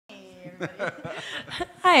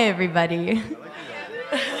Hi, everybody.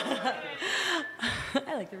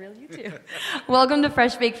 I like the real you too. Welcome to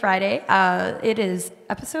Fresh Bake Friday. It is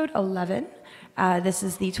episode 11. This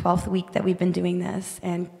is the 12th week that we've been doing this,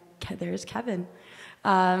 and there's Kevin. So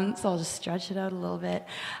I'll just stretch it out a little bit.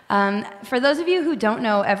 For those of you who don't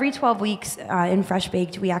know, every 12 weeks in Fresh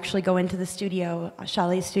Baked, we actually go into the studio,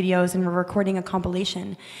 Chalet Studios, and we're recording a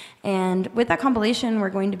compilation. And with that compilation, we're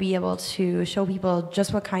going to be able to show people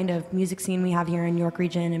just what kind of music scene we have here in York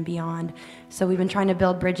Region and beyond. So we've been trying to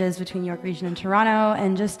build bridges between York Region and Toronto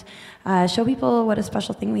and just show people what a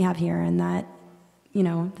special thing we have here, and that, you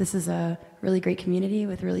know, this is a really great community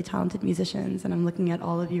with really talented musicians, and I'm looking at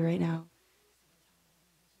all of you right now.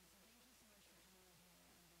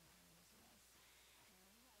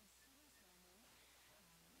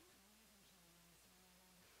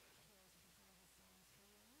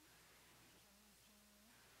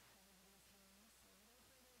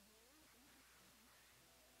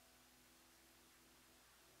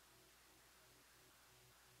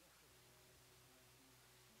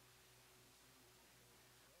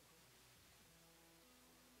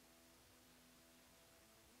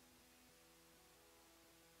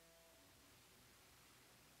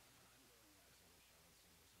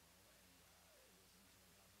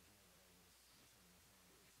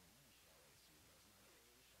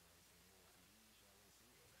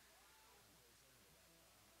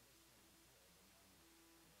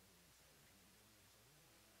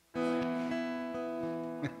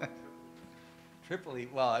 Tripoli,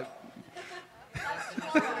 well,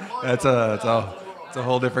 it's a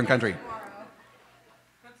whole different country.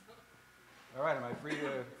 All right, am I free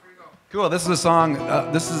to? Cool. This is a song.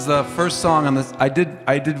 This is the first song on this. I did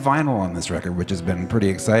vinyl on this record, which has been pretty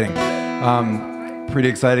exciting. Yeah,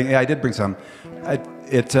 I did bring some.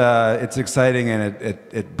 It's exciting, and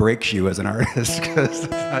it breaks you as an artist because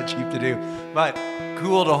it's not cheap to do, but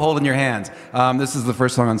cool to hold in your hands. This is the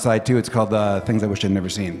first song on side 2. It's called "Things I Wish I'd Never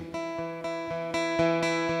Seen."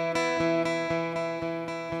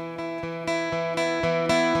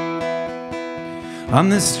 On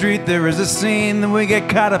this street there is a scene that we get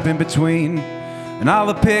caught up in between, and all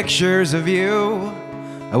the pictures of you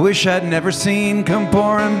I wish I'd never seen come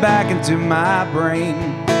pouring back into my brain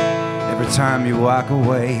every time you walk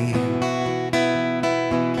away.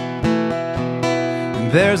 And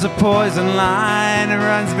there's a poison line that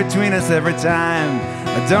runs between us every time.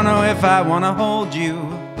 I don't know if I want to hold you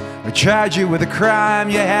or charge you with a crime.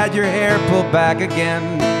 You had your hair pulled back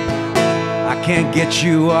again. I can't get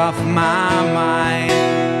you off my mind.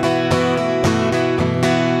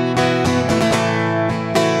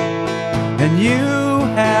 And you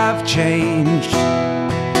have changed.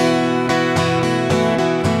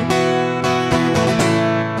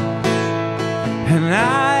 And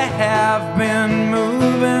I have been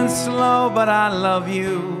moving slow, but I love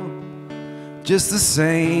you just the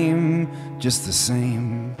same, just the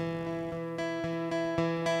same.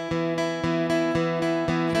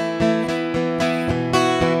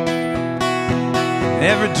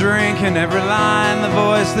 Every drink and every line, the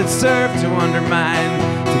voice that served to undermine.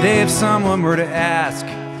 Today if someone were to ask,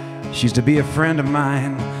 she's to be a friend of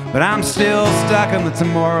mine. But I'm still stuck on the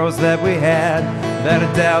tomorrows that we had, that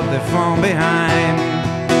I doubt they've fallen behind.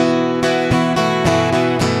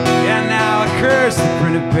 Yeah, now I curse the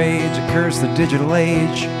printed page, I curse the digital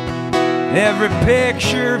age. Every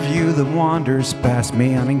picture of you that wanders past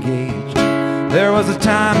me unengaged. There was a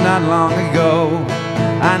time not long ago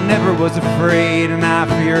I never was afraid, and I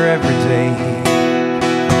fear every day.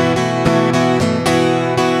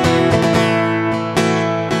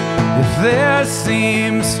 If this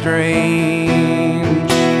seems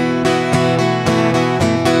strange,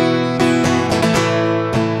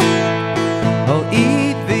 I'll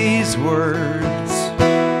eat these words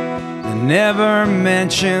and never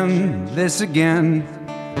mention this again.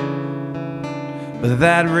 But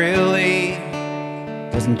that really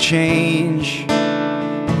doesn't change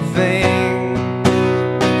thing.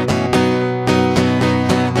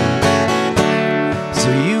 So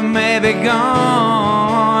you may be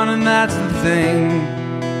gone, and that's the thing.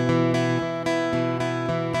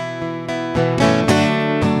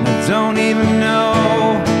 And I don't even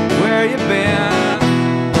know where you've been,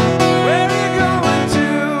 where you're going to,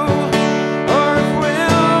 or if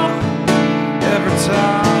we'll ever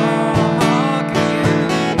talk.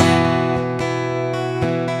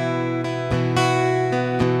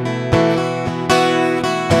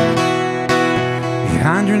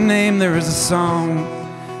 Behind your name there is a song,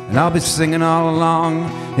 and I'll be singing all along.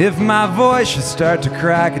 If my voice should start to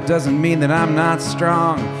crack, it doesn't mean that I'm not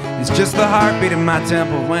strong. It's just the heartbeat in my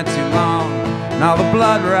temple went too long, and all the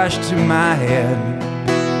blood rushed to my head.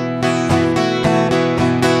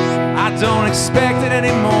 expect it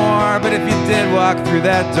anymore, but if you did walk through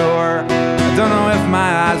that door, I don't know if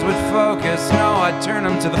my eyes would focus. No, I'd turn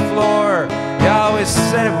them to the floor. You always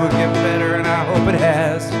said it would get better, and I hope it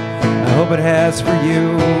has. I hope it has for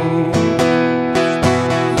you.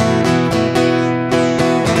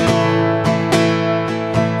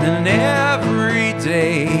 And every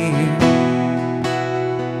day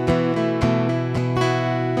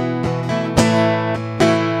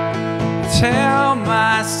tell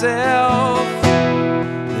myself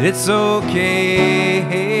that it's okay,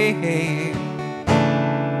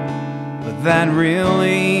 but that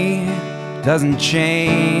really doesn't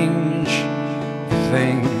change a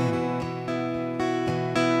thing.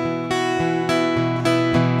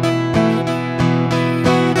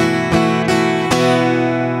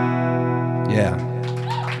 Yeah,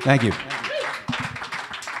 thank you.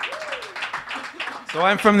 So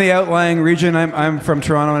I'm from the outlying region. I'm from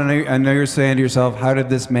Toronto, and I know you're saying to yourself, how did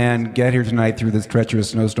this man get here tonight through this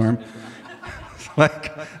treacherous snowstorm? Like,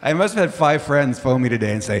 I must have had 5 friends phone me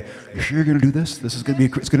today and say, "You sure you're gonna do this? This is gonna be,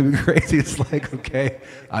 it's gonna be crazy." It's like, okay,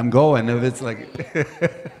 I'm going. If it's like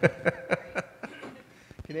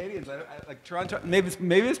Canadians, I like Toronto. Maybe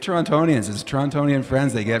it's Torontonians. It's Torontonian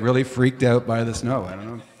friends. They get really freaked out by the snow. I don't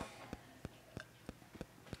know.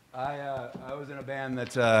 I was in a band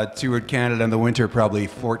that toured Canada in the winter probably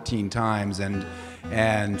 14 times, and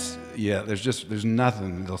yeah, there's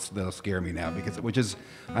nothing that'll scare me now, because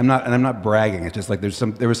I'm not bragging. It's just like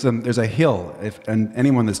there's a hill, and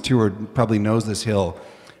anyone that's toured probably knows this hill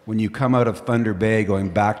when you come out of Thunder Bay going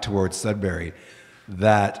back towards Sudbury,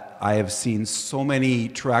 that I have seen so many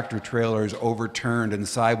tractor trailers overturned and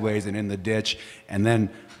sideways and in the ditch, and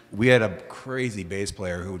then we had a crazy bass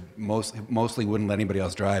player who mostly wouldn't let anybody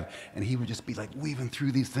else drive, and he would just be like weaving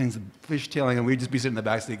through these things, fishtailing, and we'd just be sitting in the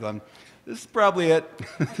back seat going, "This is probably it.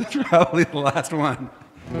 This is probably the last one."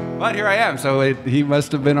 But here I am, so he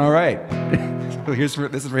must have been all right. So this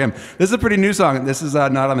is for him. This is a pretty new song. This is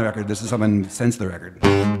not on the record. This is something since the record.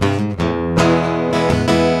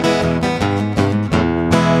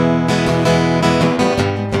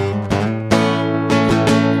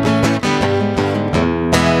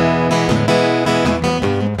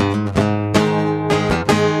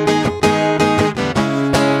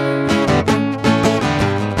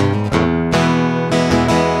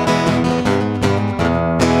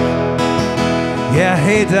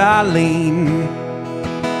 Hey darling,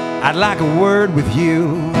 I'd like a word with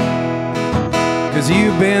you, 'cause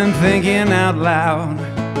you've been thinking out loud,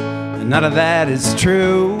 and none of that is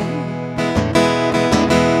true.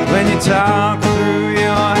 When you talk through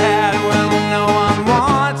your head, well, no one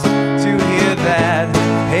wants to hear that.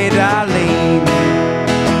 Hey darling,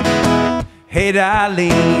 hey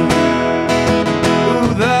darling,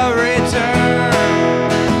 ooh, the return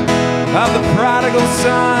of the prodigal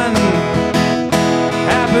son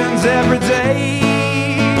happens every day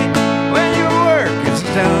when your work is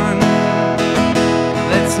done.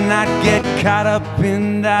 Let's not get caught up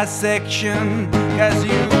in dissection, 'cause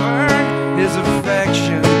you've earned his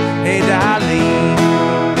affection. Hey darling,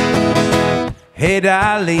 hey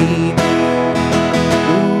darling,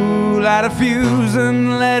 ooh, light a fuse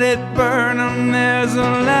and let it burn, and there's a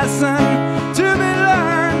lesson to be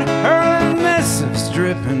learned. Hurling missives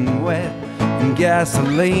dripping wet in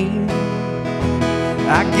gasoline.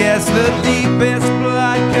 I guess the deepest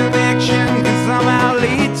blood conviction can somehow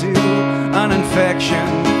lead to an infection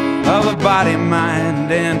of the body,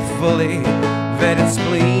 mind, and fully vetted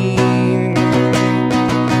spleen.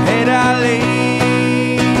 Hey darling,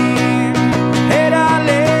 hey darling.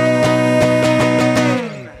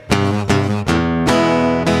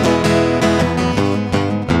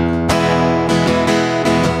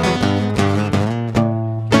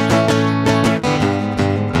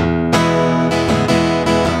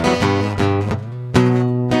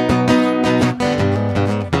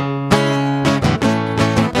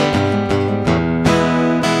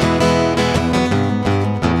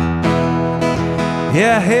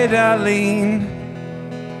 Yeah, hey darling,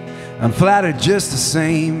 I'm flattered just the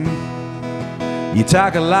same. You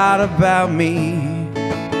talk a lot about me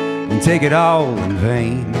and take it all in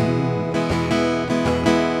vain.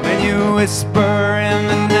 When you whisper in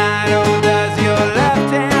the night, oh, does your left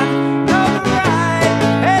hand know the right?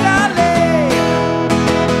 Hey darling,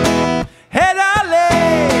 hey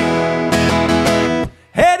darling,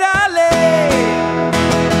 hey darling.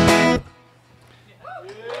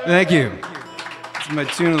 Thank you. My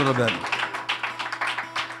tune a little bit.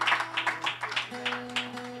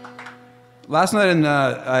 Last night,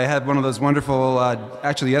 I had one of those wonderful,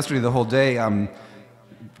 actually yesterday the whole day,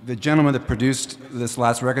 the gentleman that produced this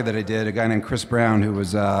last record that I did, a guy named Chris Brown, who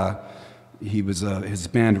was his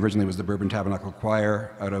band originally was the Bourbon Tabernacle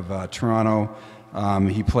Choir out of Toronto.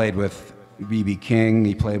 He played with B.B. King.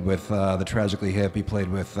 He played with the Tragically Hip. He played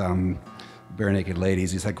with Bare Naked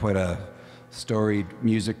Ladies. He's had quite a storied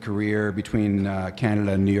music career between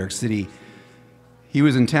Canada and New York City. He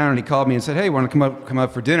was in town and he called me and said, "Hey, want to come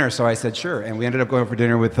out for dinner?" So I said, "Sure." And we ended up going for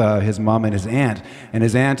dinner with his mom and his aunt. And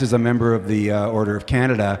his aunt is a member of the Order of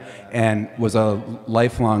Canada and was a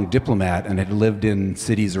lifelong diplomat and had lived in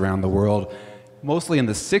cities around the world, mostly in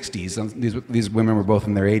the 60s. These women were both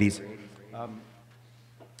in their 80s.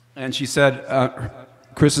 And she said,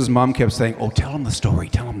 Chris's mom kept saying, "Oh, tell him the story,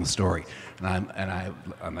 tell him the story." And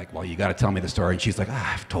I'm like, "Well, you got to tell me the story." And she's like,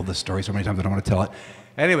 "I've told this story so many times I don't want to tell it."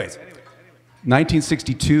 Anyways,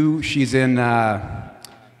 1962, she's in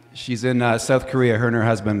South Korea. Her and her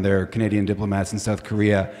husband, they're Canadian diplomats in South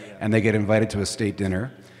Korea, and they get invited to a state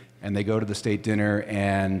dinner. And they go to the state dinner,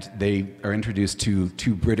 and they are introduced to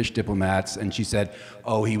two British diplomats. And she said,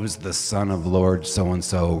 "Oh, he was the son of Lord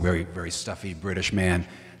so-and-so, very, very stuffy British man."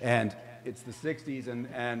 And it's the 60s,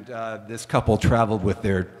 and this couple traveled with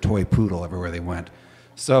their toy poodle everywhere they went.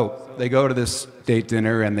 So they go to this state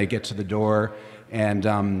dinner, and they get to the door, and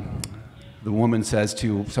the woman says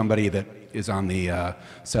to somebody that is on the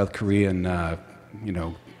South Korean,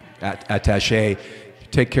 attaché,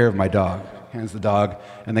 "Take care of my dog." Hands the dog,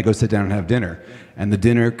 and they go sit down and have dinner. And the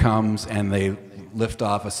dinner comes, and they lift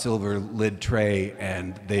off a silver lid tray,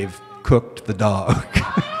 and they've cooked the dog.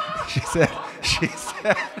 She said,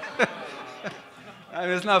 I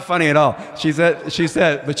mean, it's not funny at all. She said,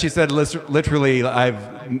 literally,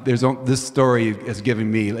 this story has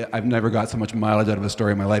given me, I've never got so much mileage out of a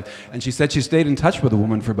story in my life. And she said she stayed in touch with the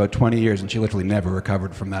woman for about 20 years, and she literally never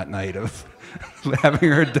recovered from that night of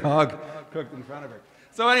having her dog cooked in front of her.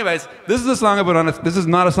 So anyways, this is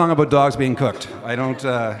not a song about dogs being cooked. I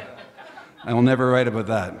will never write about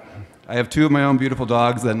that. I have two of my own beautiful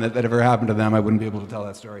dogs, and if that ever happened to them, I wouldn't be able to tell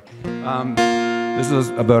that story. This is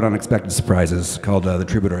about unexpected surprises, called the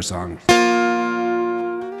Troubadour Song.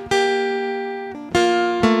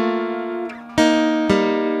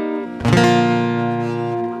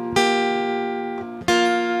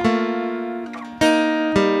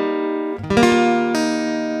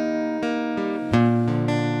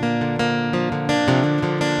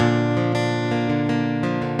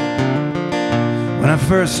 When I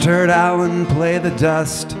first heard Alan play the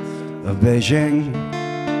dust of Beijing,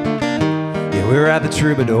 yeah, we were at the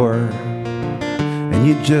Troubadour, and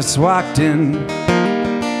you just walked in.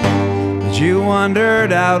 But you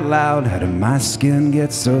wondered out loud, how did my skin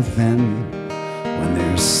get so thin when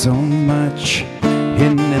there's so much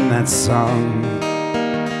hidden in that song?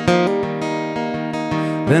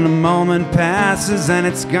 Then a moment passes and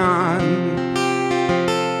it's gone,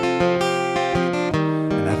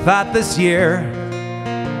 and I thought this year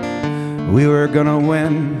we were gonna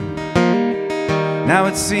win. Now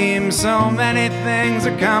it seems so many things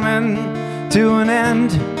are coming to an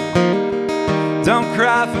end. Don't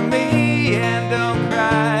cry for me and don't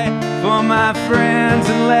cry for my friends,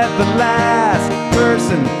 and let the last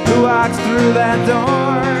person who walks through that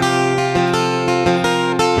door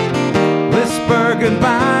whisper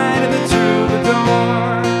goodbye to the troubadour.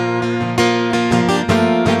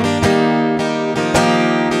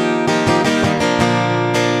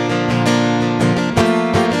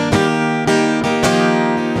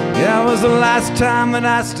 The last time that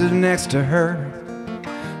I stood next to her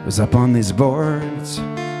was up on these boards.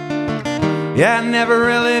 Yeah, I never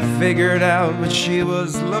really figured out what she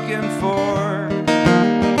was looking for,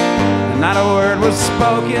 and not a word was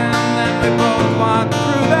spoken. Then we both walked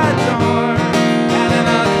through that door, and in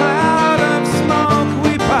a cloud of smoke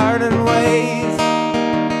we parted ways.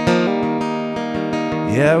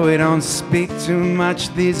 Yeah, we don't speak too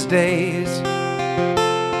much these days.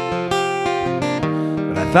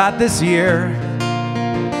 Thought this year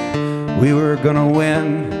we were gonna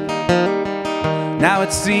win. Now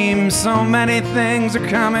it seems so many things are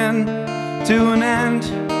coming to an end.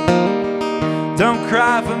 Don't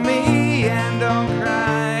cry for me and don't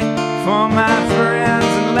cry for my friends,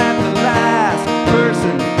 and let the last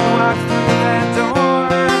person walk through that door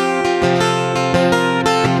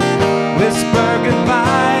whisper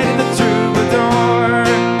goodbye to the troubadour.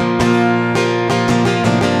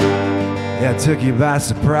 Yeah, I took you by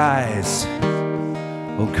surprise.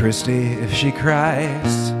 Old Christy, if she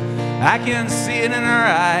cries, I can see it in her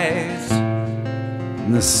eyes.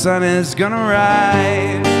 And the sun is gonna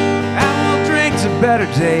rise, and we'll drink to better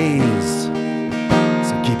days.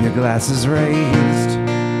 So keep your glasses raised.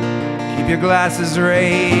 Keep your glasses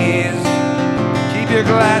raised. Keep your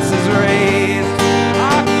glasses raised.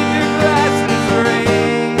 Oh, keep your glasses raised.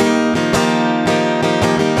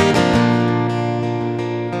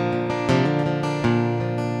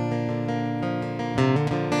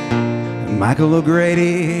 Michael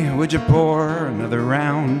O'Grady, would you pour another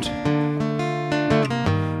round?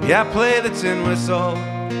 Yeah, play the tin whistle,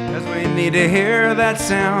 'cause we need to hear that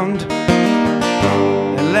sound.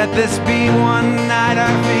 And let this be one night our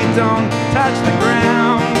feet don't touch the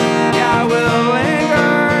ground. Yeah, we'll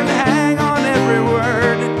linger and hang on every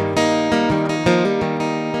word.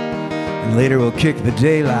 And later we'll kick the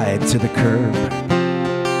daylight to the curb.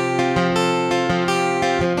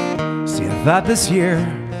 See, I thought this year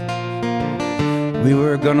we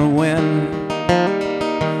were gonna win.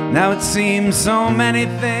 Now it seems so many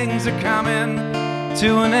things are coming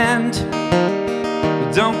to an end.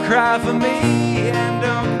 But don't cry for me and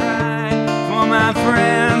don't cry for my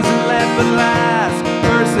friends, and let the last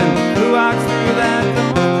person who walks through that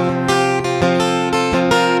door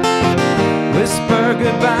whisper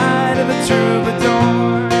goodbye to the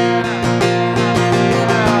troubadour.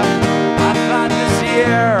 I thought this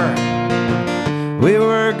year we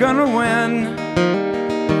were gonna win.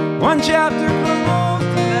 One chapter closed,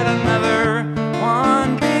 let another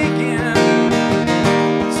one begin.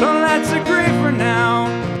 So let's agree for now,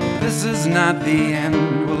 this is not the end.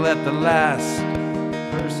 We'll let the last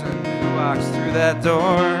person who walks through that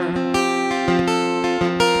door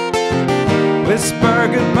whisper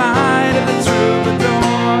goodbye to the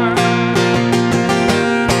troubadour.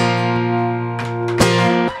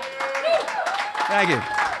 Thank you.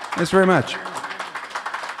 Thanks very much.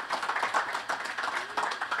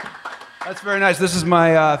 That's very nice. This is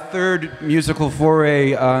my third musical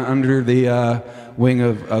foray under the wing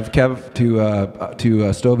of Kev to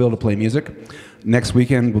Stouffville to play music. Next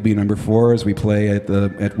weekend will be number 4 as we play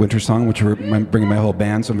at Winter Song, which we're bringing my whole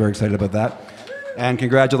band, so I'm very excited about that. And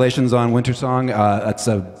congratulations on Winter Song. That's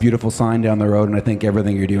a beautiful sign down the road, and I think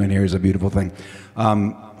everything you're doing here is a beautiful thing.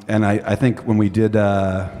 And I think when we did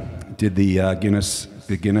the Guinness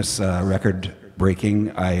record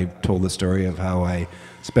breaking, I told the story of how I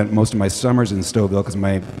spent most of my summers in Stouffville because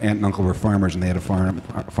my aunt and uncle were farmers and they had a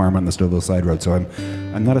farm on the Stouffville side road. So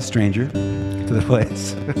I'm not a stranger to the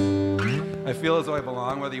place. I feel as though I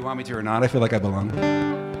belong, whether you want me to or not. I feel like I belong.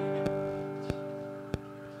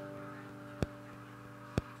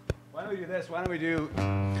 Why don't we do this? Why don't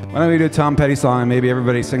we do a Tom Petty song and maybe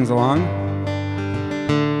everybody sings along?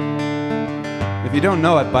 If you don't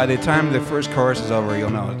know it, by the time the first chorus is over,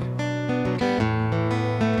 you'll know it.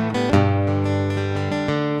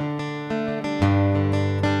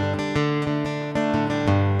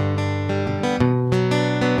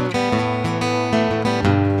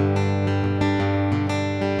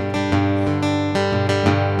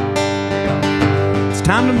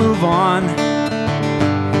 Time to move on,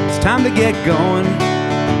 it's time to get going.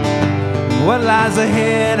 What lies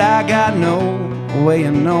ahead, I got no way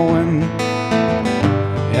of knowing.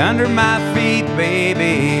 Under my feet,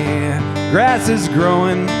 baby, grass is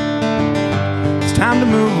growing. It's time to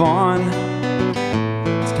move on,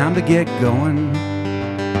 it's time to get going.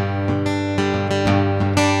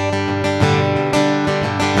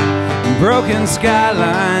 Broken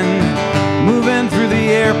skyline, moving through the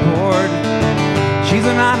airport. She's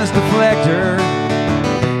an honest deflector,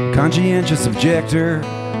 conscientious objector,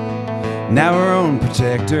 now her own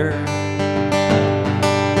protector.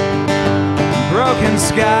 Broken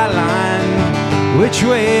skyline, which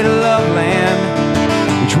way to Loveland?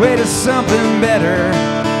 Which way to something better?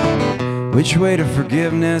 Which way to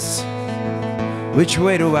forgiveness? Which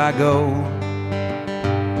way do I go?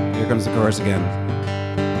 Here comes the chorus again.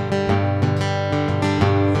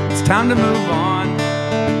 It's time to move on.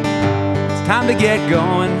 Time to get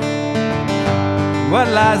going. What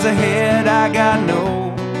lies ahead, I got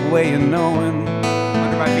no way of knowing.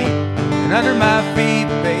 Under my feet, and under my feet,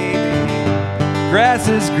 baby, grass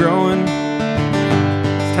is growing.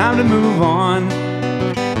 It's time to move on.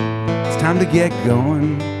 It's time to get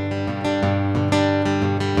going.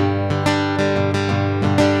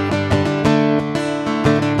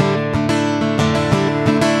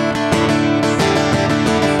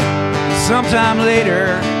 Sometime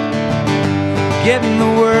later, getting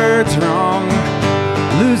the words wrong,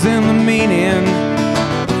 losing the meaning,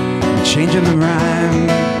 changing the rhyme.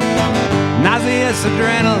 Nauseous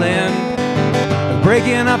adrenaline,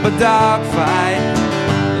 breaking up a dogfight,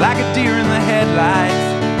 like a deer in the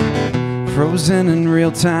headlights, frozen in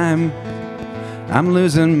real time. I'm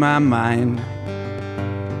losing my mind.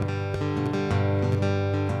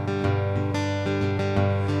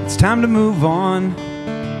 It's time to move on.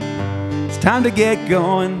 It's time to get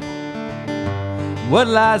going. What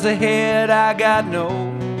lies ahead, I got no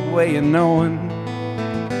way of knowing.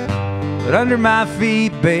 But under my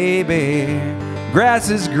feet, baby, grass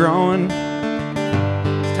is growing.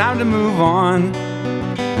 It's time to move on.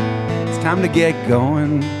 It's time to get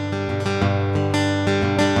going.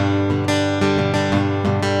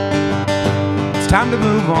 time to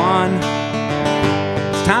move on.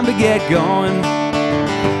 It's time to get going.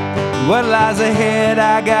 What lies ahead,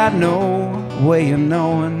 I got no way of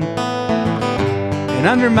knowing. And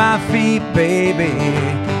under my feet, baby,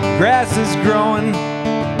 grass is growing.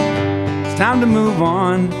 It's time to move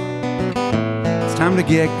on. It's time to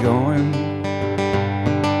get going.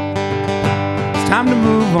 It's time to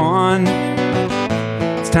move on.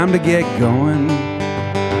 It's time to get going.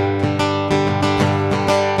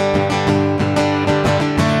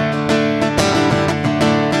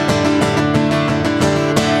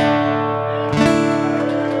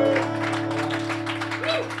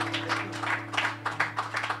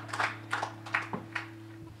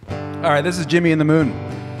 All right, this is Jimmy and the Moon.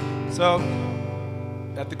 So,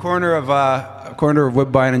 at the corner of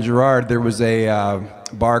Woodbine and Girard, there was a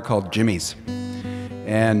bar called Jimmy's,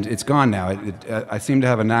 and it's gone now. I seem to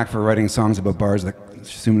have a knack for writing songs about bars that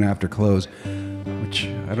soon after close, which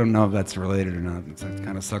I don't know if that's related or not. It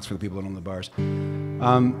kind of sucks for the people that own the bars.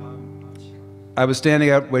 I was standing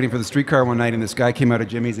out waiting for the streetcar one night, and this guy came out of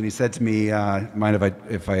Jimmy's, and he said to me, "Mind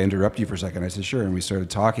if I interrupt you for a second?" I said, "Sure." And we started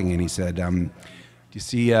talking, and he said, "Do you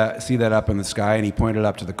see that up in the sky?" And he pointed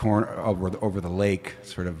up to the corner over the lake,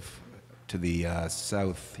 sort of to the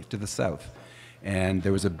south. And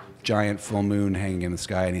there was a giant full moon hanging in the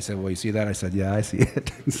sky. And he said, "Well, you see that?" I said, "Yeah, I see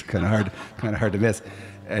it." It's kind of hard to miss.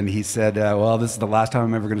 And he said, "Well, this is the last time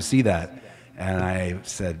I'm ever going to see that." And I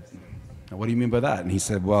said, "What do you mean by that?" And he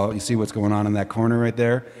said, "Well, you see what's going on in that corner right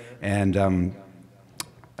there?" And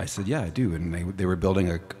I said, "Yeah, I do." And they were building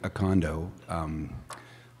a condo.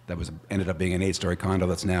 That ended up being an 8-story condo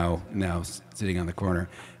that's now sitting on the corner.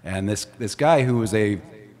 And this guy who was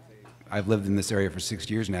I've lived in this area for 6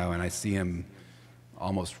 years now, and I see him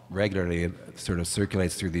almost regularly. It sort of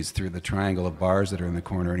circulates through the triangle of bars that are in the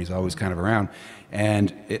corner, and he's always kind of around.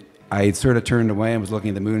 And I sort of turned away and was looking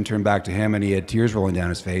at the moon and turned back to him, and he had tears rolling down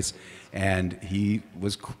his face, and he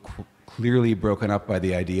was clearly broken up by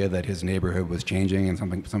the idea that his neighborhood was changing and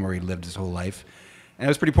somewhere he lived his whole life. And it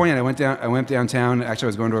was pretty poignant. I went downtown. Actually,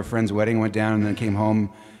 I was going to a friend's wedding, went down, and then came home.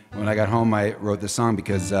 When I got home, I wrote this song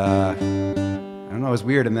because, I don't know, it was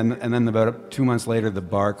weird. And then about 2 months later, the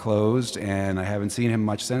bar closed, and I haven't seen him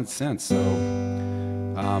much since. So,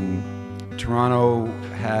 Toronto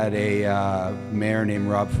had a mayor named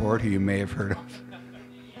Rob Ford, who you may have heard of.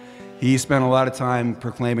 He spent a lot of time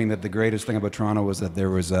proclaiming that the greatest thing about Toronto was that there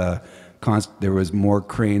was more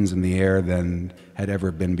cranes in the air than had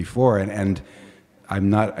ever been before. And I'm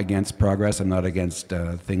not against progress. I'm not against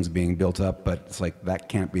things being built up, but it's like that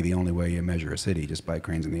can't be the only way you measure a city, just by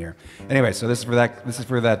cranes in the air. Anyway, so this is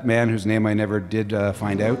for that man whose name I never did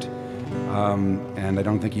find out, and I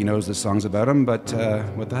don't think he knows the song's about him. But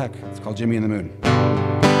what the heck? It's called Jimmy and the Moon.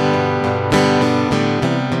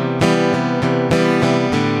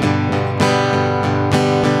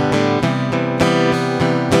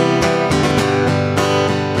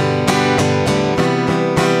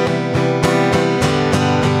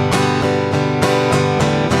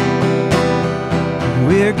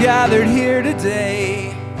 We're gathered here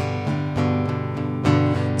today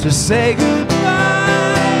to say goodbye.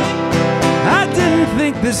 I didn't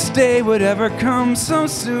think this day would ever come so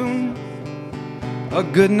soon. A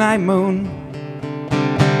good night, moon.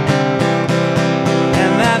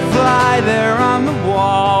 And that fly there on the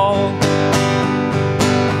wall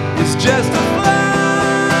is just a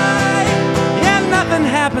fly. Yeah, nothing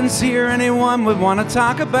happens here anyone would want to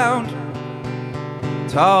talk about.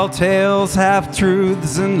 Tall tales,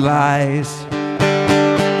 half-truths, and lies.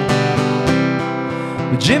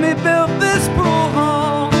 But Jimmy built this pool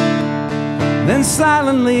hall, then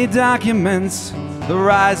silently documents the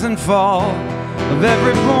rise and fall of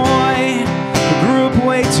every boy who grew up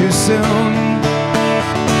way too soon.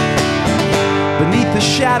 Beneath the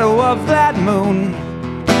shadow of that moon,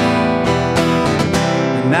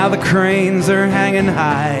 and now the cranes are hanging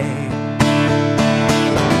high.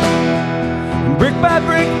 Brick by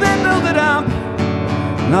brick, they build it up,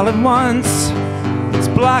 and all at once, it's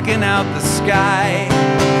blocking out the sky.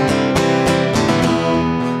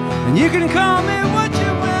 And you can call me what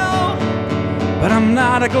you will, but I'm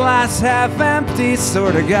not a glass half empty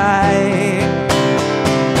sort of guy.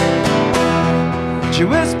 She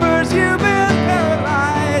whispers you've been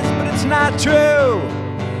paralyzed, but it's not true.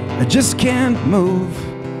 I just can't move.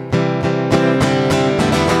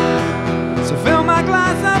 So fill my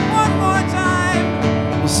glass up one more time.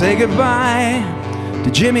 We'll say goodbye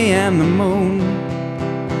to Jimmy and the moon.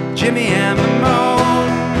 Jimmy and the moon.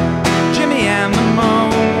 Jimmy and the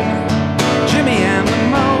moon. Jimmy and the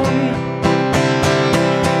moon.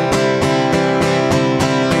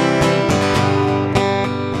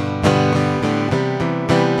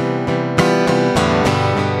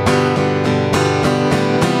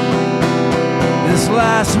 This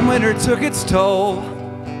last winter took its toll,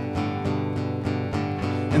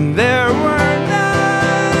 and there were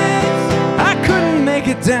nights I couldn't make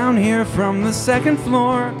it down here from the second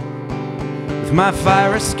floor, with my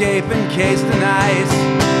fire escape encased in ice,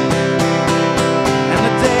 and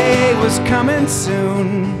the day was coming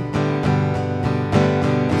soon.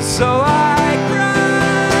 So I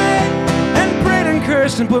cried and prayed and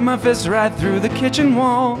cursed and put my fist right through the kitchen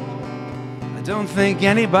wall. I don't think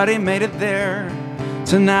anybody made it there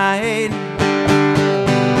tonight,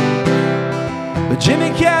 but Jimmy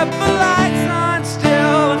kept the lights on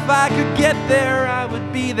still. If I could get there, I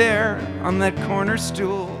would be there on that corner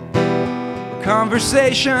stool. The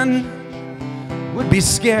conversation would be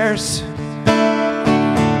scarce.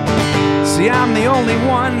 See, I'm the only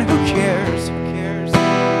one who cares.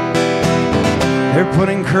 They're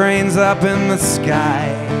putting cranes up in the sky,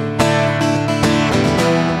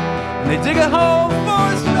 and they dig a hole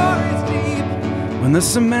 4 stories deep. When the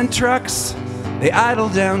cement trucks, they idle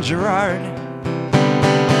down Girard.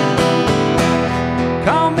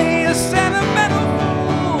 Call me a sentimental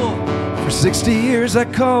fool. For 60 years I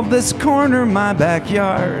called this corner my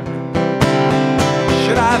backyard.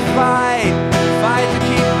 Should I fight to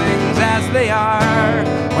keep things as they are,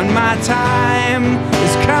 when my time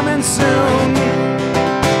is coming soon?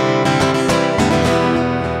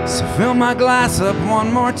 So fill my glass up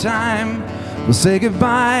one more time. We'll say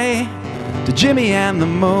goodbye to Jimmy and the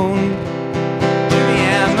Moon. Jimmy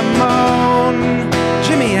and the Moon.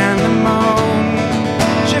 Jimmy and the Moon.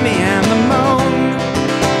 Jimmy and the Moon.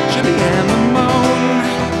 Jimmy and the Moon.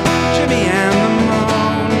 Jimmy and the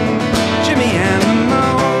Moon. Jimmy and the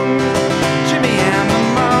Moon. Jimmy and the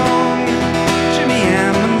Moon. Jimmy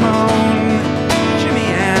and the Moon. Jimmy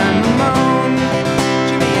and the Moon.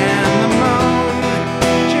 Jimmy and the Moon.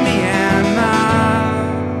 Jimmy and the.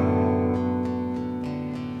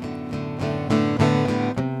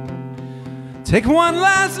 Take one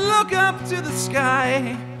last look up to the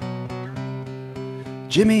sky.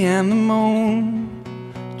 Jimmy and the Moon.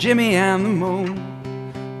 Jimmy and the Moon.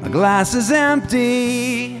 My glass is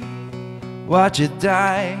empty. Watch it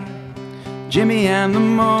die. Jimmy and the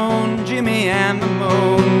Moon. Jimmy and the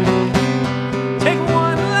Moon. Take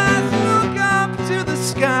one last look up to the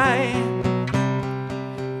sky.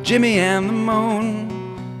 Jimmy and the Moon.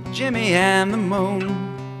 Jimmy and the Moon.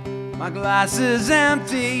 My glass is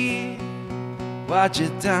empty. Watch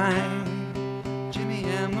it die. Jimmy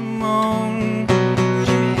and the Moon.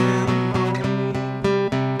 Jimmy and the moon.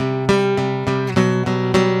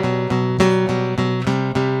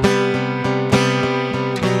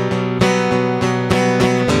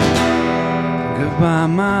 Goodbye,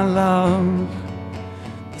 my love.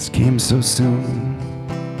 This came so soon.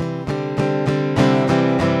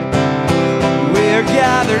 We're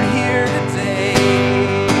gathered here today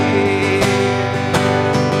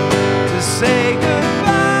to say goodbye.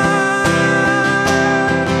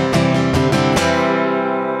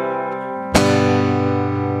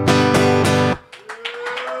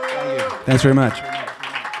 Thanks very much.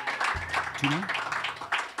 2 more?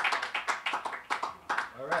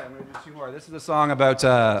 All right, I'm going to do 2 more. This is a song about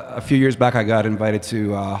a few years back I got invited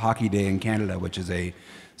to Hockey Day in Canada, which is a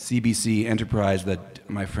CBC enterprise that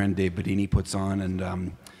my friend Dave Bedini puts on,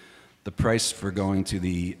 and the price for going to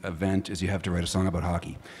the event is you have to write a song about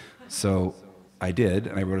hockey. So I did,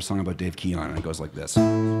 and I wrote a song about Dave Keon, and it goes like this.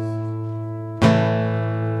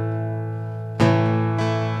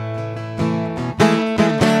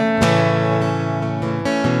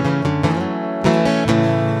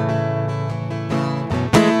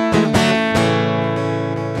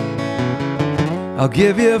 I'll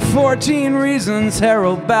give you 14 reasons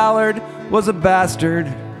Harold Ballard was a bastard.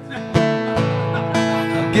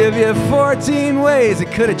 I'll give you 14 ways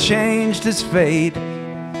it could have changed his fate.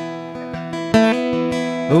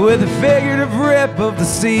 With a figurative rip of the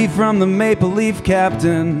sea from the Maple Leaf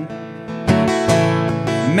captain,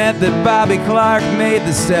 meant that Bobby Clark made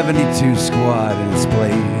the 72 squad in his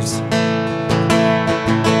place.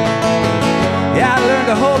 Yeah, I learned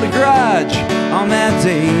to hold a grudge on that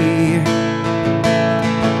day.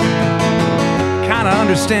 Kinda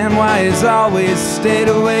understand why he's always stayed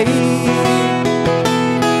away.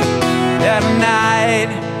 At night,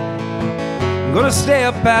 I'm gonna stay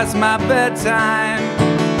up past my bedtime,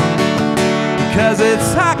 because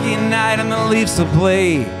it's hockey night and the Leafs will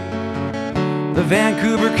play the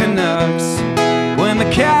Vancouver Canucks. When the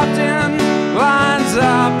captain lines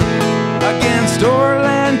up against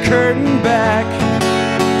Orland Kurtenbach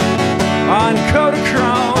on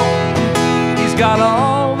Kodachrome, he's got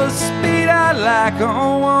all the speed I like.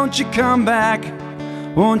 Oh, won't you come back?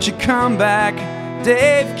 Won't you come back,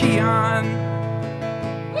 Dave Keon?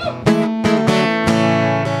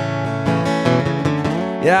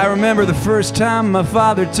 Yeah, I remember the first time my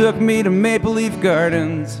father took me to Maple Leaf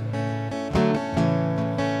Gardens.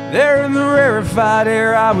 There in the rarefied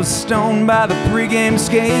air, I was stoned by the pregame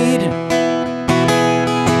skate.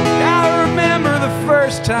 I remember the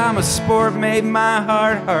first time a sport made my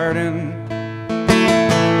heart harden.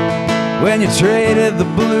 When you traded the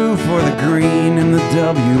blue for the green in the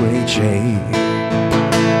WHA.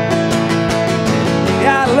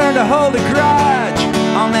 Yeah, I learned to hold a grudge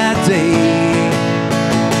on that day.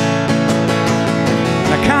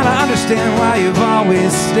 I kinda understand why you've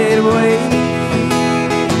always stayed away.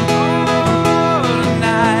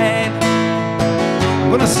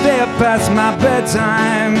 I'm gonna stay up past my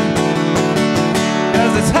bedtime,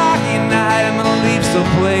 'cause it's hockey night and the Leafs will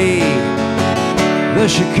play the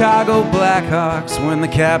Chicago Blackhawks when the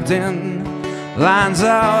captain lines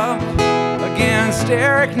up against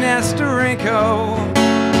Eric Nestorenko.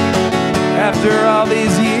 After all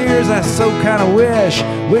these years, I so kinda wish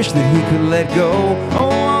that he could let go. Oh,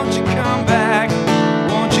 won't you come back,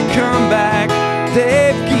 won't you come back,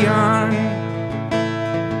 Dave Keon.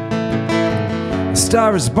 A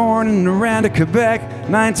star was born in Noranda, Quebec,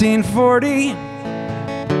 1940.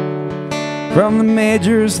 From the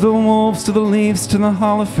majors, the Wolves, to the Leafs, to the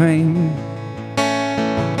Hall of Fame.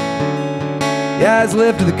 Yeah, he's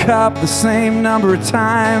lifted the cup the same number of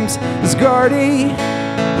times as Gardy.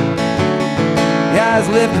 Yeah, he's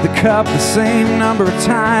lifted the cup the same number of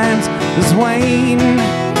times as Wayne.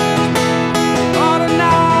 Oh,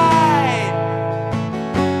 tonight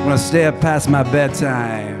I'm gonna stay up past my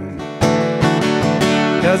bedtime,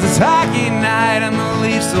 'cause it's hockey night and the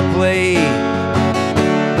Leafs will play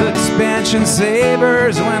the expansion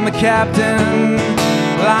Sabres when the captain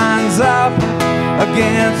lines up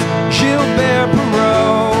against Gilbert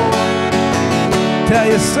Perreault. Tell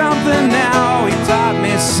you something now, he taught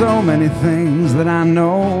me so many things that I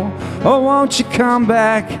know. Oh, won't you come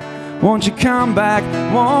back, won't you come back,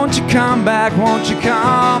 won't you come back, won't you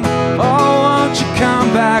come? Oh, won't you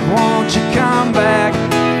come back, won't you come back,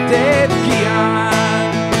 Dave Keon.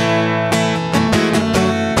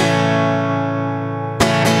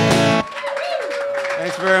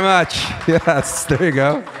 Thanks very much. Yes, there you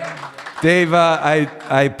go. Dave,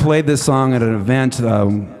 I played this song at an event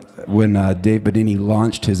when Dave Badini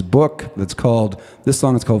launched his book. This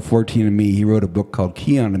song is called 14 and Me. He wrote a book called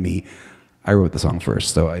Keon and Me. I wrote the song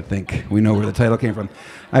first, so I think we know where the title came from.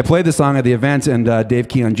 I played the song at the event, and Dave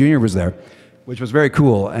Keon Jr. was there, which was very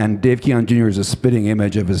cool. And Dave Keon Jr. is a spitting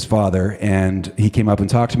image of his father, and he came up and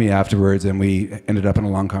talked to me afterwards, and we ended up in a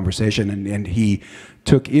long conversation, and he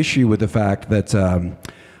took issue with the fact that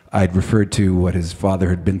I'd referred to what his father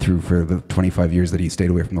had been through for the 25 years that he stayed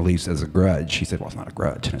away from the Leafs as a grudge. He said, well, it's not a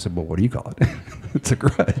grudge. And I said, well, what do you call it? It's a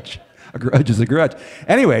grudge. A grudge is a grudge.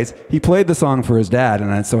 Anyways, he played the song for his dad,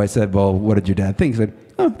 and so I said, well, what did your dad think? He said,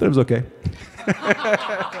 oh, that was okay.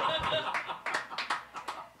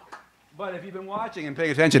 But if you've been watching and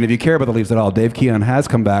paying attention, if you care about the Leafs at all, Dave Keon has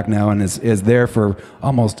come back now and is there for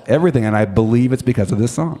almost everything, and I believe it's because of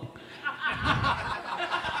this song.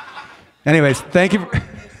 Anyways, thank you.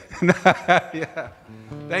 Yeah.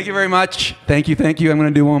 Thank you very much. Thank you, thank you. I'm going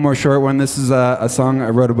to do one more short one. This is a song I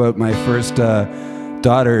wrote about my first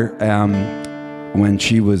daughter when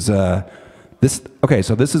she was Okay,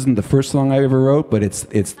 so this isn't the first song I ever wrote, but it's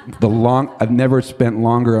I've never spent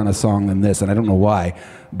longer on a song than this, and I don't know why.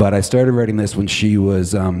 But I started writing this when she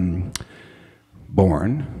was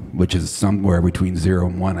born, which is somewhere between 0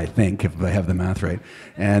 and 1, I think, if I have the math right.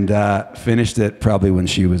 And finished it probably when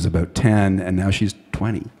she was about 10, and now she's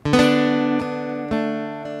 20.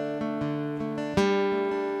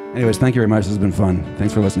 Anyways, thank you very much. This has been fun.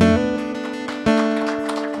 Thanks for listening.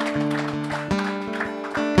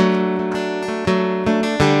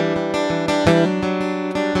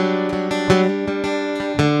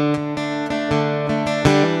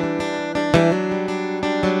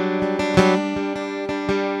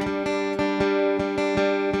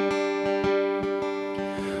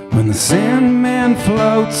 When the Sandman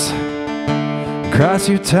floats across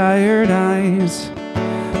your tired eyes,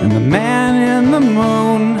 and the man in the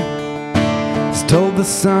moon has told the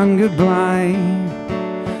sun goodbye,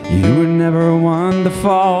 you were never one to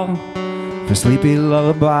fall for sleepy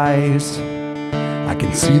lullabies. I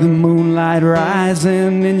can see the moonlight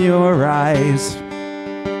rising in your eyes.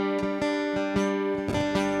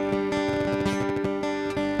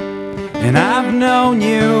 And I've known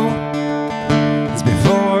you since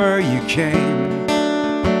before you came.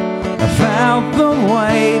 I felt the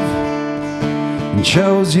wave and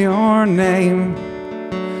chose your name,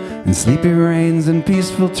 and sleepy rains and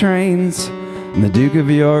peaceful trains, and the Duke of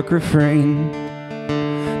York refrain,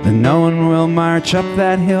 that no one will march up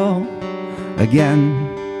that hill again.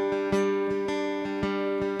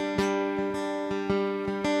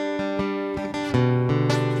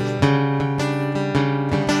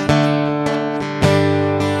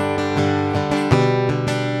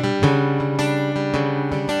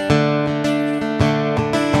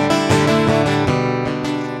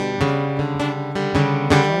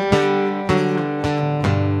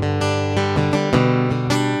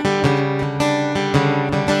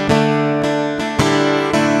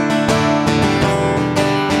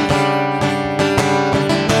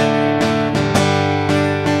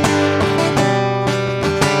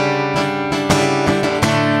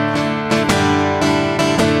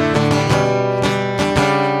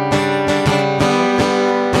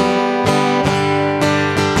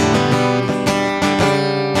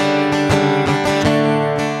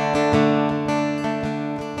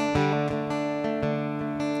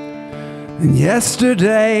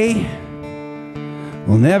 Yesterday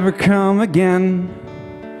will never come again,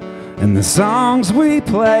 and the songs we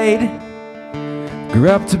played grew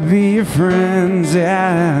up to be your friends,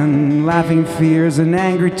 yeah, and laughing fears and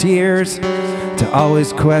angry tears to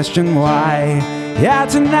always question why. Yeah,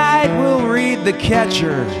 tonight we'll read The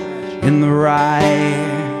Catcher in the Rye.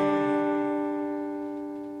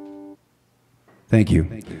 Thank you.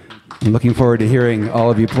 I'm looking forward to hearing all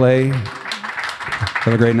of you play.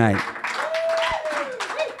 Have a great night.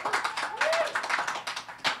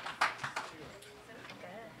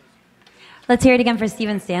 Let's hear it again for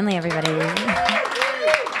Stephen Stanley, everybody.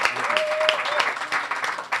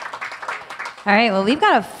 All right, well, we've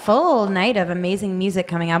got a full night of amazing music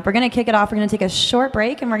coming up. We're going to kick it off. We're going to take a short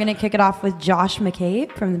break, and we're going to kick it off with Josh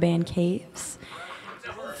McCabe from the band Caves.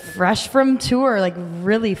 Fresh from tour, like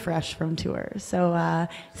really fresh from tour. So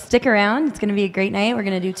stick around. It's going to be a great night. We're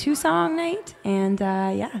going to do 2-song night, and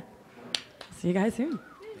yeah, see you guys soon.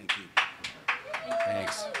 Thank you.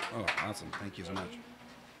 Thanks. Oh, awesome. Thank you so much.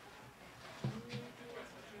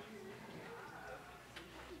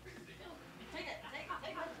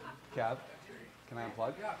 Cav, can I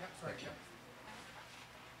unplug? Yeah, sorry.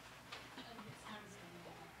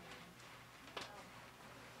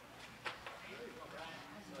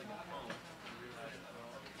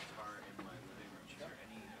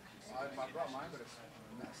 I brought mine, but it's a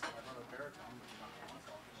mess. I brought a baritone, which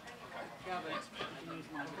is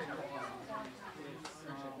not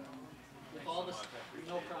with all the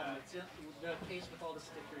no problem. It's in the case with all the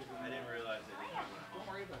stickers. I didn't realize it. Don't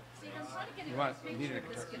worry about it. See, I'm trying to get You a want, you picture need a of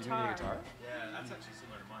this guitar? You need a guitar? guitar. Yeah, that's actually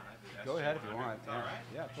similar to mine. Go ahead if you want. Yeah,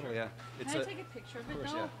 yeah, totally. Yeah. Can I take a picture of it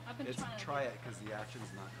course, though? yeah. I've been It's trying to. try it because the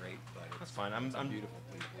action's not great, but it's, That's fine. it's a I'm beautiful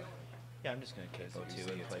thing. yeah. I'm just gonna go So to you it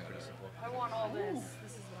see and it's play got pretty a- simple. I want all this.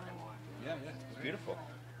 This is what I want. Yeah, yeah. It's beautiful.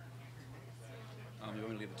 You want me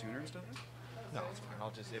to leave the tuner and stuff? No, it's fine.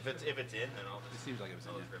 I'll just if it's in, then I'll It just. seems like it was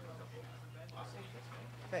in. I'll Yeah. rip a couple. Awesome.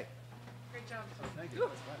 Hey, Great job. thank you.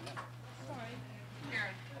 That's fine, yeah. Sorry.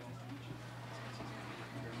 Karen.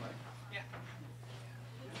 Yeah.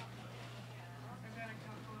 I've got a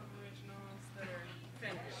couple of originals that are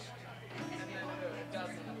finished, and then a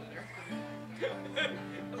dozen that are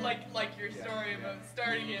like your story about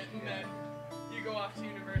starting it, and then you go off to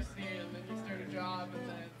university, and then you start a job, and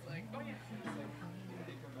then it's like, oh yeah.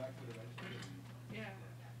 Yeah.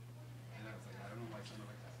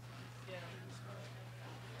 Yeah.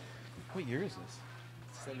 What year is this?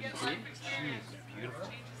 You get life experience. Beautiful.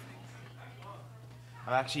 Changes things.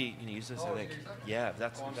 I'm actually gonna use this. I think. Yeah,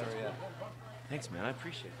 that's. That's cool. Thanks, man. I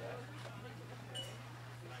appreciate that.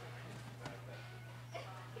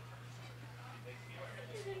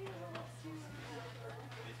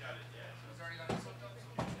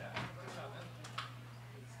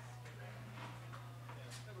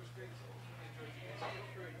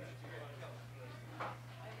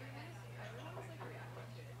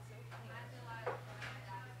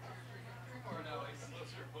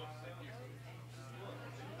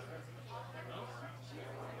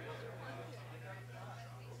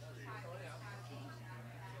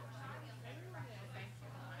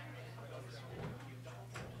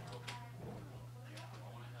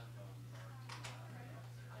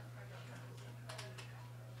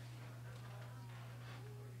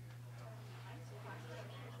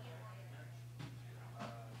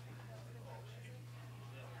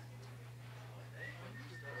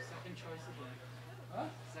 Second choice again. Huh?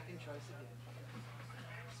 Second choice again.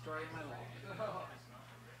 Story of my life.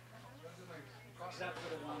 Except for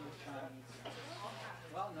the one with Chinese.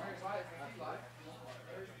 Well, no, it's live. That's live.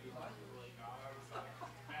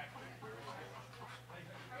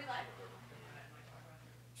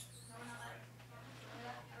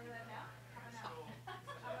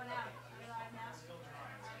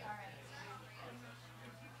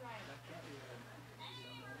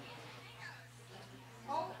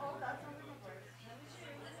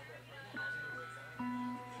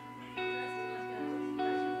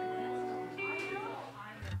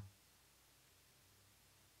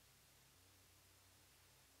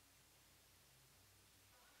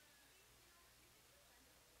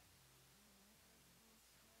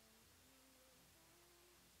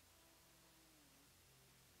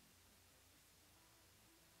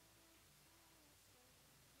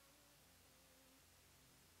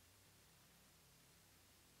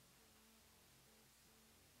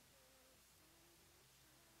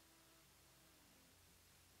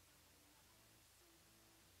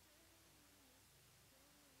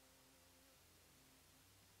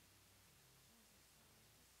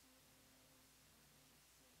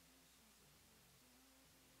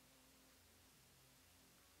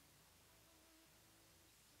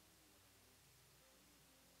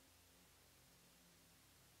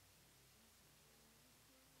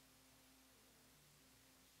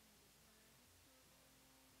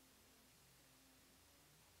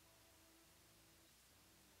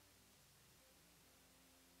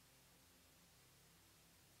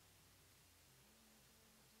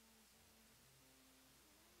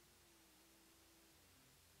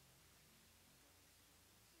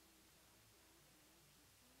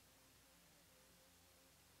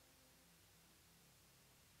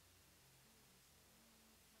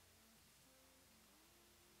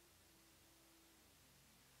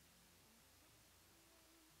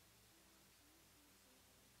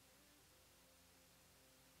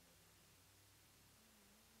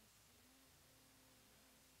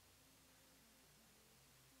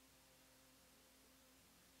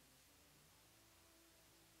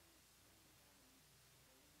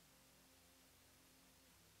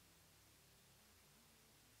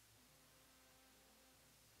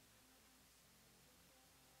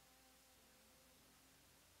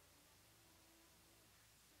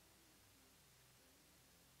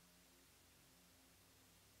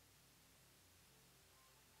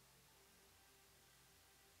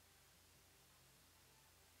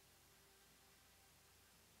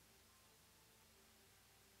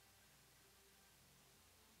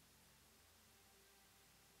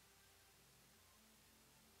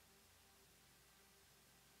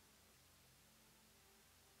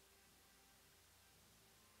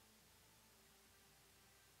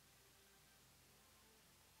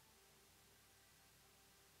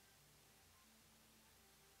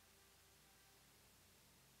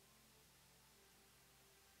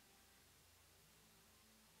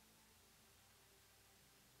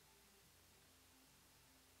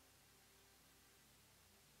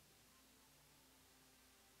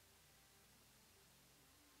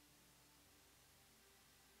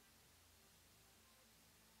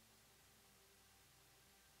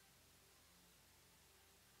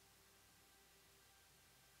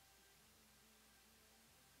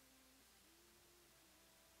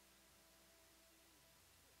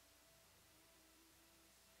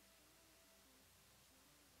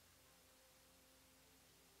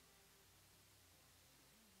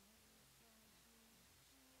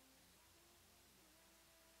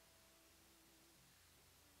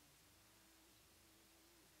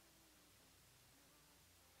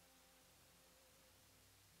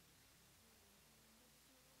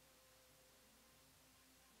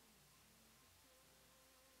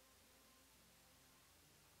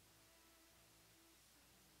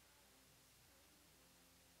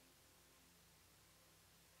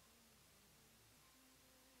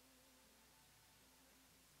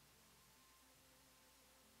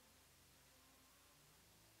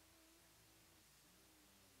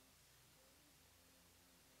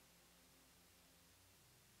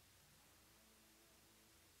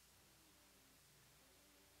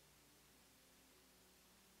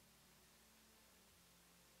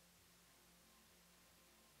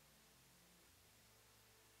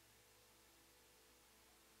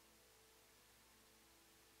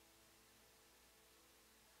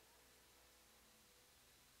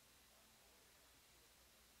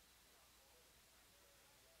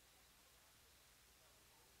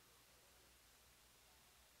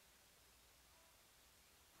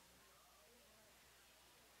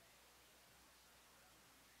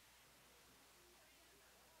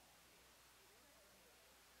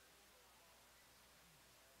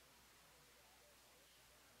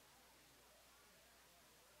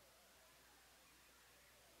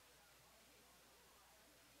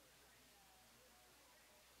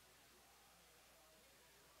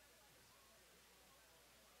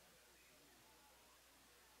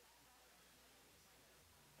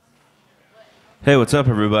 Hey, what's up,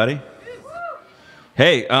 everybody?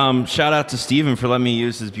 Hey, shout out to Stephen for letting me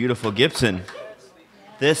use his beautiful Gibson.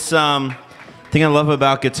 This thing I love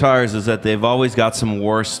about guitars is that they've always got some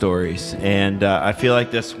war stories, and I feel like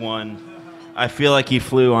this one, I feel like he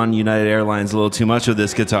flew on United Airlines a little too much with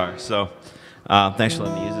this guitar. So thanks for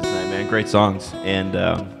letting me use this tonight, man. Great songs, and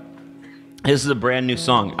this is a brand new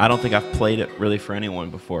song. I don't think I've played it really for anyone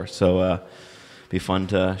before, so be fun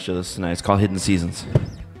to show this tonight. It's called Hidden Seasons.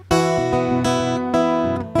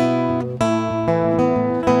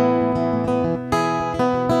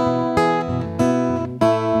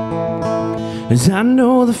 As I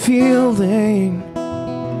know the feeling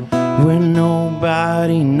when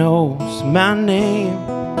nobody knows my name.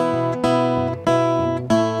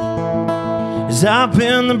 As I've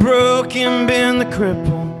been the broken, been the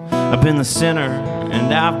cripple, I've been the sinner,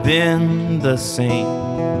 and I've been the saint.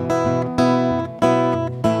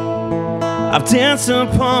 I've danced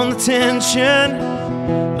upon the tension,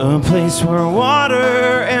 a place where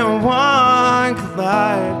water and wine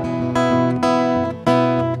collide.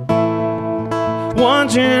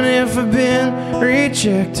 Wondering if I've been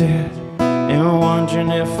rejected, and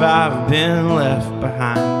wondering if I've been left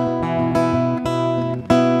behind.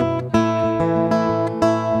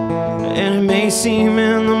 And it may seem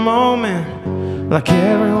in the moment like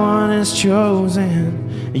everyone is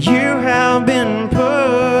chosen, you have been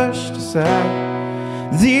pushed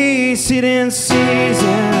aside. These hidden seasons,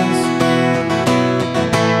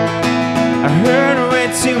 I heard way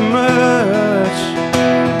too much.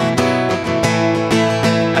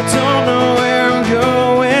 I don't know where I'm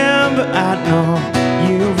going, but I know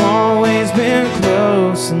you've always been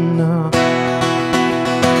close enough.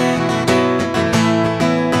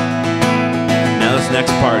 Now this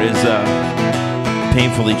next part is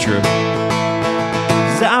painfully true.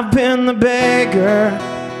 'Cause I've been the beggar,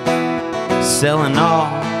 selling all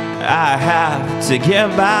I have to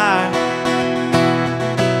get by.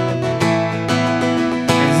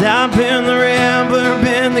 'Cause I've been the rambler,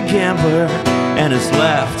 been the gambler, and it's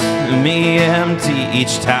left me empty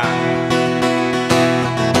each time.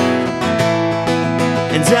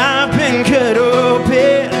 And I've been cut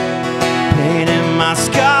open, painting my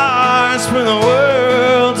scars for the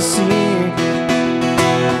world to see.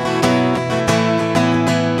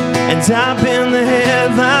 And I've been the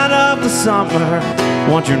headlight of the summer,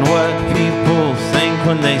 wondering what people think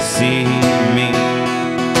when they see me.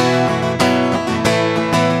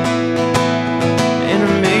 And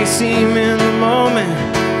it may seem in the moment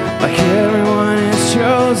like everyone is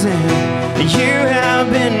chosen, you have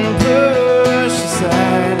been pushed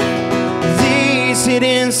aside. These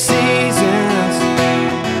hidden seasons,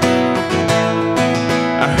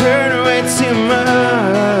 I heard way too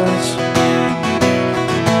much.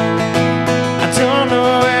 I don't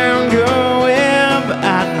know where I'm going, but I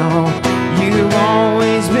know you've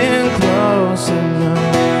always been close enough.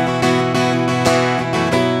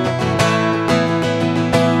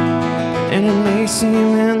 And it may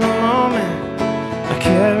seem in the moment like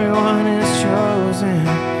everyone is chosen,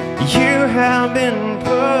 you have been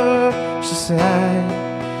pushed aside.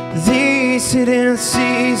 These hidden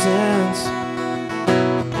seasons,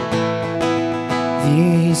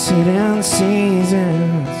 these hidden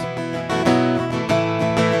seasons,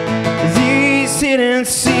 these hidden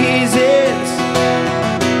seasons,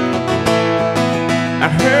 I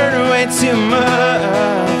heard way too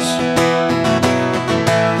much.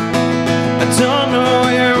 I don't know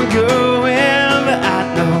where I'm going, but I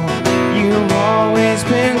know you've always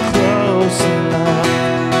been close enough.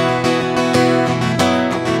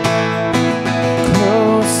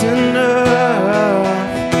 Close enough.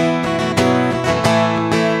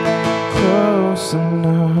 Close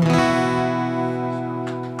enough.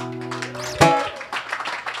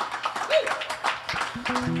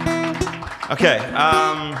 Okay,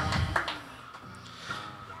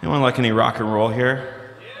 anyone like any rock and roll here?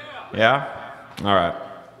 Yeah? All right.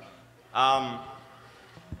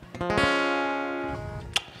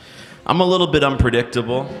 I'm a little bit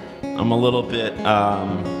unpredictable. I'm a little bit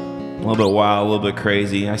wild, a little bit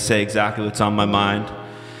crazy. I say exactly what's on my mind,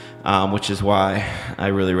 which is why I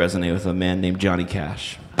really resonate with a man named Johnny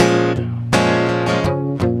Cash.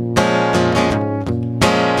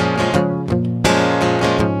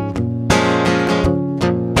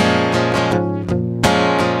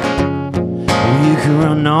 You can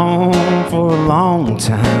run on for a long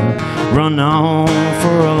time, run on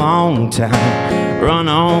for a long time, run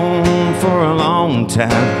on for a long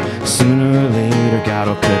time. Sooner or later,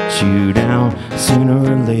 God'll cut you down. Sooner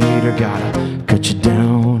or later, God'll cut you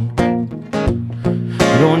down.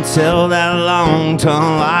 Go and tell that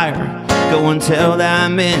long-tongued liar. Go and tell that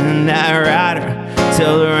midnight rider.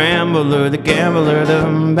 Tell the rambler, the gambler, the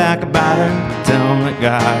backbiter. Tell him that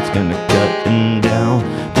God's gonna cut him down.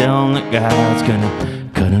 Tell him that God's gonna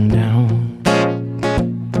cut him down.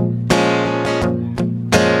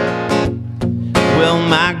 Well,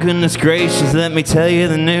 my goodness gracious, let me tell you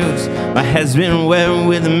the news. My head's been wet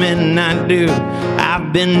with a midnight dew.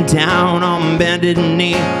 I've been down on bended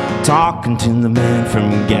knee, talking to the man from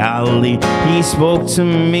Galilee. He spoke to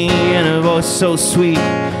me in a voice so sweet,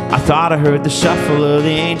 I thought I heard the shuffle of the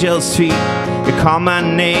angel's feet. He called my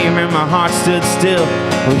name and my heart stood still.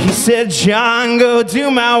 Well, he said, John, go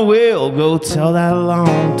do my will. Go tell that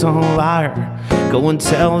long-tongued liar. Go and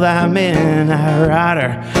tell that midnight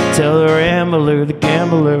rider. Tell the rambler, the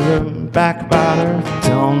gambler, the backbiter.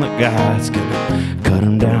 Tell him that God's gonna cut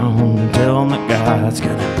him down. Tell him that God's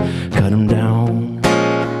gonna cut him down.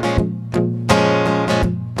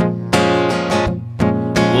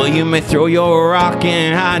 Well, you may throw your rock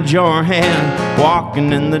and hide your hand,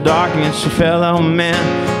 walking in the dark against your fellow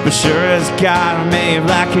man. But sure as God made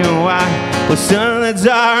black and white, well, sun in the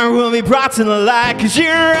dark will be brought to the light. 'Cause you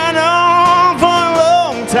run on for a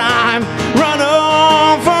long time, run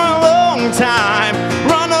on for a long time,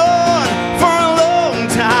 run on for a long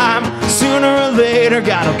time. Sooner or later,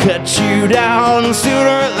 God will cut you down.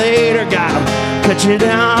 Sooner or later, God will cut you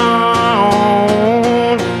down.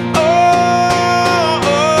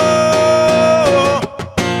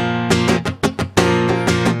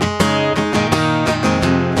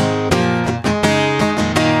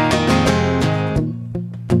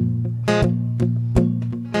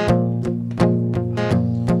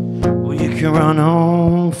 Run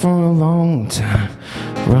on for a long time,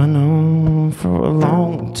 run on for a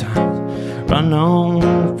long time, run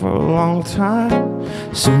on for a long time.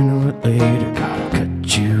 Sooner or later, gotta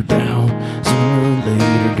cut you down. Sooner or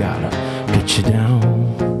later, gotta cut you down.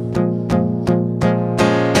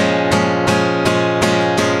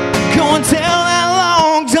 Go and tell that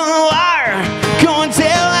long-tongued liar. Go and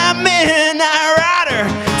tell that midnight rider.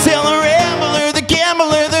 Tell the rambler, the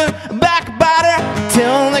gambler, the backbiter.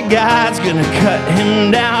 Tell him that God's gonna cut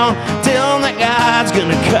him down. Tell him that God's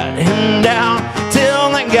gonna cut him down. Tell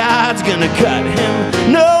him that God's gonna cut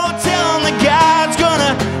him. No, tell him that God's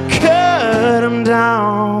gonna cut him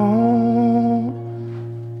down.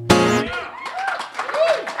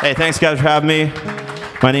 Hey, thanks guys for having me.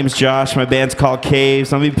 My name's Josh. My band's called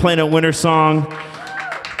Caves. I'm gonna be playing a winter song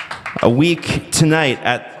a week tonight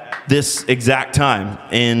at this exact time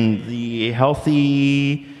in the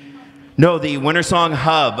the Winter Song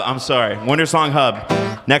Hub. I'm sorry, Winter Song Hub.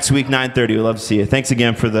 Next week, 9:30. We'd love to see you. Thanks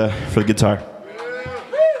again for the guitar.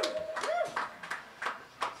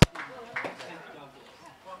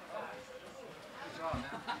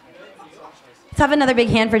 Let's have another big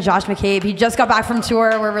hand for Josh McCabe. He just got back from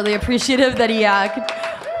tour. We're really appreciative that he could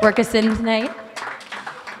work us in tonight.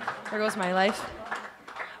 There goes my life.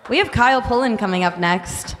 We have Kyle Pullen coming up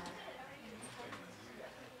next.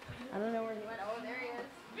 I don't know where he went. Oh, there he is.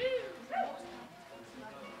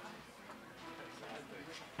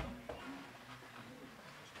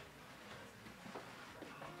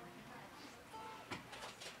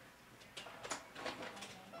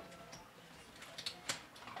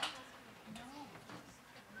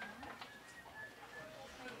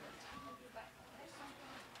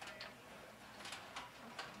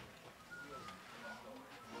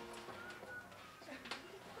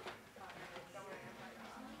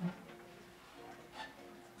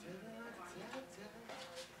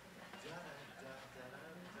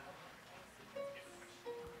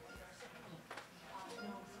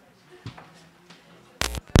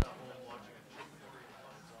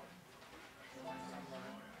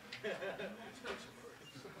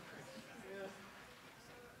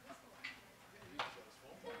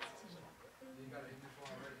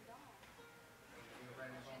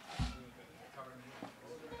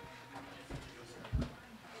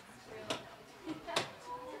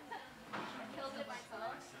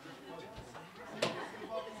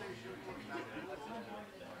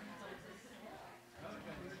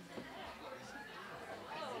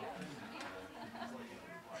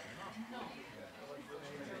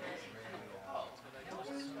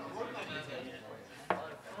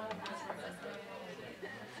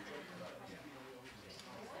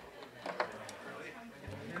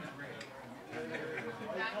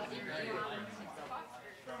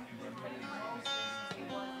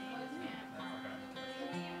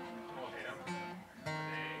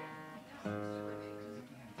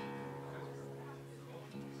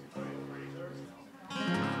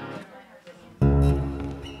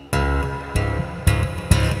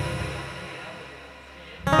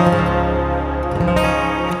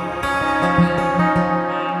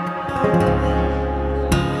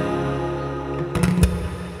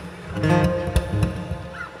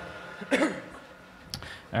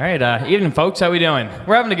 All right, evening, folks. How we doing?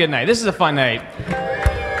 We're having a good night. This is a fun night.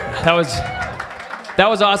 That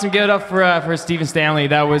was awesome. Give it up for Stephen Stanley.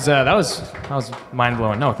 That was mind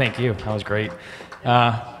blowing. No, thank you. That was great.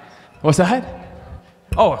 What's that?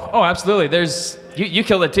 Oh, absolutely. You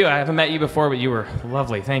killed it too. I haven't met you before, but you were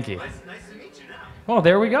lovely. Thank you. Nice to meet you now. Well,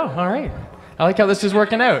 there we go. All right. I like how this is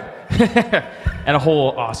working out. And a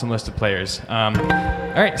whole awesome list of players. All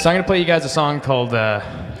right, so I'm gonna play you guys a song called The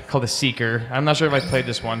Seeker. I'm not sure if I played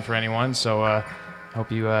this one for anyone, so I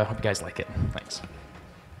hope you guys like it. Thanks.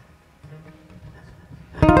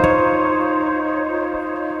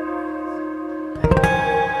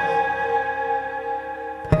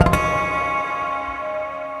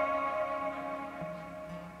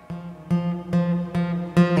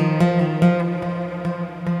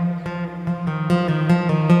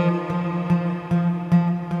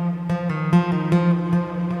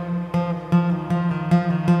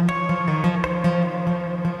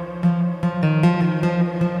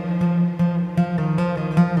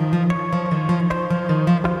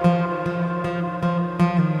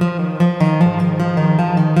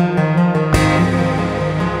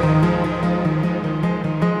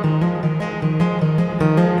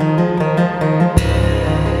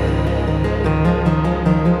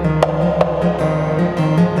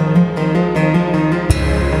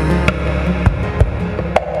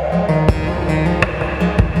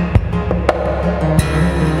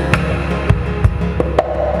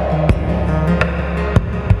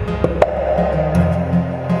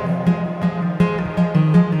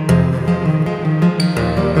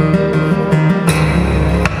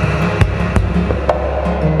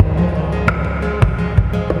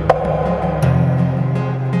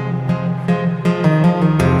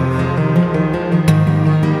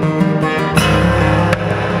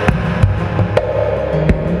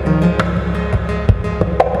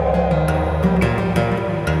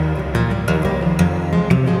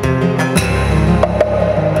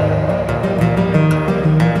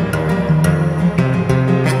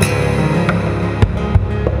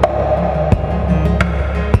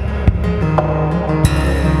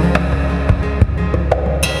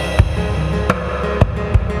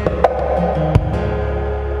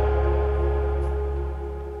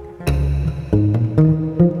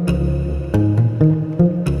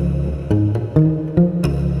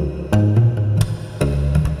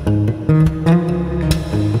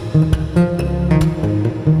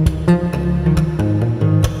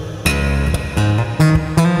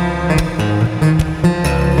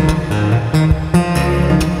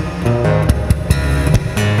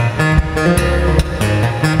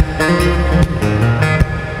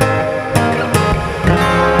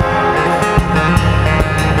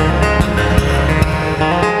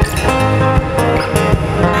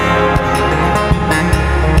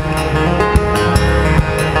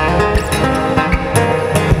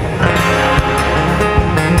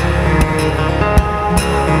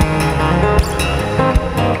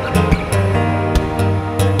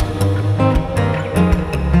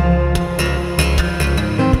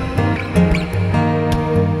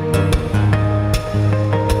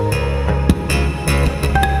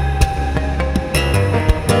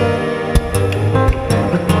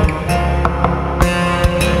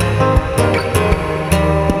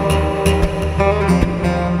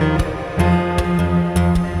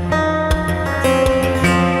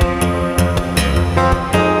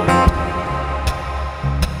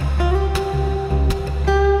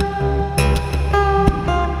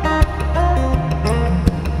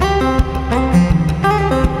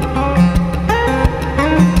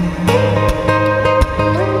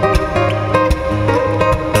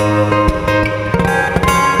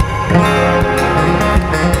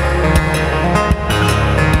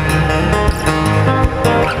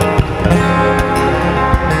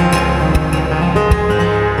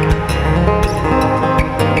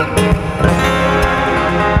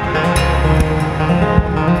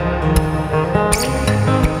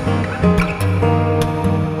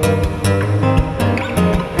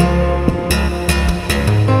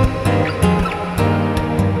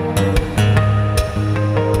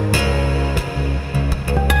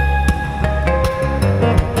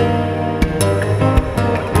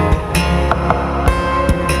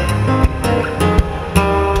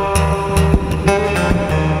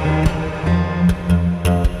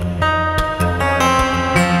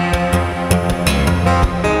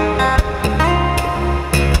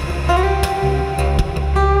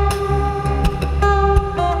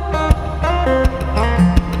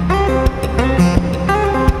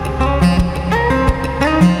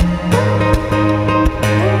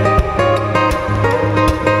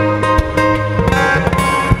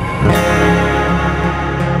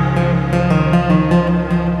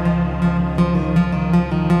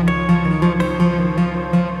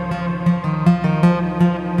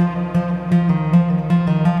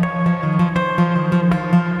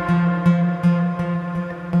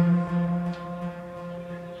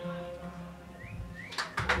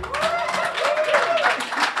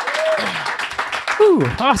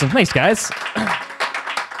 Awesome. Thanks, guys.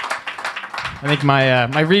 I think my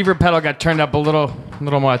my reverb pedal got turned up a little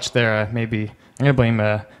much there. Maybe I'm gonna blame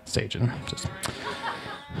Sagen. Just.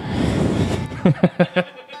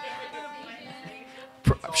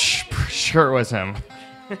 Sure it was him.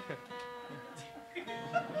 So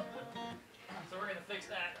we're gonna fix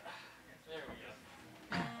that. There we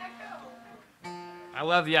go. I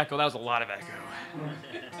love the echo. That was a lot of echo.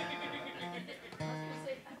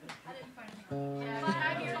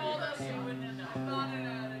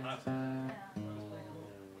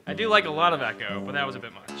 I do like a lot of echo, but that was a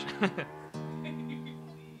bit much.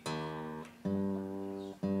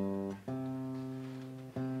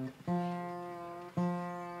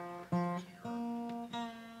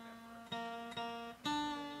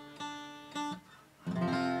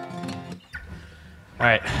 All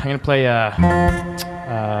right, I'm gonna play a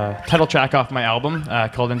title track off my album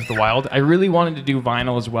called Into the Wild. I really wanted to do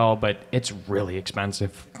vinyl as well, but it's really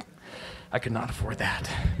expensive. I could not afford that.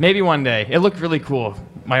 Maybe one day. It looked really cool,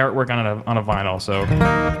 my artwork on a vinyl, so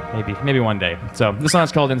maybe one day. So this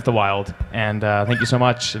song's called Into the Wild, and thank you so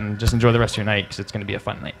much, and just enjoy the rest of your night, because it's gonna be a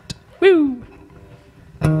fun night. Woo!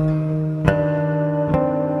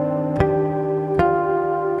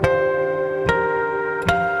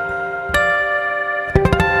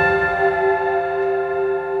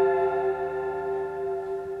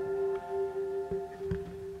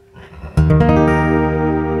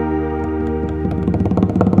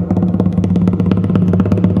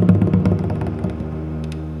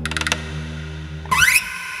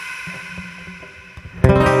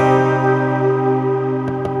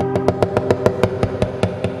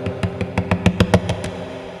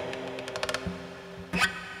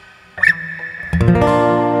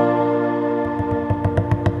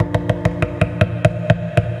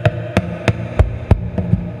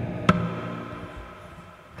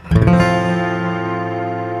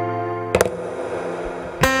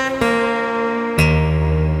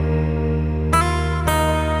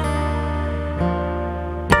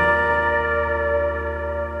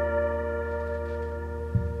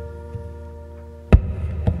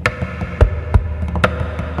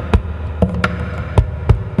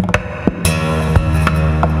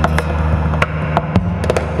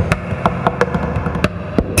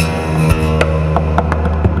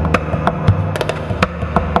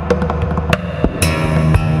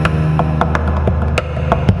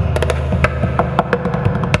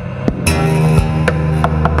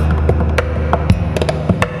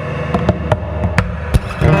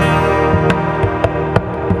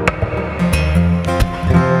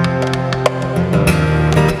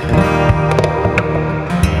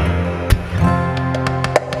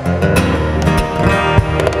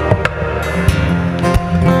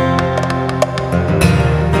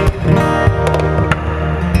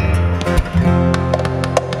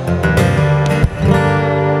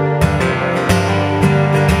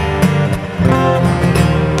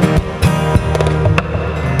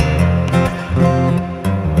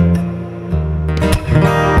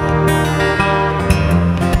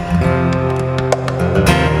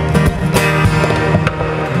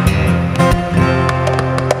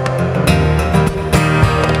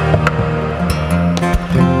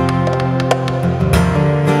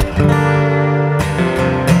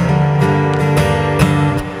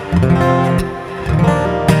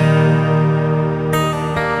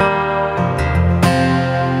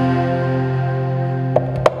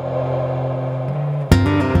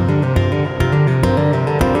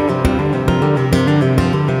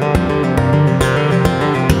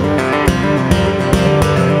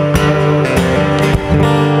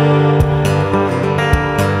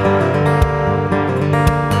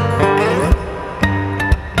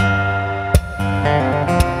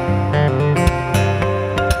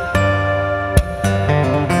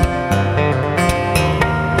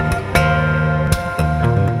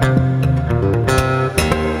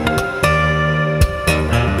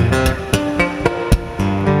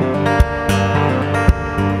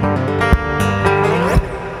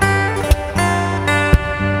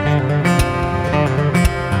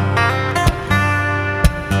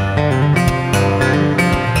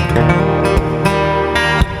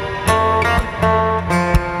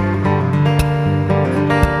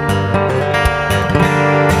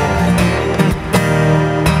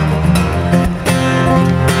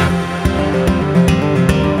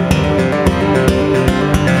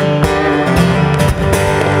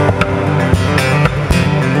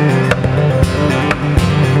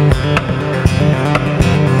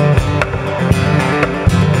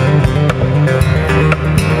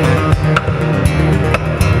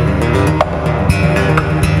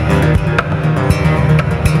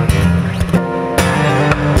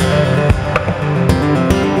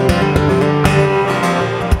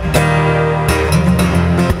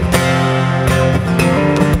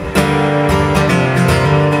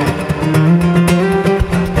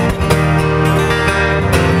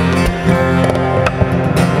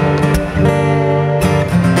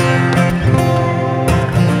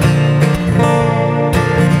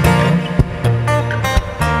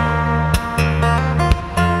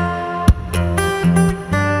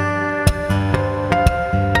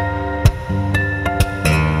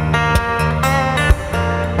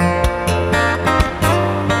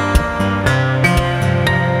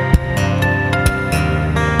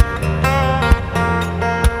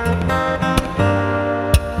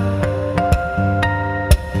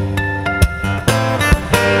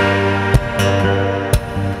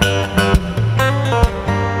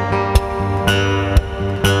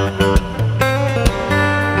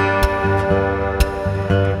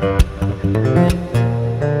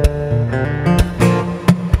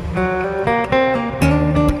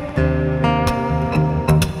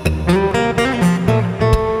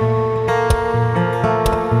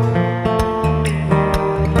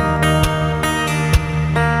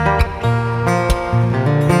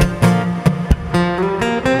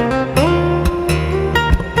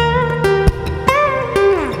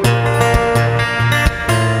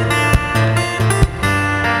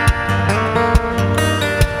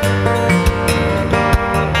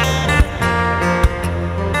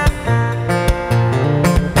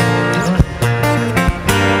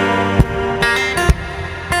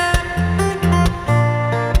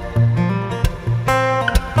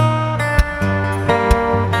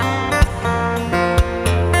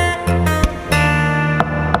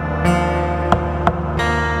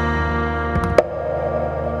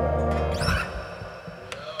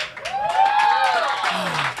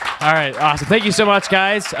 right, awesome. Thank you so much,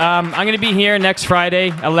 guys. I'm going to be here next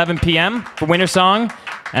Friday, 11 p.m. for Winter Song,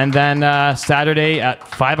 and then Saturday at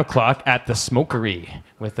 5 o'clock at the Smokery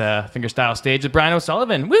with a fingerstyle stage with Brian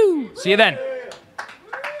O'Sullivan. Woo! See you then.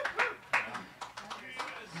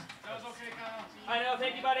 I know,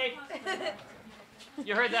 thank you, buddy.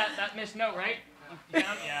 You heard that missed note, right?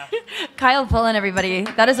 Yeah. Kyle pulling everybody.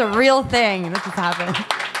 That is a real thing. This has happened.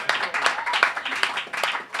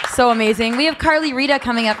 So amazing. We have Carly Rita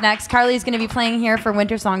coming up next. Carly's going to be playing here for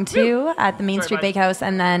Winter Song 2 at the Main Street Bakehouse,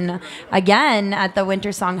 and then again at the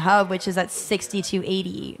Winter Song Hub, which is at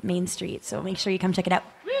 6280 Main Street. So make sure you come check it out.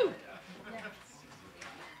 Woo!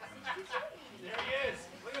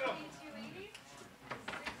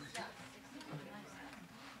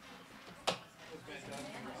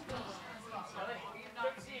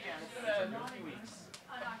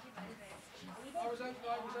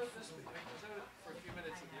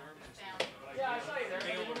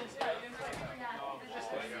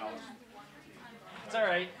 It's all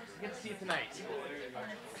right. Get to see it tonight.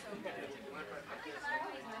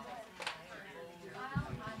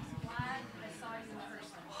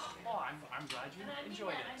 Oh, I'm glad you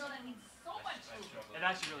enjoyed it. I know that means so much. It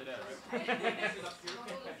actually really does.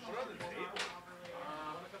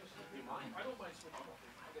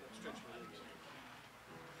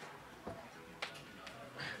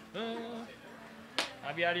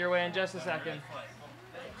 I'll be out of your way in just a second.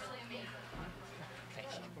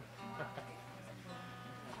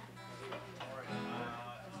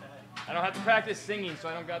 I don't have to practice singing, so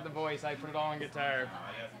I don't got the voice. I put it all on guitar.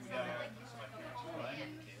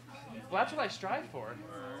 Well, that's what I strive for.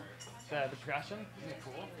 The percussion. Isn't it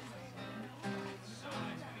cool?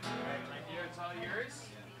 Alright, my dear, it's all yours.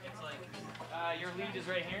 It's like, your lead is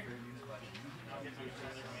right here. I'll get to it for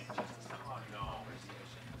me.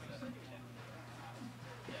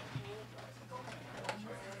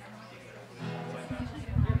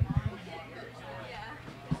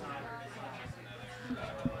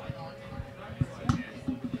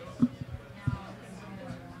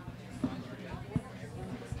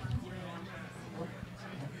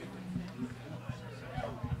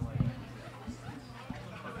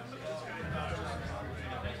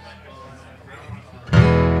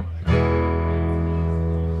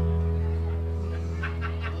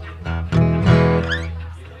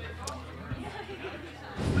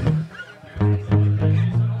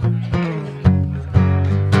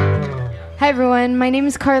 Hi everyone, my name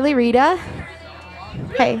is Carly Rita.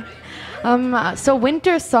 Hey. So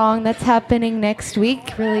Winter Song, that's happening next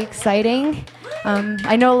week, really exciting.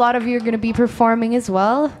 I know a lot of you are going to be performing as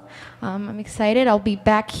well. I'm excited. I'll be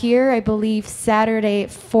back here, I believe, Saturday at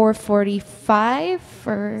 4:45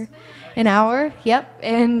 for an hour. Yep,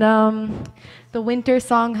 and the Winter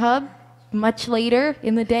Song Hub, much later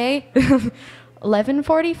in the day,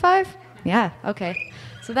 11:45? Yeah, okay.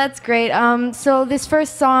 So that's great. So this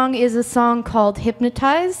first song is a song called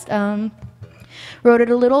Hypnotized. Wrote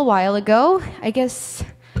it a little while ago. I guess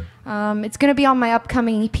it's going to be on my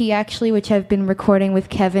upcoming EP, actually, which I've been recording with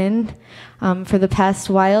Kevin for the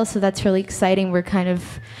past while. So that's really exciting. We're kind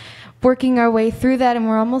of working our way through that, and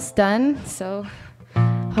we're almost done. So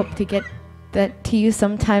hope to get that to you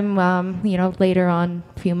sometime, later on,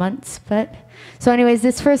 a few months. But so anyways,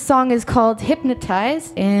 this first song is called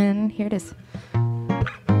Hypnotized, and here it is.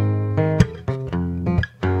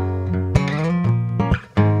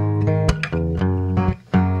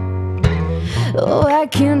 Oh, I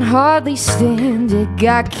can hardly stand it,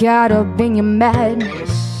 got caught up in your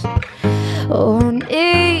madness. Oh, I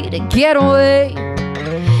need to get away.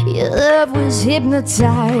 Your love was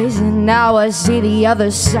hypnotized, and now I see the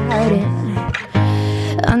other side,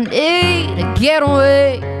 and I need to get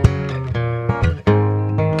away.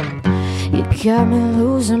 You got me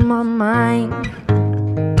losing my mind,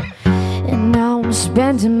 and now I'm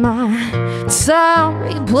spending my time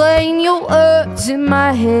replaying your words in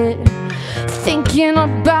my head, thinking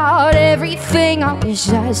about everything I wish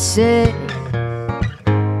I said.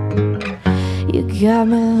 You got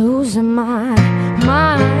me losing my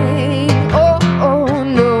mind. Oh, oh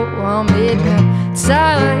no, I'm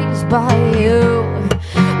hypnotized by you.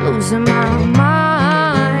 Losing my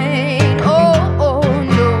mind. Oh, oh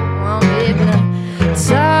no, I'm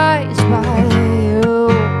hypnotized by you.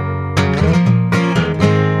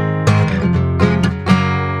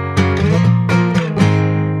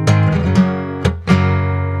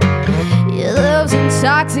 Your love's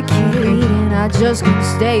intoxicating, I just can't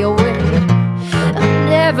stay away. I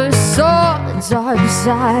never saw the dark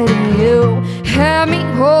side of you. Had me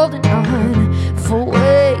holding on for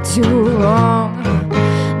way too long.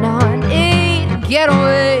 Now I need to get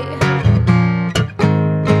away.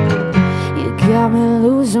 You got me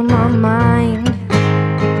losing losing my mind,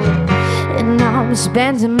 and I'm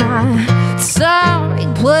spending my time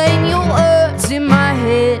replaying your words in my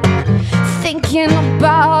head, thinking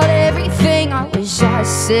about everything I wish I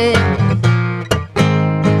said.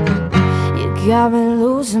 You got me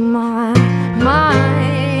losing my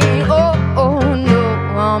mind. Oh, oh no,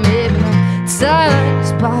 I'm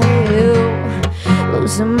hypnotized by you,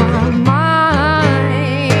 losing my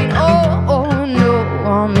mind. Oh, oh no,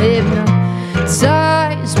 I'm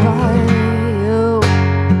hypnotized by you.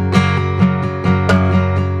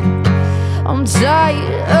 I'm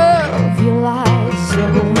tired of your lies, so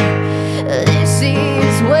this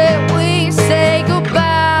is where we say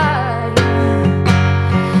goodbye.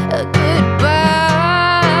 Goodbye.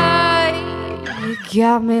 You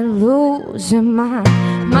got me losing my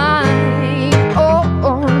mind. Oh,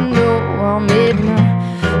 oh no, I'm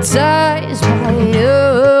hypnotized by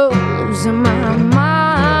you, losing my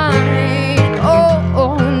mind. Oh,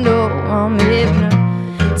 oh no, I'm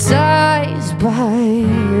hypnotized by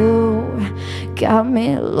you. Got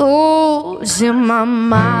me losing my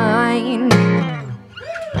mind.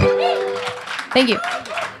 Thank you.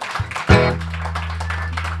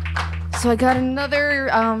 So I got another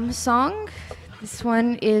song. This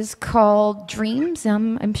one is called Dreams.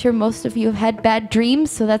 I'm sure most of you have had bad dreams,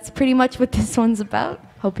 so that's pretty much what this one's about.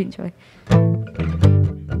 Hope you enjoy.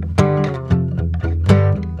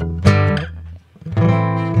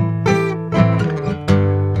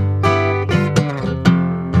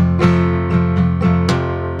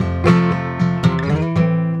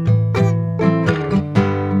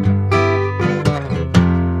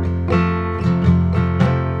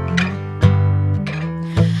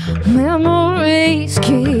 Memories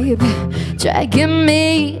keep dragging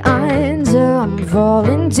me under. I'm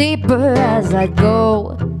falling deeper as I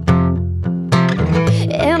go,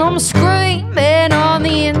 and I'm screaming on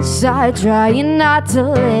the inside, trying not to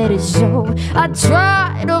let it show. I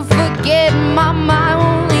try to forget, my mind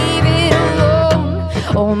won't leave it alone.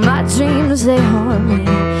 All my dreams, they haunt me,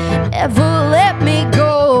 never let me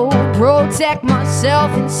go. Protect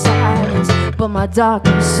myself in silence, but my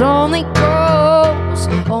darkness only grows.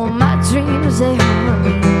 All my dreams, they haunt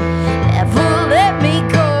me, never let me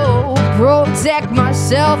go. Protect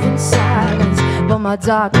myself in silence, but my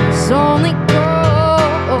darkness only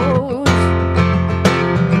grows.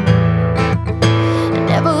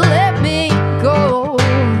 Never let me go.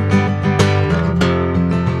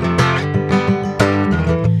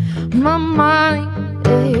 My mind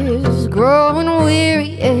is growing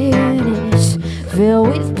weary, and it's filled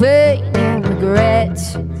with pain and regret,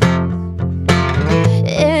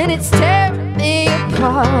 and it's tearing me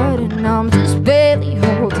apart, and I'm just barely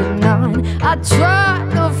holding on. I try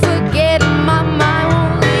to forget, my mind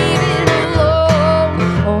won't leave it alone.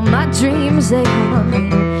 All my dreams, they haunt me,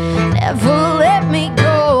 never let me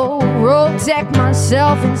go. Protect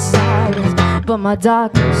myself in silence, but my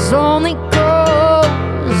darkness only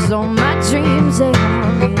grows. All my dreams, they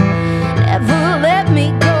haunt me, never let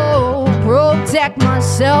me go. Protect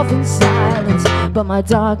myself in silence, but my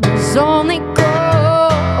darkness only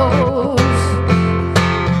grows.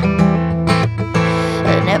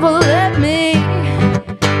 Never let me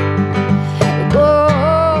go.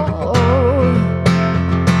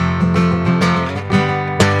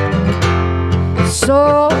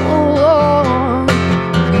 So long,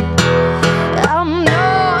 I'm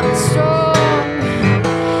not strong,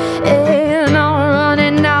 and I'm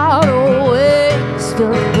running out of ways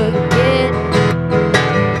to forget.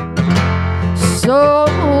 So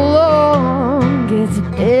long, it's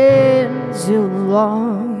been too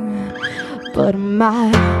long. But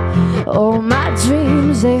all my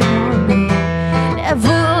dreams, they haunt me, never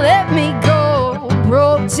let me go.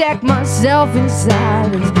 Protect myself in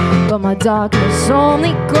silence, but my darkness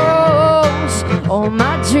only grows. All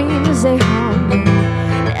my dreams, they haunt me,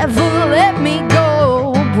 never let me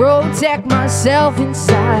go. Protect myself in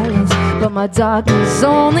silence, but my darkness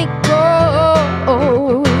only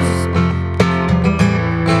grows.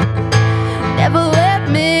 Never let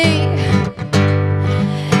me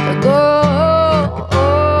go.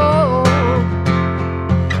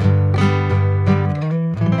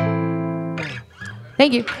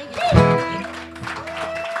 Thank you.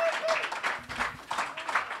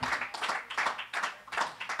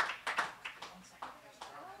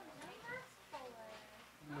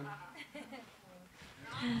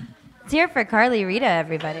 Let's hear it for Carly Rita,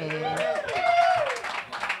 everybody.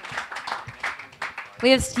 We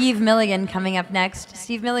have Steve Milligan coming up next.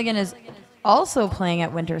 Steve Milligan is also playing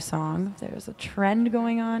at Winter Song. There's a trend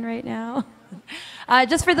going on right now.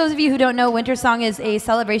 Just for those of you who don't know, Winter Song is a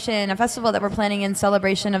celebration, a festival that we're planning in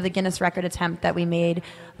celebration of the Guinness record attempt that we made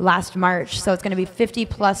last March. So it's going to be 50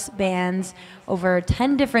 plus bands over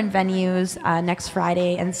 10 different venues next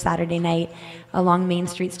Friday and Saturday night along Main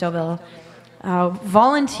Street, Stouffville.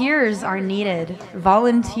 Volunteers are needed.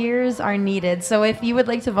 Volunteers are needed. So if you would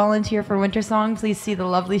like to volunteer for Winter Song, please see the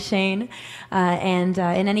lovely Shane. In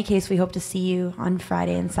any case, we hope to see you on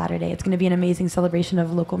Friday and Saturday. It's going to be an amazing celebration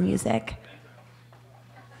of local music.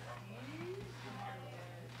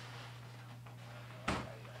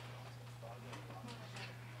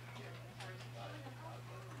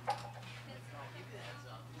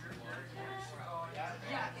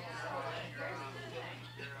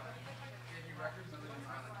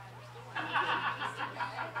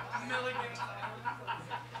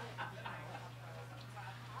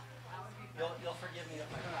 You'll forgive me if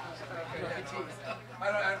I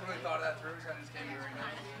I haven't really thought of that through. It kind of just came to me right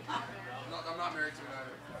now. I'm not married to it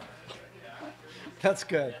either. That's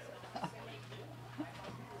good.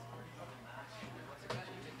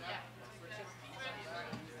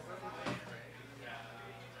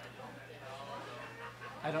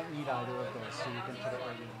 I don't need either of those, so you can put it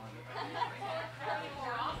where you want it.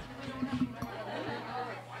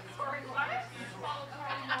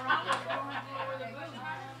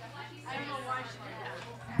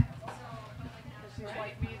 She's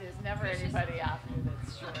like me, there's never anybody after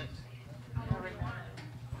that's short.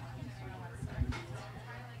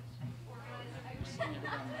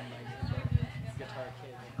 Guitar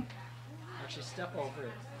cable. Actually, step over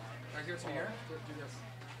it. Can I give it to me here? Do this.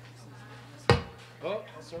 Oh,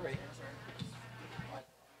 sorry.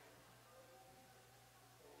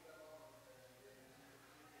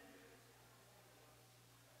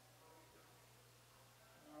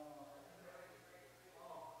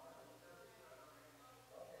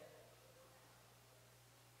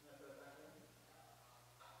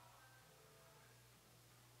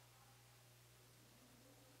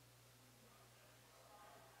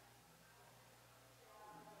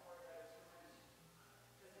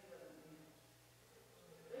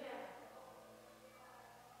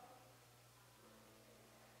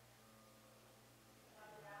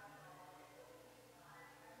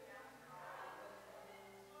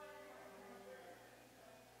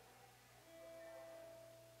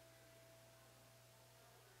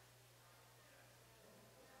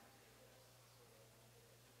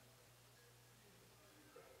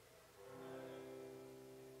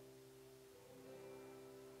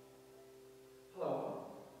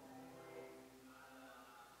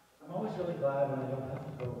 I'm always really glad when I don't have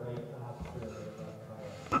to go right after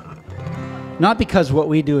Kyle. Not because what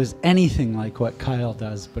we do is anything like what Kyle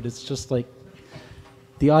does, but it's just like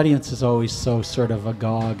the audience is always so sort of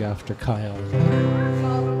agog after Kyle.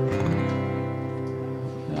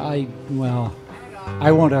 I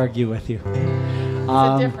won't argue with you.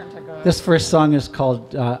 This first song is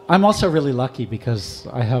called, I'm also really lucky because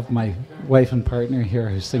I have my wife and partner here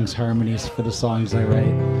who sings harmonies for the songs I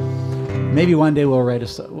write. Maybe one day we'll write a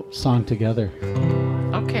song together.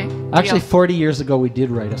 Okay. Actually, 40 years ago we did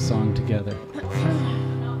write a song together.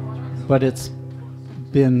 But it's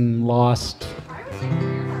been lost.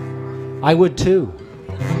 I would too.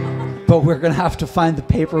 But we're going to have to find the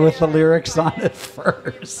paper with the lyrics on it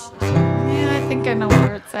first. Yeah, I think I know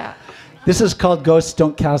where it's at. This is called Ghosts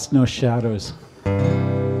Don't Cast No Shadows.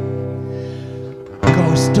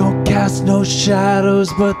 Ghosts don't cast no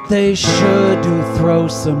shadows, but they sure do throw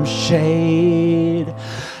some shade.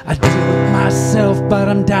 I do it myself, but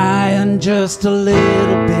I'm dying just a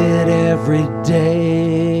little bit every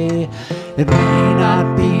day. It may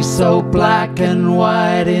not be so black and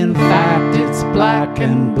white, in fact it's black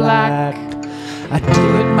and black. I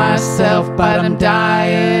do it myself, but I'm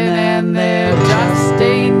dying, and there just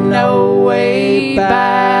ain't no way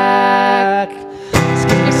back.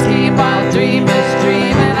 Scheme while dreamers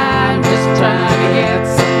dream, and I'm just trying to get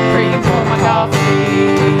some cream for my coffee.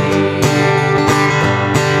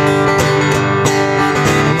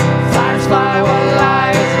 Fires fly while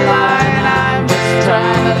liars lie, and I'm just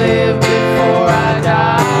trying to live before I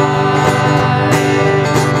die.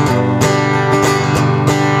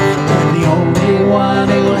 And the only one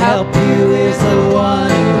who'll help you is the one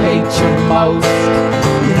who hates you most.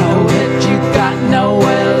 You know that you got nowhere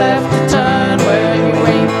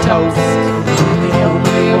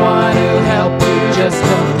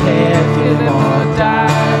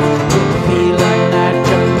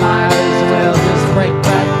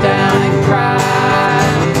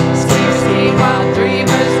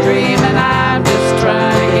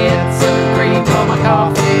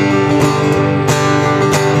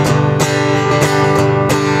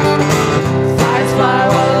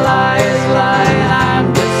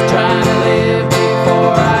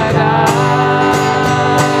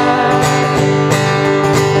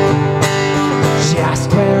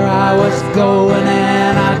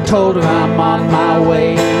told her I'm on my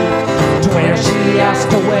way to where she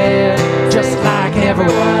asked to where, just like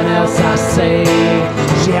everyone else I say.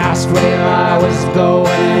 She asked where I was going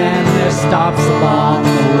and there's stops along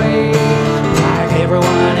the way. Like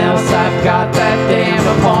everyone else I've got that damn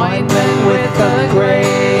appointment with the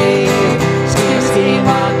grave. Scheme, scheme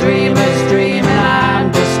while dreamers dream, and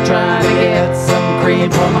I'm just trying to get some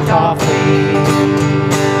cream for my coffee.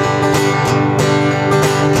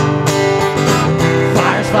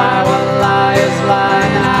 Flyers fly while liars lie,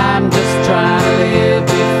 and I'm just trying to live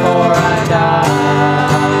before I die.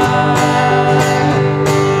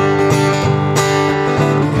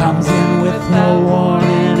 Comes in with no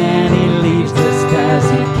warning and he leaves just as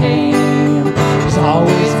he came. He's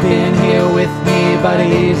always been here with me, but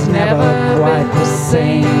he's never quite the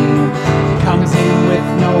same. Comes in with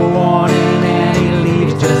no warning and he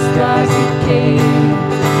leaves just as he came.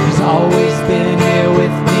 He's always been here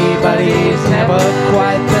with me, but he's never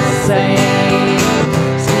quite the same.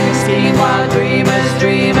 Scheme, scheme while dreamers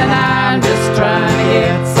dream, and I'm just trying to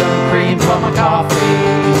get some cream for my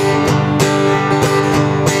coffee.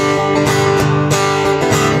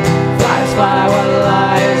 Flies fly while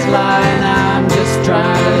liars lie, and I'm just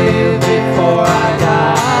trying to live before I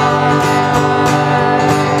die.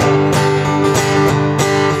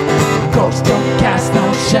 Ghosts don't cast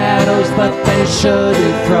no shadows, but they sure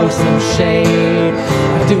do throw some shade.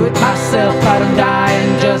 I do it myself, but I'm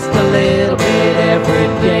dying just a little bit every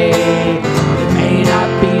day. It may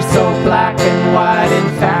not be so black and white, in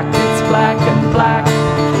fact it's black and black.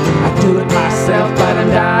 I do it myself, but I'm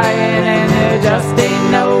dying and there just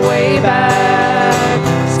ain't no way back.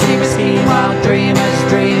 Scheme, scheme while dreamers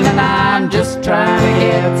dream, and I'm just trying to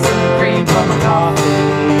get some cream for my coffee.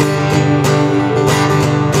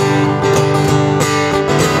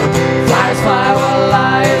 Flies fly while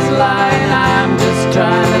liars lie, and I'm just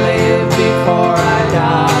trying to live before I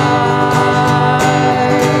die.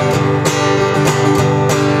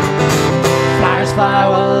 Flies fly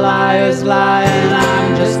while liars lie, and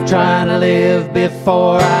I'm just trying to live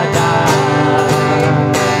before I die.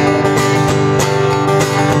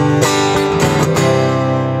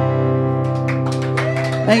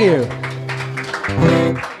 Thank you.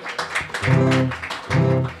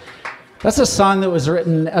 That's a song that was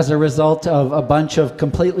written as a result of a bunch of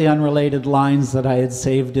completely unrelated lines that I had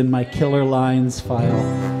saved in my Killer Lines file.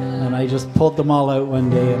 And I just pulled them all out one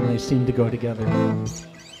day and they seemed to go together.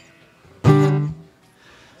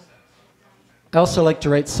 I also like to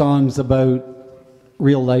write songs about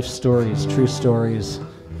real life stories, true stories.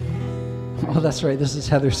 Oh, that's right, this is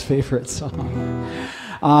Heather's favorite song.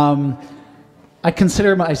 I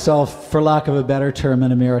consider myself, for lack of a better term,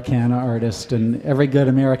 an Americana artist, and every good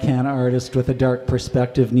Americana artist with a dark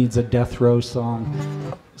perspective needs a death row song.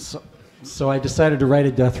 So I decided to write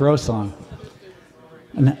a death row song.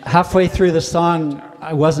 And halfway through the song,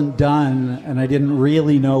 I wasn't done, and I didn't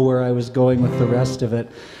really know where I was going with the rest of it.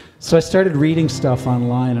 So I started reading stuff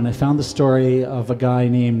online, and I found the story of a guy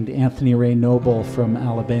named Anthony Ray Noble from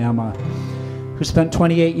Alabama, who spent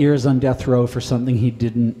 28 years on death row for something he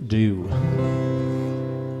didn't do.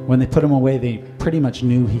 When they put him away, they pretty much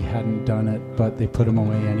knew he hadn't done it, but they put him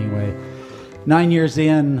away anyway. 9 years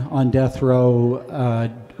in on death row,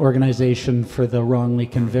 Organization for the Wrongly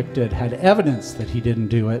Convicted had evidence that he didn't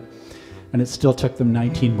do it, and it still took them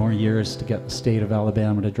 19 more years to get the state of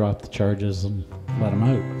Alabama to drop the charges and let him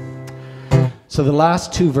out. So the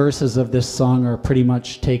last two verses of this song are pretty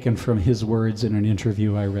much taken from his words in an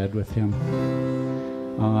interview I read with him.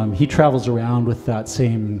 He travels around with that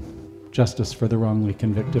same Justice for the Wrongly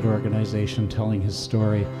Convicted organization telling his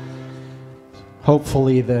story. Hopeful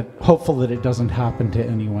that it doesn't happen to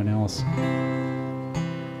anyone else.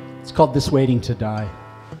 It's called This Waiting to Die.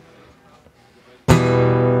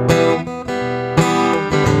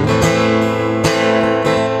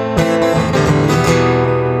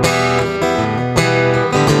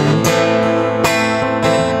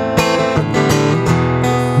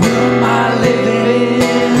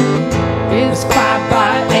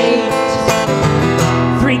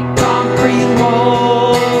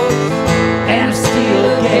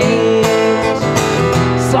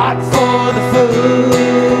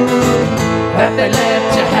 They let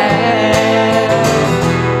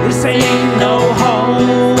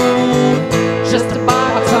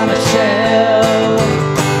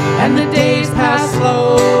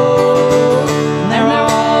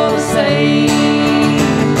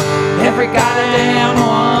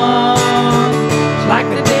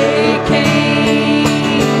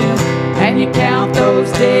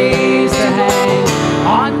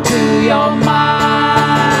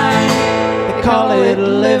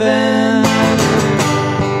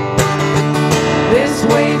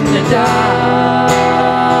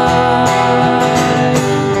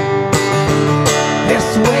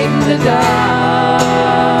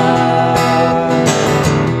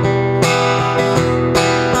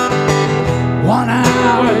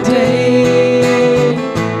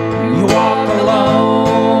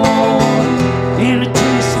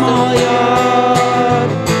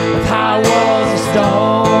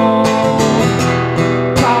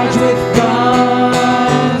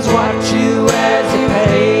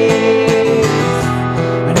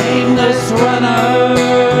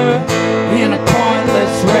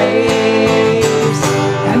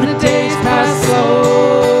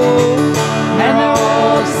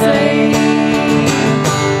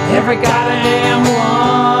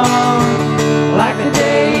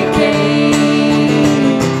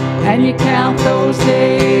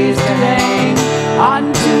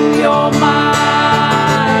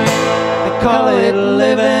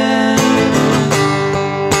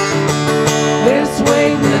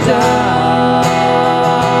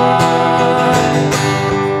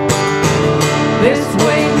this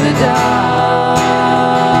waiting to die.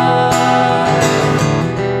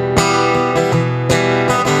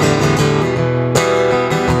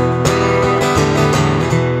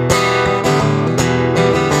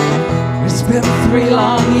 It's been 3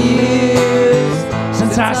 long years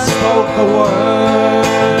since I spoke a word.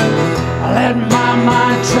 I let my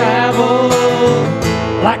mind travel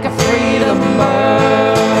like a freedom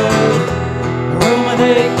bird. The room where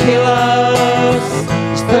they kill us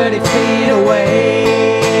is 30 feet away.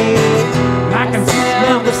 I can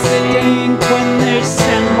smell the stink when they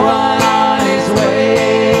send one on his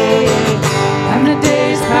way. And the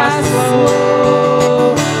days pass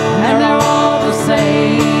slow, and they're all the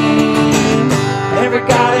same. Every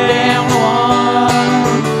goddamn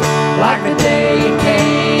one, like the day you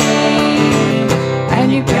came.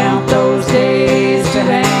 And you count those days to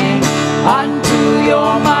hang onto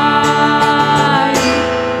your mind.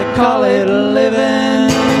 They call it living,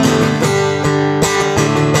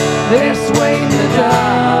 this waiting to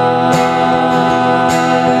die,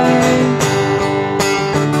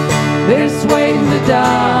 this waiting to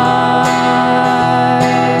die.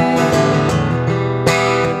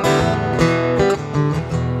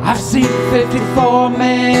 I've seen 54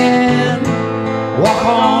 men walk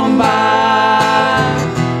on by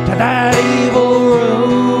to that evil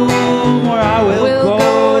room where I will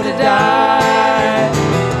go to die.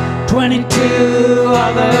 22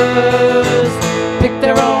 others picked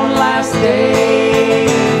their own last day.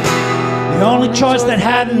 The only choice that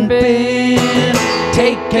hadn't been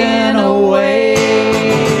taken away.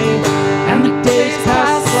 And the days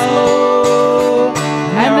pass slow,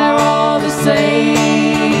 and they're all the same.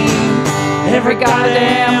 Every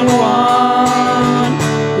goddamn one,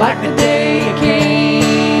 like the day you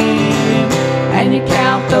came. And you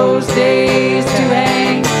count those days to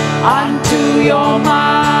hang onto your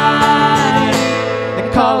mind. They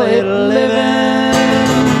call it living,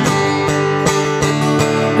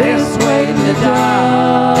 this waiting to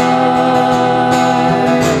die,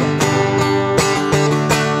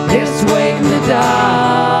 this waiting to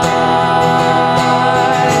die,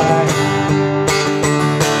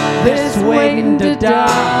 this waiting to die.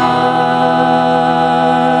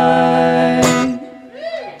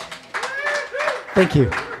 Thank you.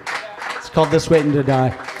 It's called This Waiting to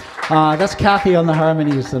Die. That's Kathy on the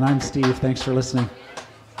harmonies, and I'm Steve. Thanks for listening.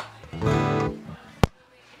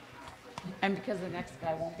 And because the next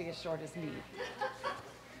guy won't be as short as me.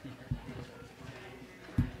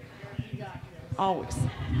 Always. Right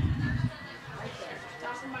there,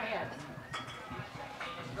 top of my head.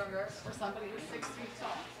 For somebody who's 6 feet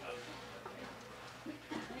tall.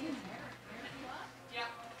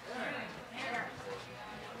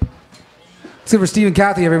 Let's give for Steve and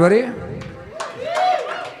Kathy, everybody.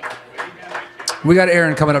 We got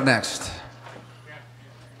Aaron coming up next.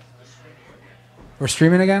 We're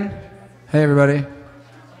streaming again? Hey, everybody.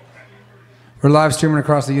 We're live streaming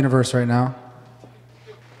across the universe right now.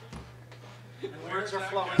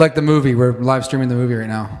 Like the movie. We're live streaming the movie right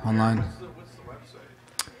now online.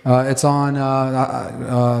 It's on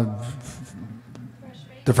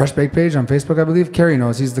the Fresh Bake page on Facebook, I believe. Kerry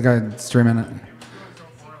knows. He's the guy streaming it.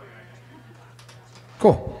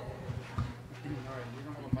 Cool.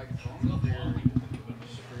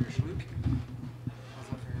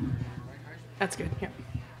 That's good. Yeah.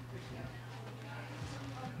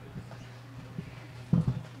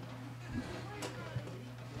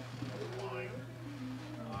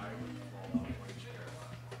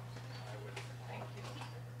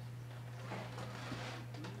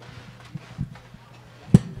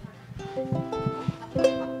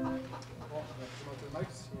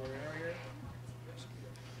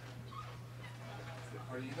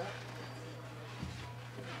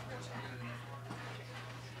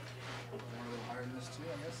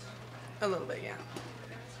 A little bit, yeah.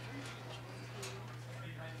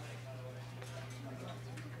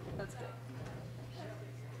 That's good.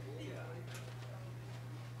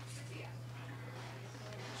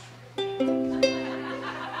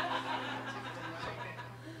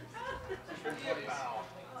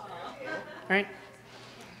 All right.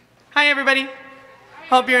 Hi, everybody.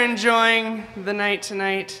 Hope you're enjoying the night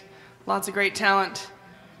tonight. Lots of great talent.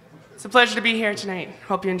 It's a pleasure to be here tonight.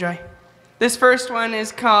 Hope you enjoy. This first one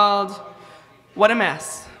is called What a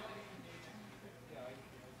Mess.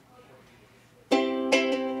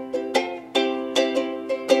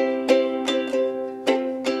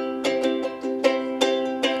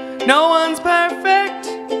 No one's perfect,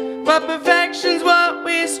 but perfection's what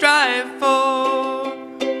we strive for.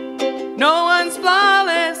 No one's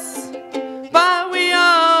flawless, but we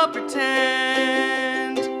all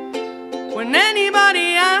pretend. When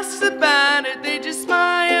anybody asks about it, they just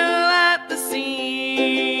smile at the scene.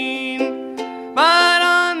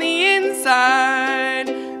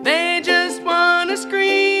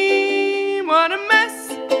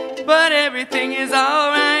 everything is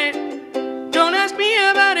alright. Don't ask me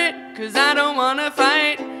about it, 'cause I don't wanna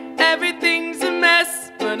fight. Everything's a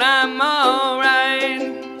mess, but I'm alright.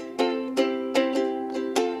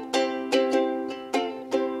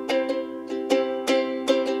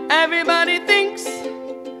 Everybody thinks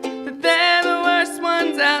that they're the worst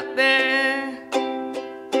ones out there,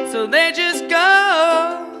 so they just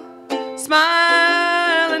go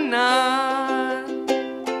smile and nod.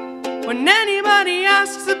 When anybody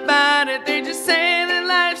asks about it, they just say that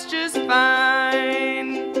life's just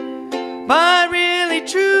fine. But really,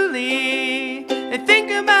 truly, they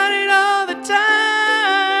think about it all the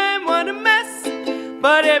time. What a mess,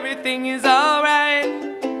 but everything is alright.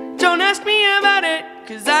 Don't ask me about it,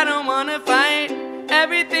 'cause I don't wanna fight.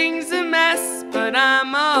 Everything's a mess, but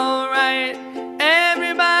I'm alright.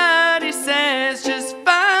 Everybody says just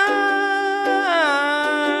fine,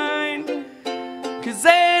 'cause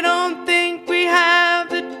they don't think we have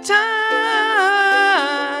the time.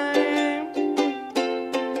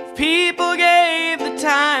 If people gave the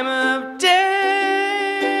time of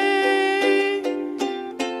day,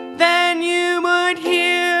 then you would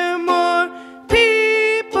hear more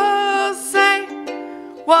people say,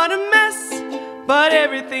 what a mess, but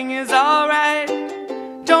everything is alright.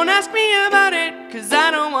 Don't ask me about it, 'cause I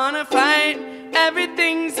don't wanna fight.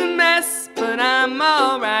 Everything's a mess, but I'm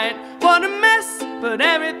alright. What a mess, but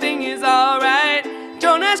everything is alright.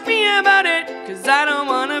 Don't ask me about it, 'cause I don't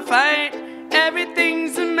wanna fight.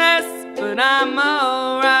 Everything's a mess, but I'm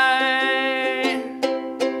alright.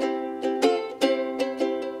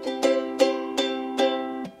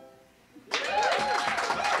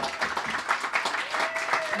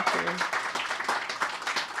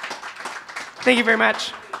 Thank you very much.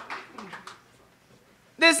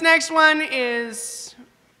 This next one is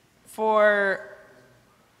for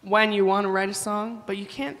when you want to write a song, but you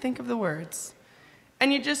can't think of the words,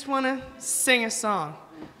 and you just want to sing a song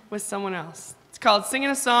with someone else. It's called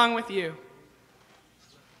Singing a Song with You.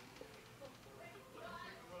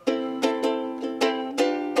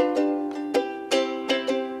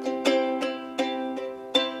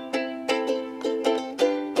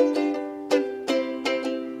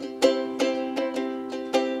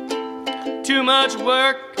 Too much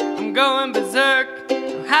work, I'm going berserk.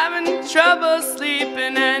 I'm having trouble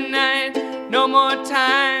sleeping at night. No more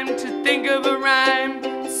time to think of a rhyme.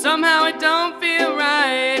 Somehow it don't feel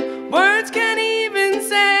right. Words can't even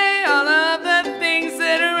say all of the things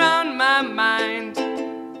that are on my mind.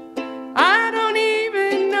 I don't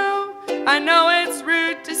even know. I know it's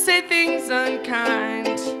rude to say things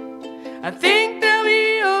unkind. I think they'll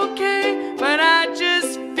be okay, but I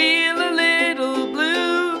just feel a little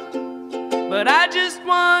blue. But I just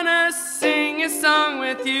wanna sing a song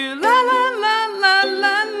with you. La la la la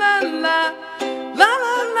la la la. La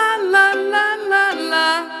la la la la la la.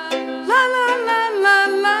 La la la la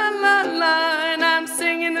la la la. And I'm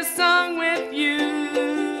singing a song with you.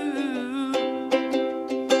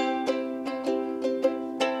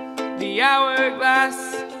 The hourglass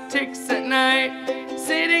ticks at night,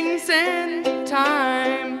 sitting in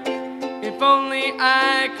time. If only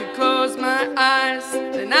I could close my eyes,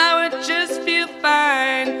 then I would just feel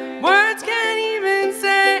fine. Words can't even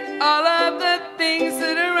say all of the things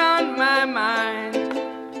that are on my mind.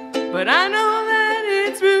 But I know that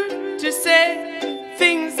it's rude to say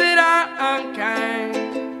things that are unkind.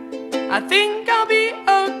 I think I'll be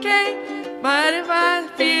okay, but if I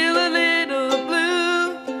feel a little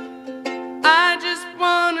blue, I just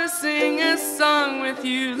wanna sing a song with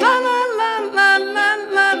you. La la la la la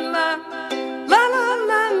la la. La la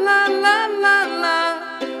la la la la la.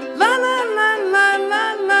 La la la la la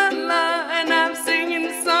la la. And I'm singing a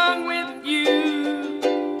song with you.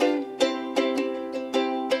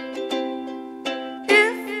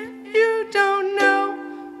 If you don't know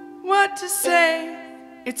what to say,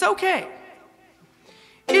 it's okay.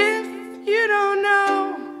 If you don't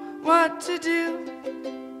know what to do,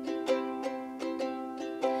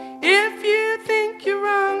 if you think you're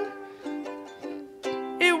wrong,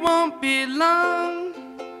 it won't be long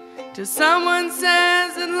till someone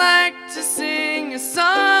says I'd like to sing a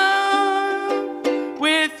song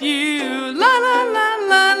with you. La la la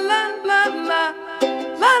la la la la.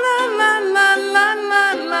 La la la la la la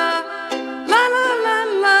la. La la la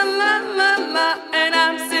la la la la. And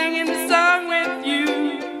I'm singing a song with you.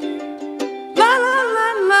 La la la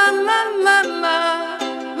la la la la.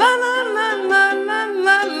 La la la la la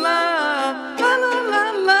la la. La la la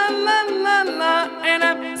la la la la. And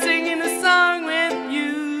I'm singing a song with you.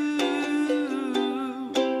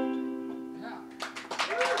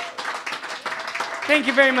 Thank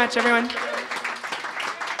you very much, everyone.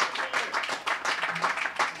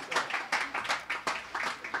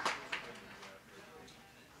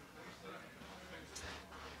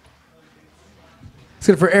 Let's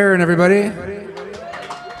get it for Aaron, everybody.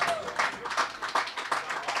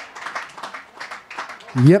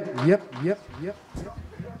 Yep.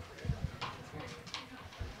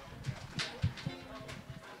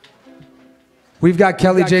 We've got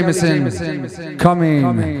Kelly Jamieson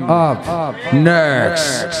coming up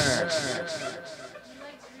next.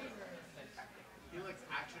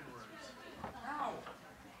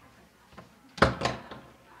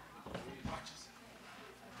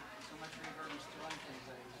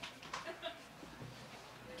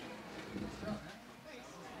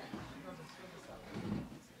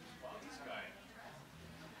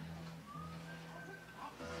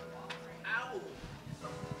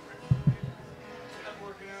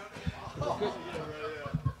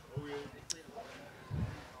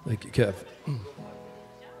 Thank you, Kev.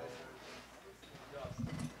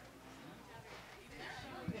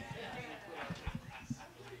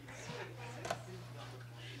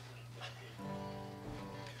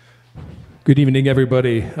 Good evening,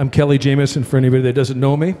 everybody. I'm Kelly Jamieson, for anybody that doesn't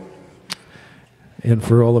know me. And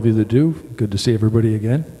for all of you that do, good to see everybody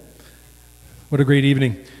again. What a great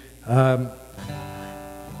evening.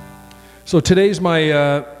 So today's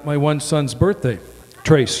my one son's birthday,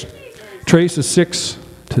 Trace. Trace is 6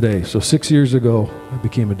 today, so 6 years ago I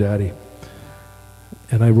became a daddy.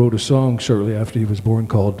 And I wrote a song shortly after he was born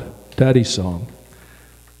called Daddy's Song.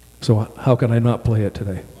 So how can I not play it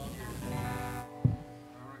today?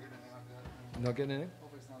 Not getting anything?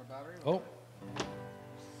 Hopefully it's not a battery. Oh.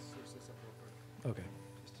 Okay.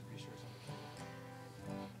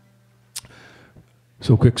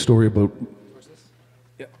 So quick story about...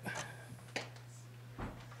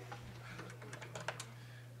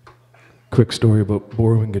 Quick story about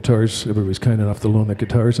borrowing guitars. Everybody's kind enough to loan the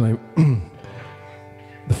guitars, and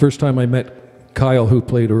the first time I met Kyle, who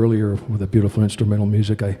played earlier with the beautiful instrumental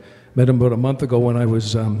music, I met him about a month ago when I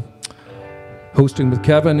was hosting with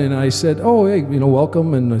Kevin, and I said, "Oh, hey,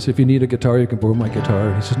 welcome." And I said, "If you need a guitar, you can borrow my guitar."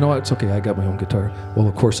 And he says, "No, it's okay. I got my own guitar." Well,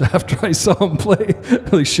 of course, after I saw him play,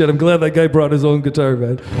 holy shit! I'm glad that guy brought his own guitar,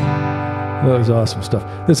 man. That was awesome stuff.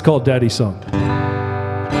 This is called Daddy's Song.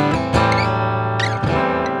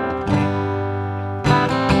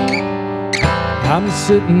 I'm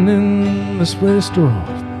sitting in this restaurant,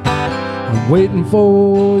 I'm waiting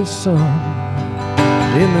for his son.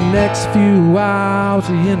 In the next few hours,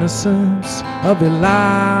 the innocence of your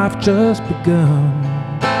life just begun.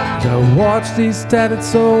 As I watch these tattered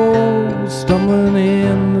souls stumbling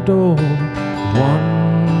in the door,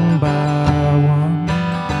 one by one.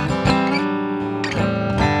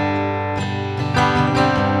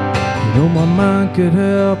 My mind could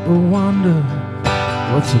help but wonder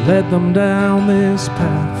what's led them down this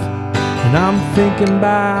path. And I'm thinking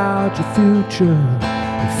about your future,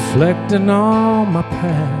 reflecting on my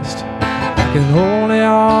past. I can only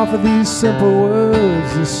offer these simple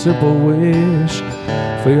words, this simple wish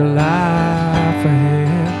for your life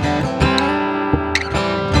ahead.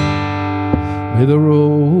 May the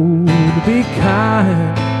road be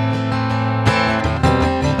kind.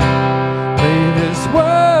 May this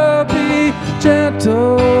world be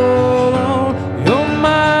gentle on your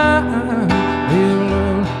mind. May you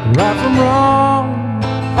learn right from wrong,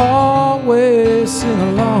 always sing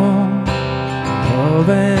along. Love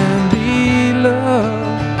and be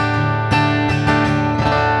loved.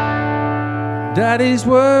 Daddy's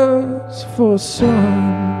words for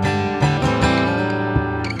son.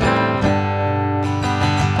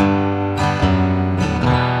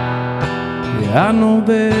 Yeah, I know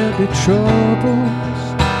there'll be troubles,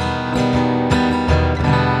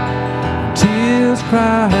 tears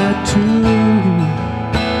cried too.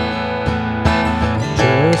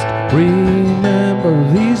 Just remember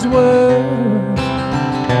these words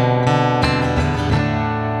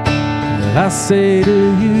that I say to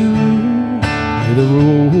you. May the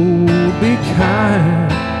road be kind.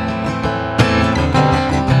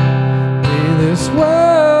 May this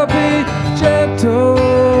world be gentle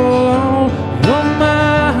on your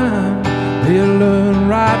mind. May you learn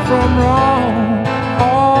right from wrong,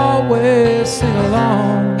 always sing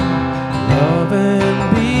along. Love and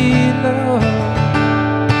be loved.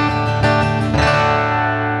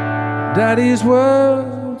 Daddy's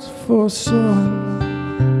words for son.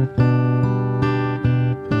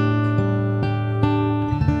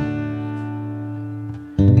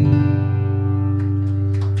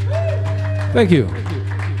 Thank you.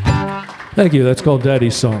 Thank you. That's called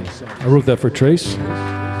Daddy's Song. I wrote that for Trace.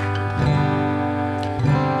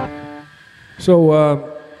 So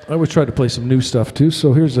I always try to play some new stuff too.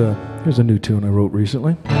 So here's a new tune I wrote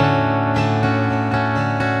recently.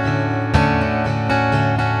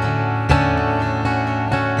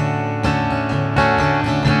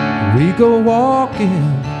 We go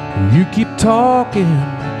walking, you keep talking,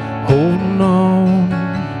 holding on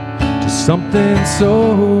to something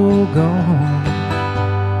so gone,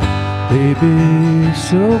 baby,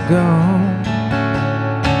 so gone.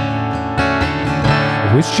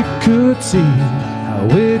 I wish you could see how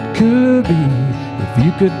it could be if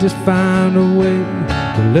you could just find a way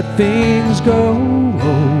to let things go.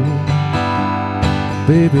 Oh,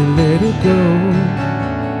 baby, let it go.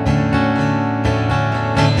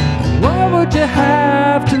 What would you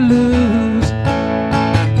have to lose?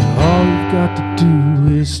 All you've got to do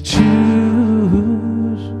is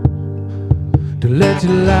choose to let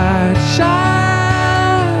your light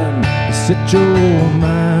shine, set your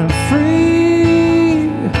mind free,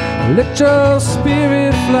 let your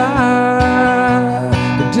spirit fly,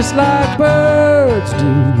 just like birds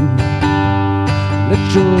do.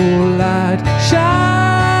 Let your light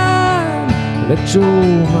shine, let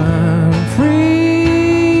your mind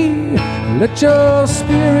free, let your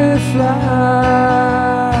spirit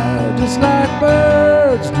fly, just like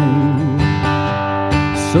birds do.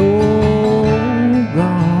 So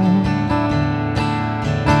gone.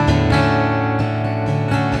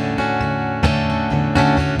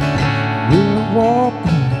 We're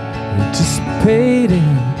walking,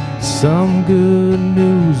 anticipating some good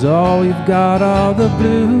news. All you've got are the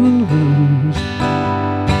blues,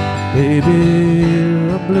 baby,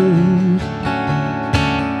 the blues.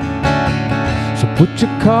 So put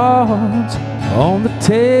your cards on the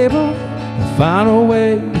table and find a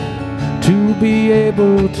way to be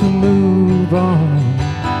able to move on,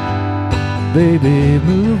 baby,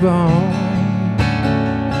 move on.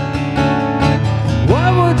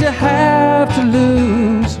 What would you have to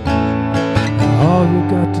lose? All you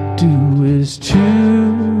got to do is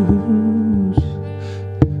choose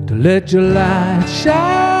to let your light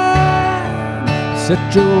shine,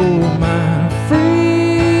 set your mind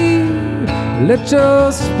free, let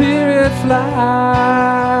your spirit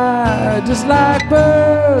fly, just like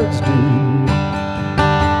birds do.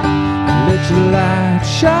 Let your light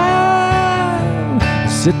shine,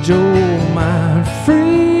 set your mind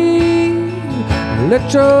free,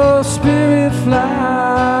 let your spirit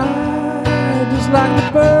fly, just like the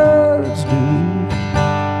birds do.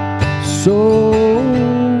 So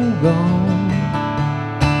gone.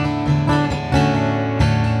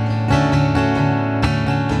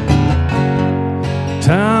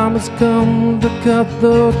 Time has come to cut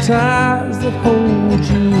the ties that hold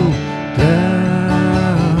you down.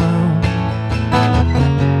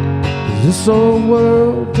 This old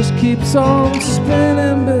world just keeps on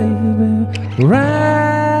spinning, baby,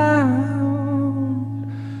 round.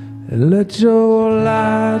 And let your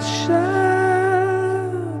light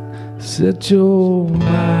shine, set your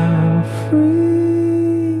mind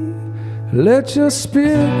free, let your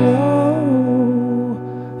spirit grow,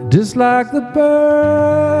 just like the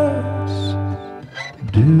birds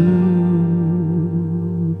do.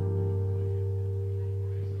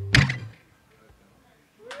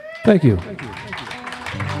 Thank you.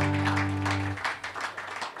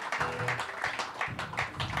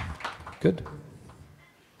 Good.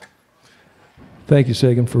 Thank you,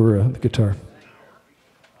 Sagan, for the guitar.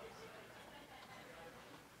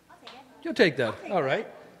 You'll take that. All right.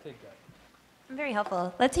 Take that. I'm very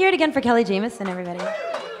helpful. Let's hear it again for Kelly Jamison, everybody.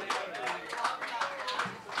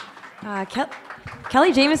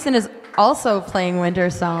 Kelly Jamison is also playing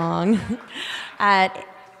Winter Song at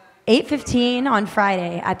 8:15 on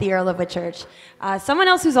Friday at the Earl of Whitchurch. Someone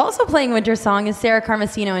else who's also playing Winter Song is Sarah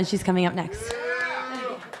Carmasino, and she's coming up next.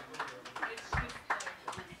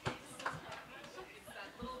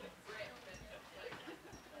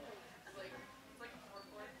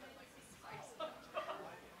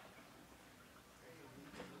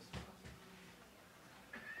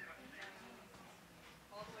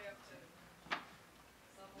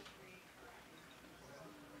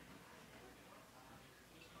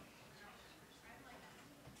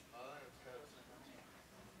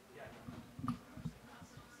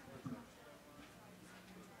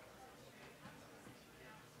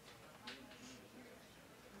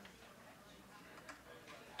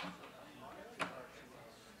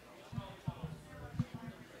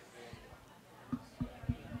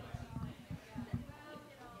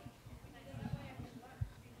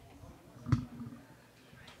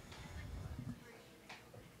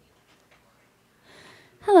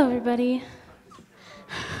 Hello, everybody.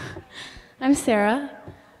 I'm Sarah,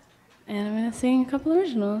 and I'm going to sing a couple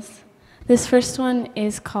originals. This first one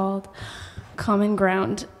is called Common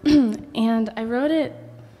Ground, and I wrote it.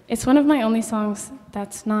 It's one of my only songs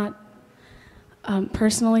that's not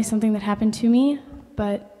personally something that happened to me,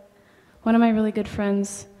 but one of my really good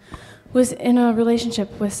friends was in a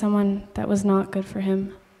relationship with someone that was not good for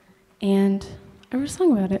him, and I wrote a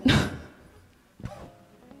song about it.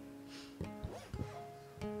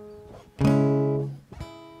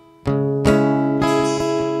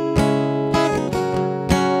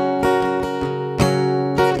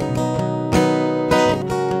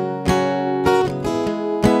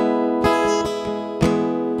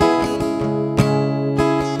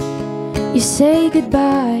 You say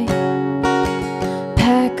goodbye,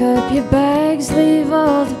 pack up your bags, leave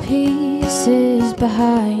all the pieces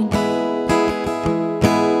behind.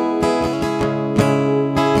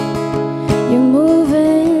 You're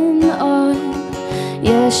moving on.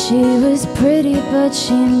 Yeah, she was pretty, but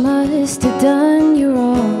she must have done you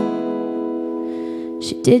wrong.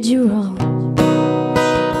 She did you wrong.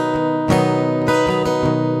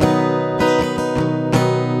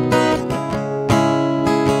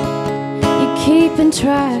 Keeping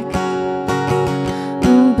track,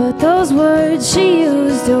 but those words she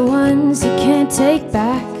used are ones you can't take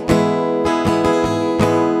back.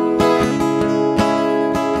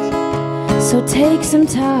 So take some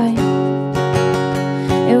time.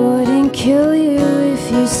 It wouldn't kill you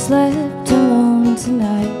if you slept alone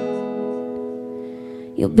tonight.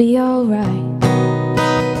 You'll be alright.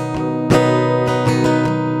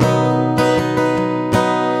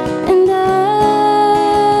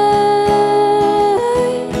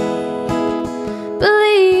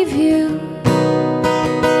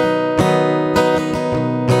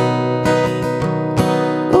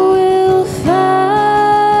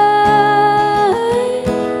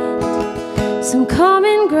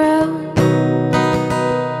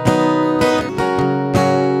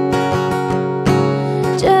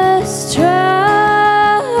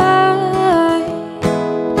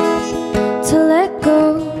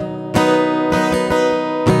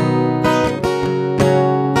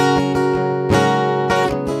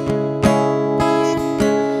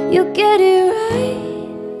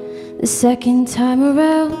 Second time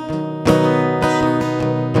around,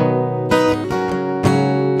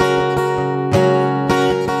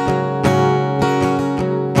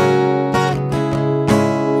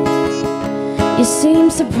 you seem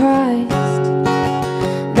surprised.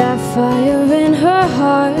 That fire in her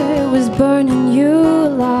heart was burning you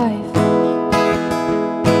alive.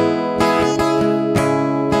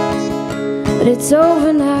 But it's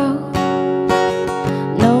over now.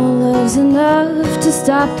 No love's enough to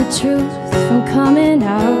stop the truth from coming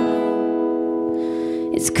out.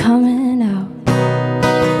 It's coming out.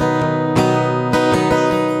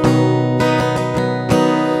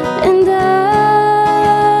 And I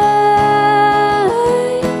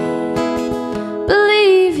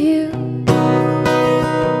believe you.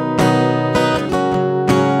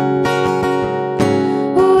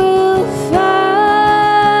 We'll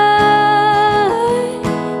find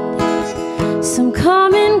some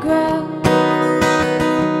common ground.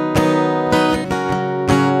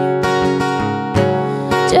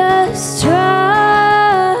 Just try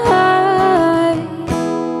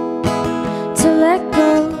to let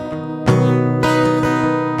go.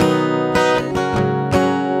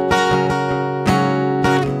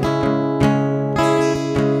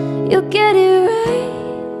 You'll get it right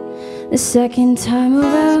the second time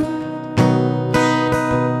around.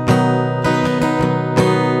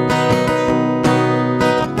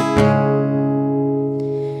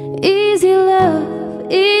 Easy love,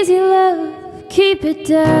 keep it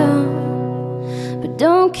down, but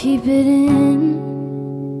don't keep it in.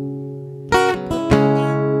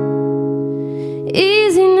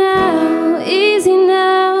 Easy now,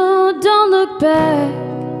 don't look back,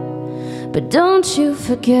 but don't you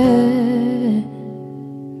forget.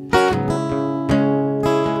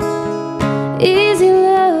 Easy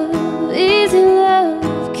love,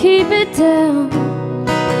 keep it down,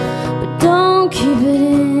 but don't keep it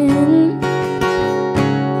in.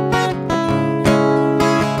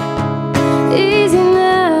 Easy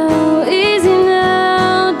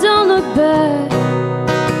now, don't look back,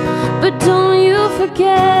 but don't you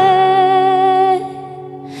forget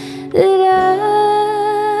that I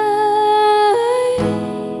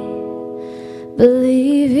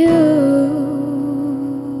believe you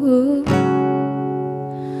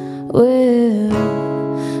will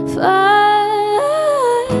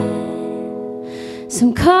find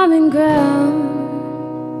some common ground.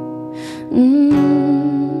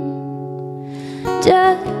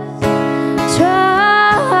 Just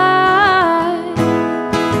try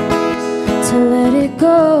to let it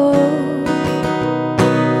go.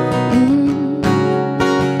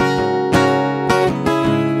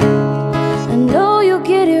 I know you'll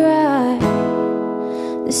get it right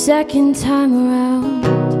the second time around.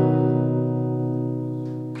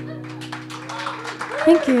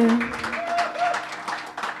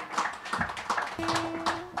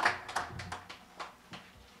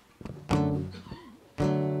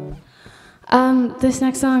 This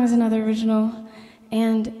next song is another original,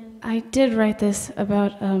 and I did write this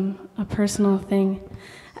about a personal thing,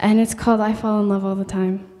 and it's called I Fall in Love All the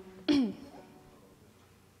Time.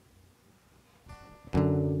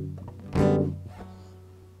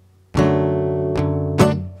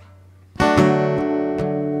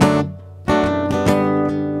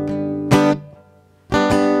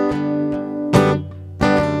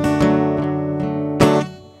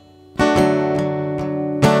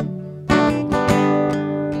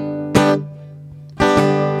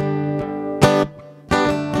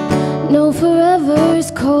 No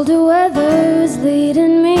forevers, colder weather's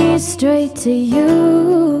leading me straight to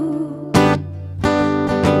you.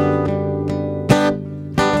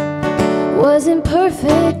 Wasn't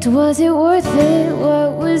perfect, was it worth it?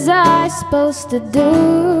 What was I supposed to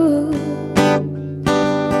do?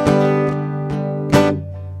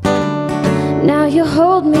 Now you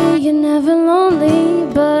hold me, you're never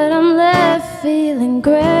lonely, but I'm left feeling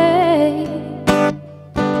gray.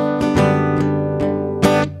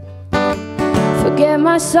 Forget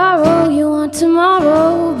my sorrow, you want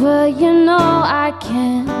tomorrow, but you know I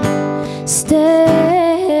can't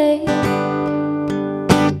stay.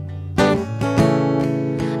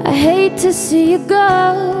 I hate to see you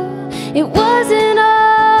go, it wasn't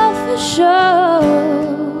all for show,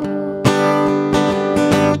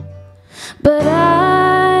 but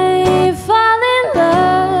I fall in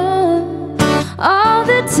love all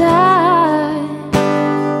the time.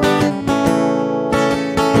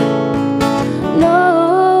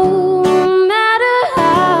 No matter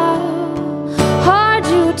how hard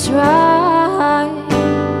you try,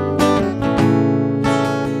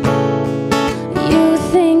 you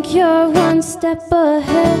think you're one step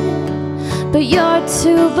ahead, but you're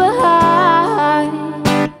two behind.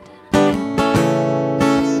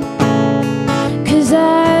 'Cause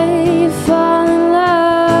I fall in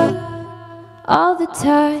love all the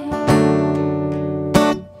time.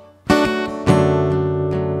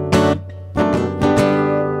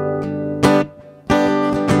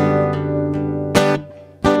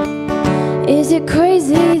 Is it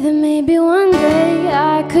crazy that maybe one day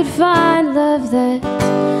I could find love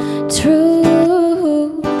that's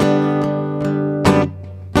true,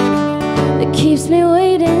 that keeps me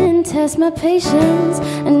waiting, tests my patience,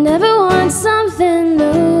 and never wants something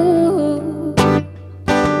new?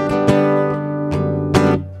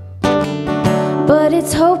 But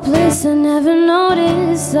it's hopeless, I never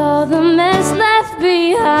noticed all the mess left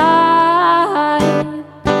behind.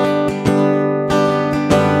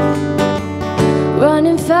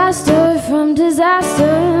 Running faster from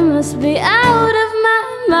disaster, must be out of my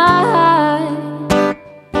mind.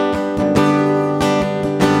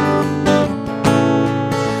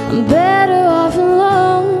 I'm better off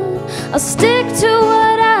alone, I'll stick to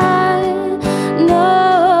what I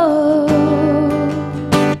know.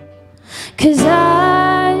 'Cause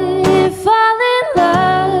I fall in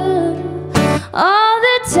love all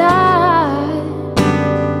the time.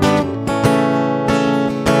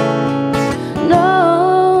 No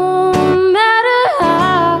matter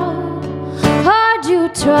how hard you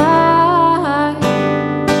try,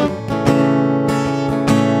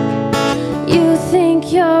 you think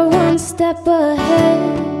you're one step ahead,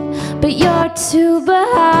 but you're two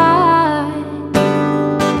behind.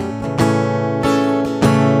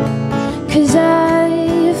 'Cause I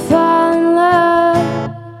fall in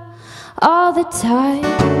love all the time.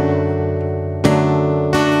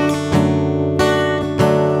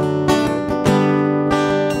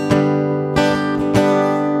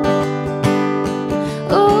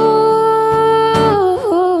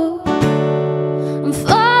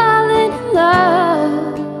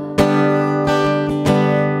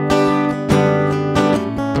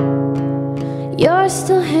 You're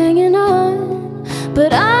still hanging on,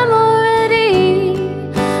 but I'm already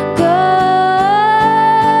gone.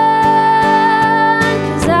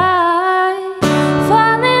 'Cause I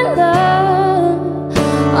fall in love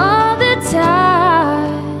all the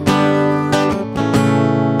time.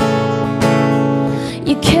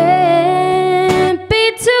 You can't be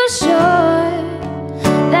too sure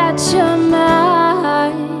that you're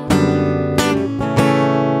mine.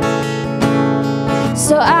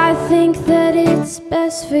 So I think that it's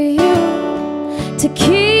best for you to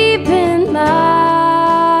keep in mind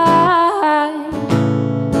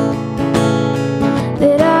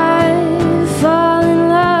that I fall in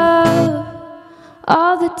love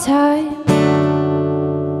all the time.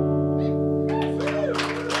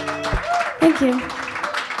 Thank you.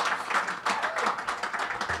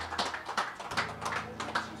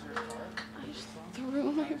 I just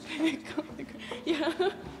threw my pick on the ground. Yeah.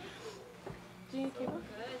 Do you need keyboard?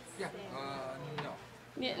 Yeah, no.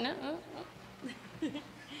 Yeah, no.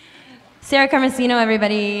 Sarah Carmesino,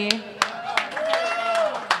 everybody.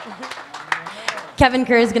 Kevin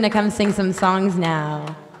Kerr is going to come sing some songs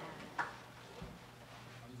now.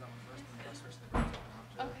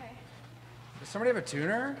 Okay. Does somebody have a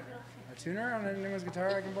tuner? A tuner on anyone's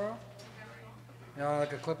guitar I can borrow? Yeah,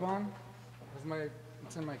 like a clip-on?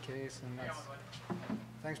 It's in my case, and that's...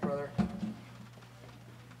 Thanks, brother.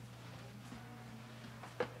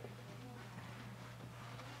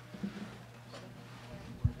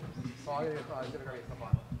 So I'll get a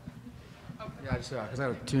clip-on. Yeah, just because I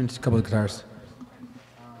got to tune a couple of guitars.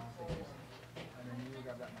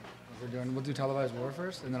 We'll do Televised War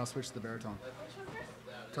first, and then I'll switch to the baritone.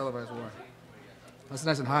 Televised War. That's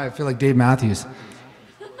nice and high. I feel like Dave Matthews.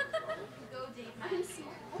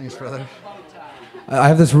 Thanks, brother. I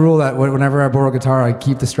have this rule that whenever I borrow a guitar, I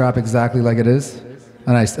keep the strap exactly like it is,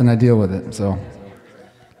 and I deal with it. So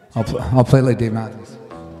I'll play like Dave Matthews.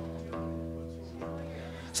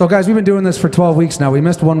 So guys, we've been doing this for 12 weeks now. We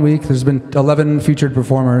missed 1 week. There's been 11 featured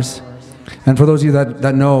performers. And for those of you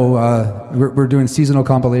that know, we're doing seasonal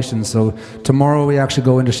compilations. So tomorrow we actually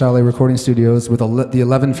go into Chalet Recording Studios with the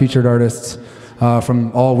 11 featured artists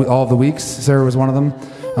from all of the weeks. Sarah was one of them.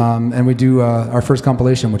 And we do our first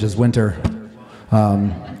compilation, which is Winter.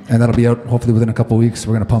 And that'll be out hopefully within a couple weeks.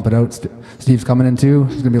 We're going to pump it out. Steve's coming in too.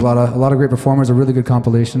 There's going to be a lot of great performers, a really good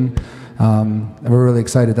compilation. And we're really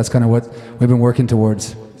excited. That's kind of what we've been working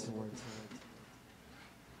towards.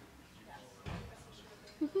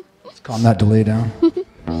 Let's calm that delay down.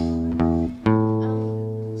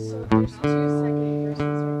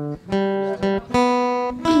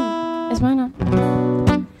 Is mine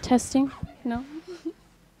on? Testing? No?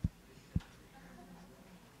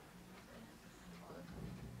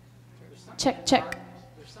 Check, check.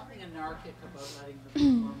 There's something anarchic about letting the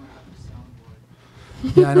performer have a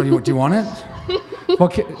soundboard. Yeah, I know. Do you want it?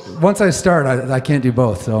 Well, once I start, I can't do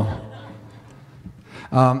both. So,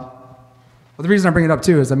 well, the reason I bring it up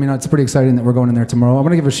too is, I mean, it's pretty exciting that we're going in there tomorrow. I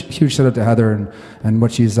want to give a huge shout out to Heather and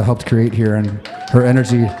what she's helped create here and her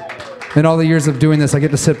energy. In all the years of doing this, I get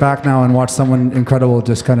to sit back now and watch someone incredible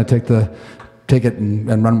just kind of take it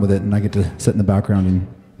and run with it, and I get to sit in the background and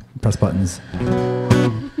press buttons.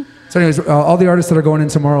 So anyways, all the artists that are going in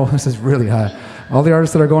tomorrow, this is really high. All the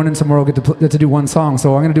artists that are going in tomorrow get to do one song.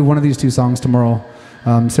 So I'm going to do one of these two songs tomorrow.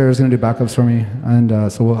 Sarah's going to do backups for me. And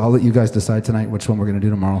so I'll let you guys decide tonight which one we're going to do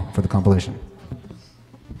tomorrow for the compilation.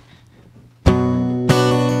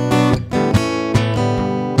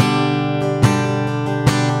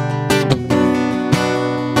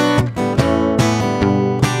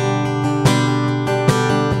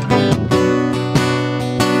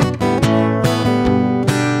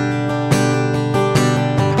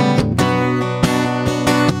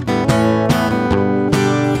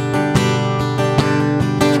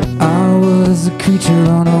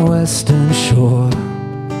 On a western shore,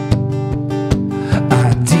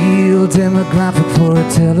 ideal demographic for a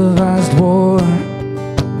televised war,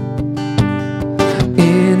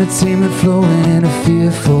 entertainment flowing in a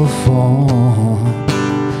fearful form,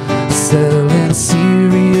 selling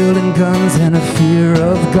cereal and guns and a fear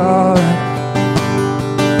of God.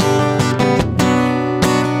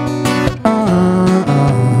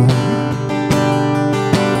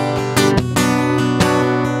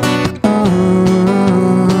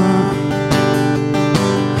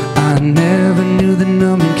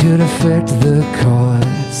 Affect the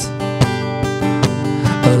cause,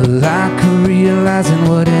 a lack of realizing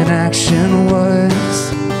what inaction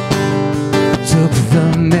was. Took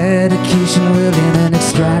the medication within and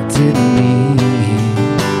extracted me,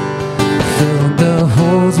 filled the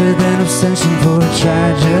holes with an obsession for a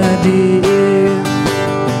tragedy.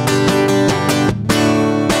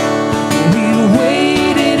 We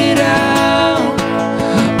waited it out,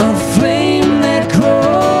 a flame that grows.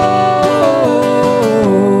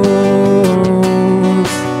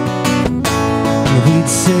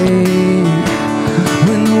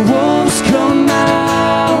 When the wolves come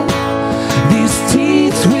out, these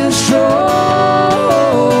teeth will show.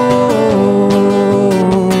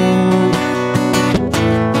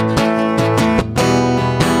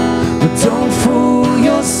 But don't fool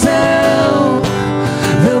yourself,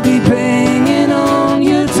 they'll be banging on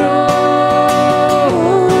your door.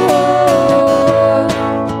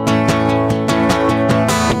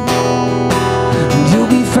 And you'll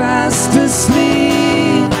be fast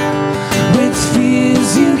asleep with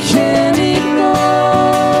fears you can't ignore.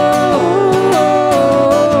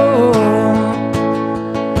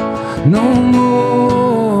 No more.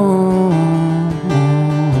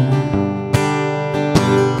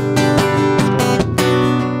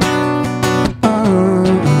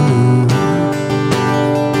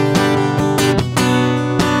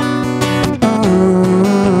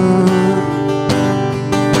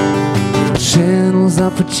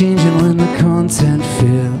 changing when the content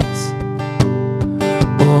fails,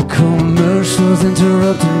 or commercials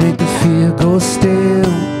interrupt and make the fear go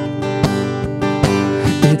stale.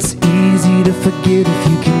 It's easy to forget if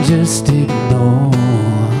you can just ignore,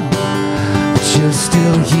 but you'll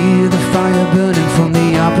still hear the fire burning from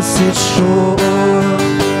the opposite shore.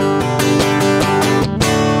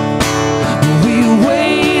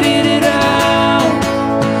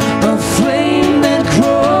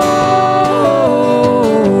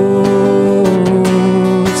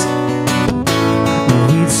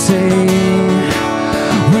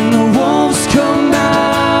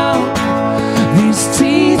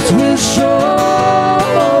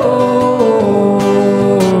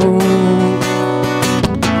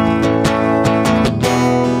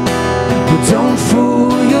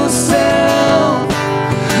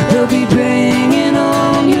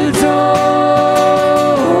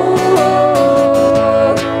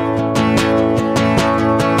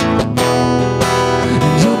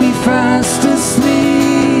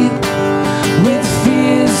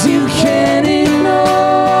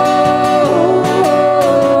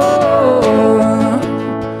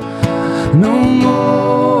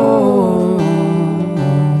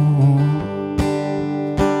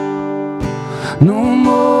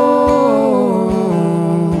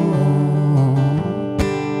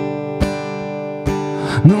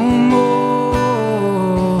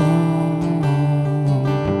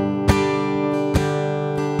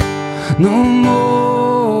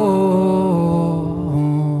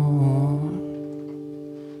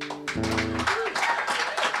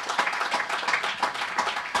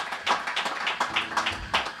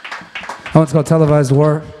 Oh, it's called Televised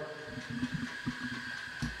War.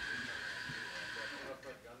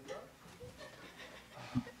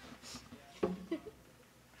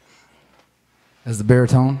 As the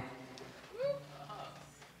baritone.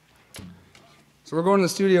 So we're going to the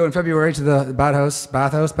studio in February to the Bathhouse.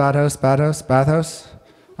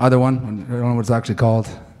 Either one. I don't know what it's actually called.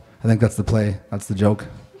 I think that's the play. That's the joke.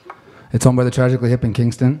 It's owned by the Tragically Hip in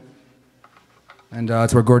Kingston. And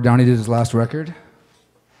it's where Gord Downey did his last record.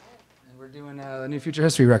 A new Future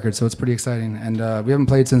History record, so it's pretty exciting. And we haven't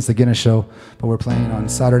played since the Guinness show, but we're playing on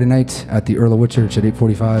Saturday night at the Earl of Whitchurch at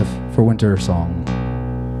 8:45 for Winter Song.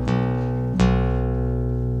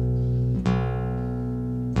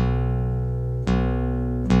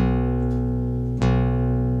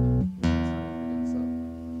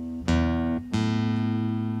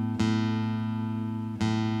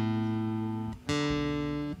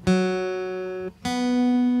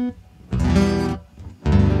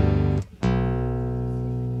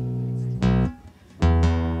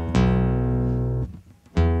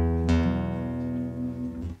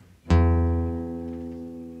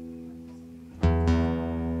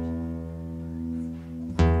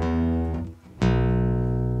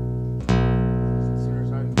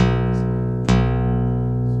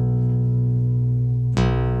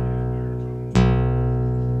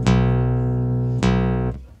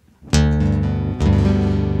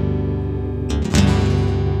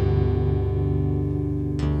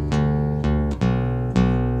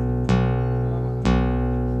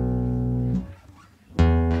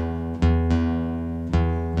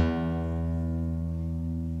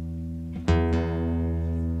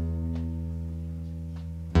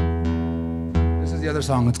 The other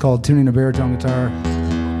song, it's called Tuning a Baritone Guitar.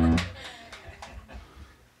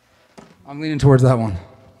 I'm leaning towards that one.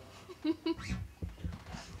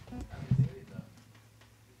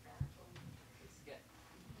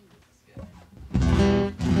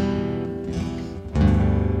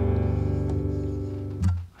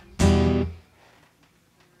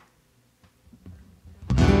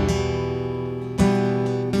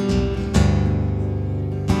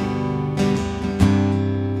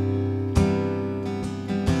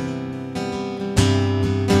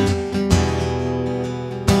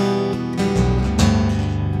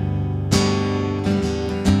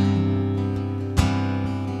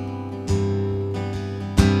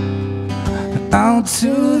 Out to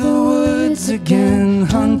the woods again,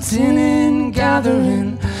 hunting and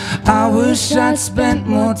gathering. I wish I'd spent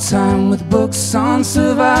more time with books on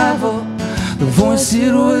survival. The voice,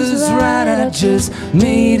 it was right, I just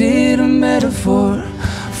made it a metaphor.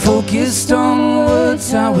 Focused on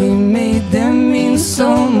words, how we made them mean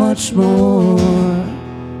so much more.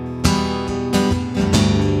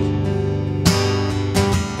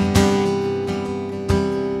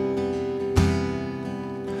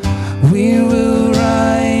 We will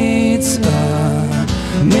write our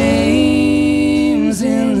names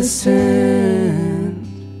in the sand,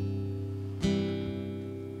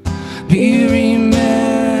 be remembered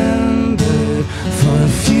for a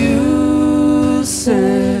few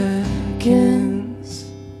seconds. seconds.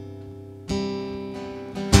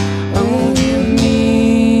 I'll give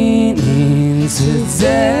meaning to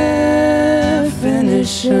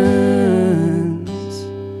definitions.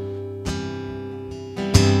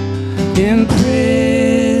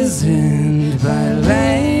 Imprisoned by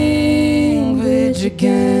language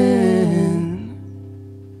again.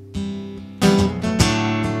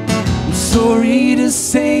 I'm sorry to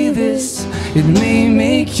say this, it may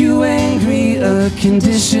make you angry, a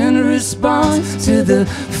conditioned response to the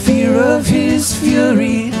fear of his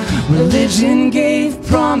fury. Religion gave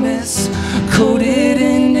promise, coded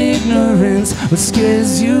in ignorance. What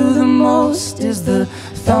scares you the most is the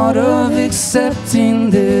thought of accepting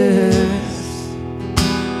this.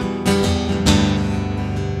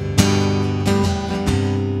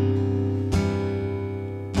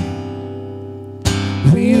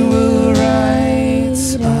 We will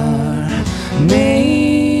write our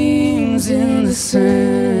names in the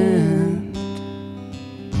sand,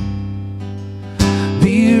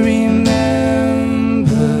 be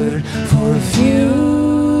remembered for a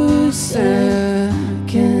few seconds.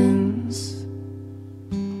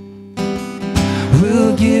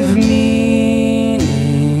 We'll give meaning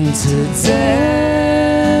to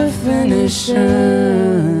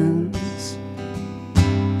definitions,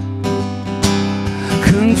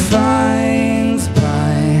 confined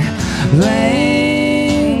by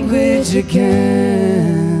language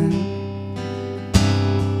again.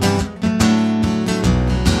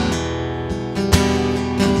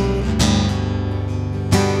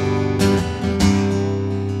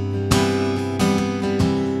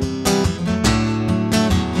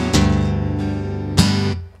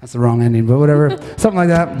 That's the wrong ending, but whatever. Something like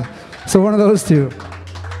that. So one of those two.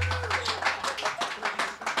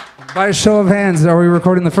 By a show of hands, are we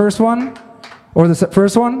recording the first one? Or the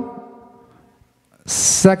first one?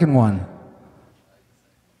 Second one.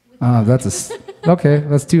 Okay,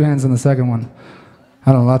 that's two hands on the second one.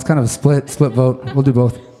 I don't know, that's kind of a split vote. We'll do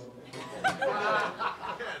both.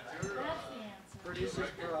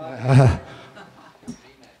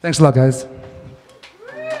 Thanks a lot, guys.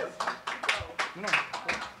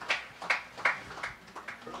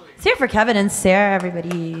 It's here for Kevin and Sarah,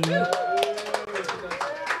 everybody.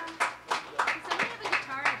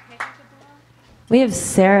 We have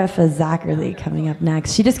Sarah Zachary coming up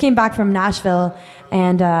next. She just came back from Nashville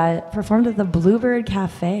and performed at the Bluebird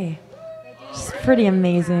Cafe. She's pretty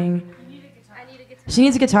amazing. She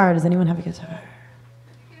needs a guitar. Does anyone have a guitar?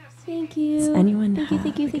 Thank you. Does anyone Thank you, have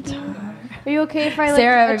thank you, a thank you. guitar? Are you okay if I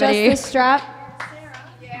Sarah, adjust everybody. this strap?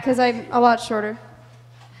 Because I'm a lot shorter.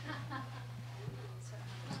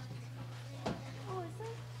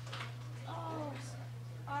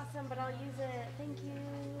 Awesome, but I'll use it. Thank you.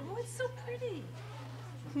 Oh, it's so pretty.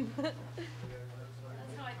 That's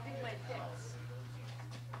how I pick my picks.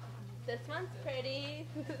 This one's pretty.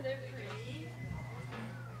 They're pretty.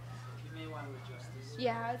 You may want to adjust this.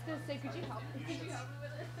 Yeah, I was going to say, could you help me? Could you help me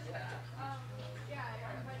with this? Yeah,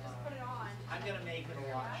 if I just put it on. I'm going to make it a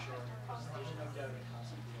lot shorter. There's no doubt it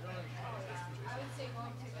costs me. I would say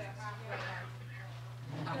going to the halfway.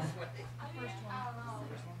 First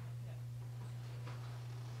one.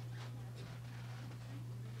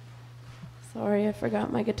 Sorry, I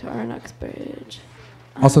forgot my guitar in Uxbridge.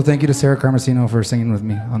 Also, thank you to Sarah Carmesino for singing with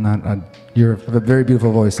me on that. You have a very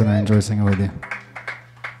beautiful voice, and I enjoy singing with you.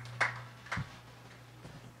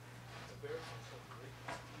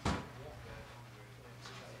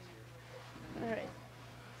 All right.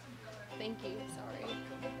 Thank you. Sorry.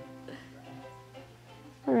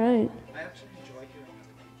 All right. I actually enjoy hearing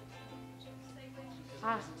other people's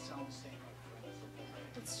Ah. it doesn't sound the same.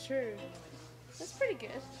 It's true. That's pretty good.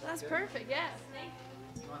 That's perfect. Yeah.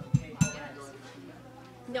 You want the cake or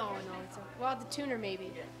the No, it's okay. Well, the tuner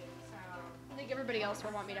maybe. I think everybody else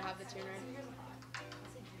will want me to have the tuner.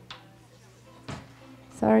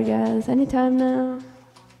 Sorry, guys. Anytime now.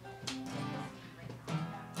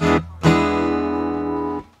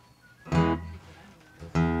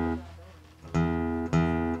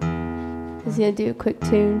 Just gonna do a quick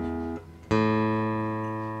tune.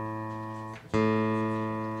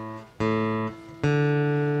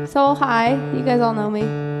 So hi, you guys all know me.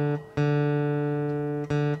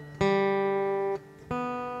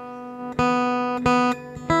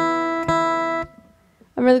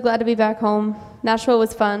 I'm really glad to be back home. Nashville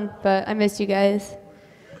was fun, but I missed you guys.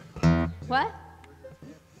 What?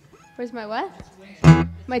 Where's my what?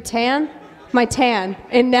 My tan? My tan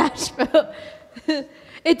in Nashville.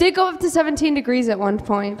 It did go up to 17 degrees at one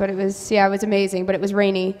point, but it was amazing, but it was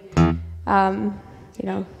rainy.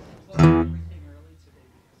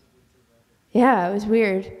 Yeah, it was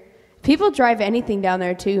weird. People drive anything down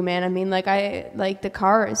there too, man. I mean, like the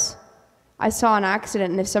cars. I saw an accident,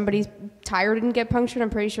 and if somebody's tire didn't get punctured, I'm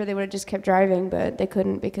pretty sure they would have just kept driving, but they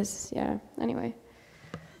couldn't because, yeah, anyway.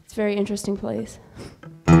 It's a very interesting place.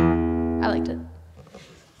 I liked it.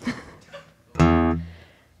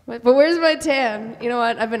 But where's my tan? You know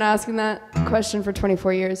what? I've been asking that question for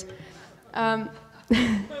 24 years.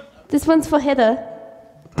 This one's for Heather.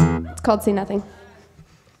 It's called Say Nothing.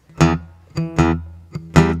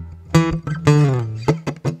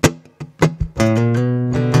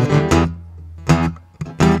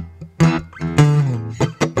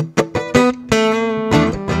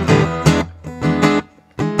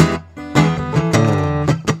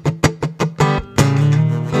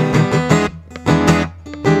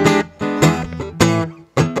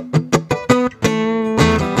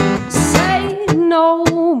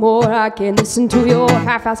 I can't listen to your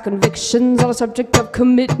half-assed convictions on the subject of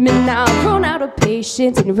commitment. Now I've run out of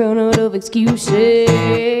patience and you've run out of excuses.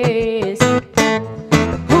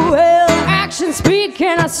 Well, actions speak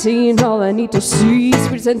and I've seen all I need to see.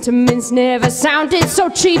 Sweet sentiments never sounded so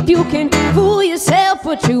cheap. You can fool yourself,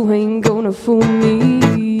 but you ain't gonna fool me.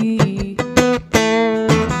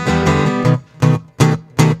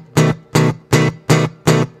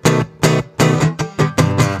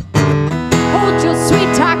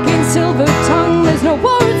 Silver tongue, there's no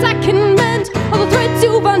words I can mend. All the threads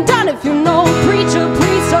you've undone, if you know preacher,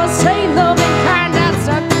 priest, or say loving kind, that's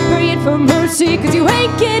a praying for mercy, cause you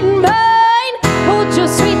ain't getting mine. Hold your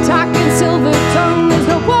sweet talking silver tongue, there's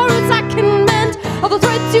no words I can mend. All the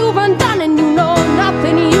threads you've undone, and you know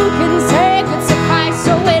nothing you can say could suffice,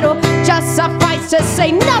 so it'll just suffice to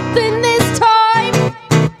say nothing this time.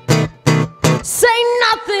 Say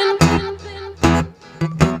nothing.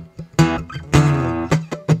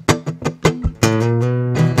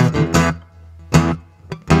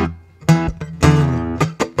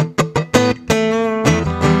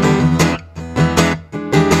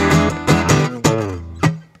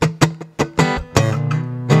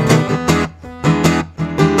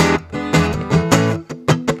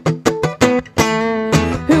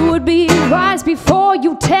 Before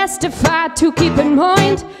you testify, to keep in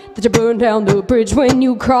mind that you burn down the bridge when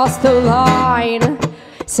you cross the line.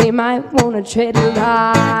 Say might wanna tread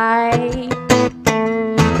light.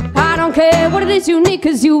 I don't care what it is you need,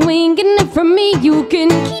 cause you ain't getting it from me. You can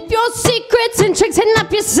keep your secrets and tricks hidden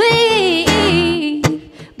up your sleeve,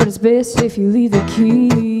 but it's best if you leave the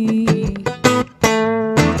key.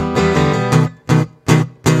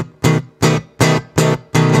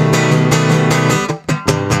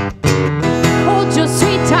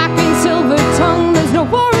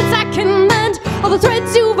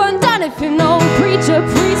 If you know preacher,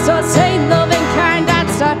 priest, or say loving kind, I'd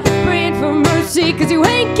start praying for mercy, cause you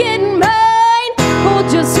ain't getting mine.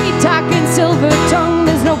 Hold your sweet talking silver tongue,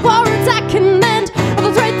 there's no words I can mend. All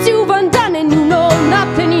the threads you've undone, and you know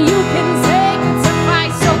nothing you can say can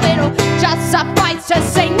suffice, so it'll just suffice to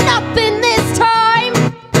say nothing this time.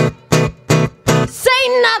 Say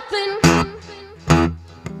nothing.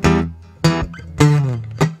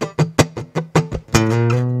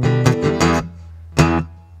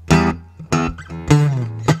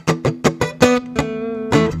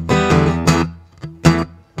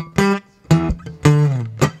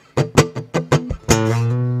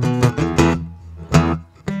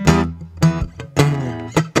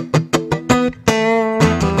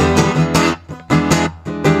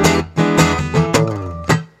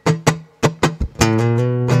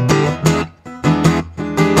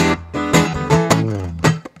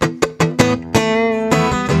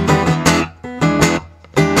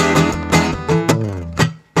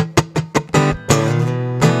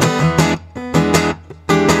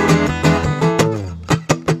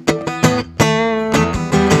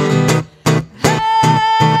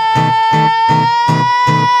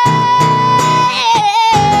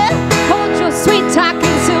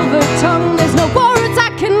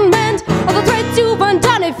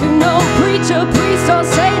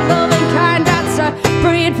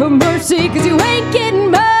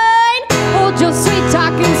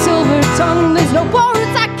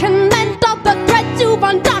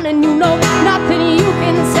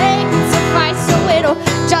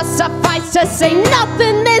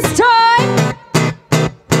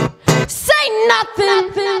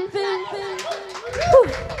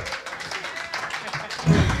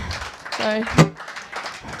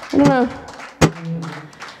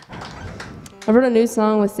 I wrote a new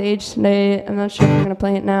song with Sage today. I'm not sure if we're gonna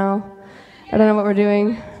play it now. I don't know what we're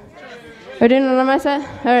doing. We're doing it on my set?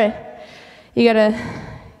 All right. You gotta,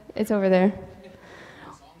 it's over there.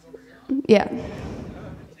 Yeah.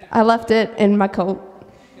 I left it in my coat.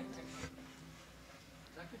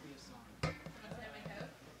 I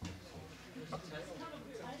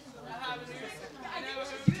have a new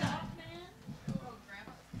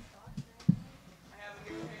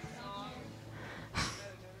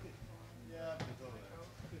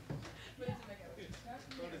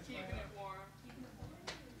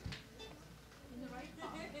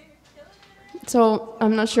So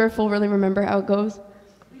I'm not sure if we'll really remember how it goes.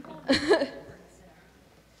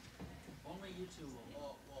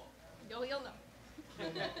 You'll know.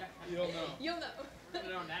 You'll know. You'll know. You'll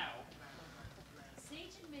know now.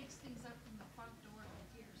 Satan makes things up from the front door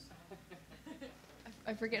of years.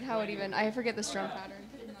 I forget how it even. I forget the strum pattern.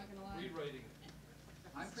 I'm not gonna lie. Rewriting.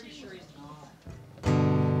 I'm pretty sure he's not.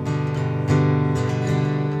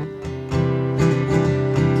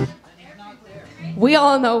 We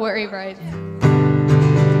all know where he writes.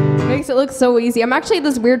 Makes it look so easy. I'm actually at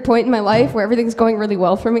this weird point in my life where everything's going really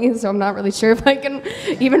well for me, so I'm not really sure if I can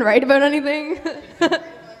even write about anything.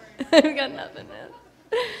 I've got nothing, man.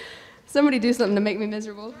 Somebody do something to make me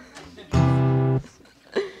miserable.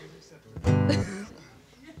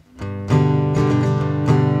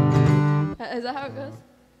 Is that how it goes?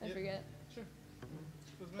 I forget. Sure.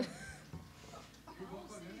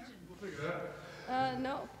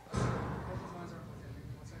 No.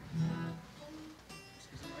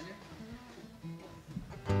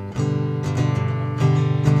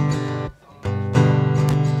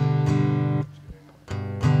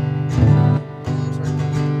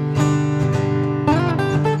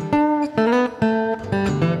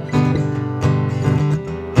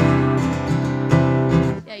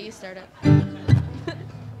 Yeah, you start it.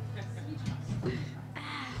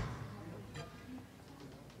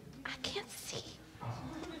 I can't see.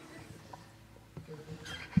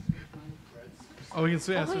 Oh, we can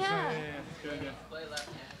see. Oh, That's yeah. Good, good.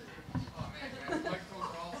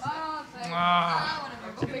 Oh, thanks. Ah.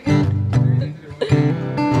 Oh,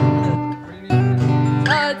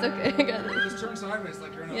 it's okay. I got it. Just turn sideways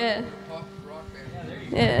like you're in Yeah. pop rock band.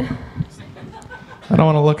 Yeah. I don't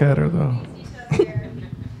want to look at her though.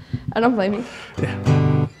 I don't blame you.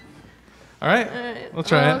 Yeah. All right. All right. We'll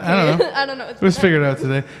try Oh, it. I don't know. okay. I don't know. It was figured out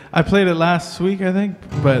today. I played it last week, I think,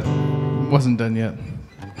 but wasn't done yet.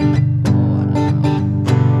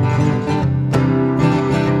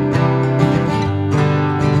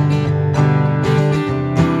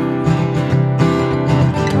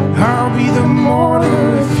 I'll be the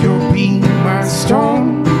mortar if you'll be my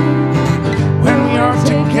stone. When we are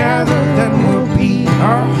together, then we'll be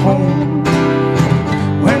our home.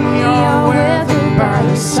 When we are weathered by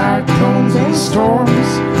the cyclones and storms,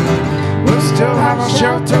 we'll still have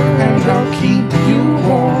shelter and I'll keep you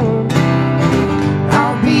warm.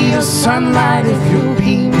 I'll be your sunlight if you'll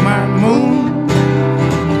be my moon.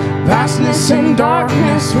 Vastness and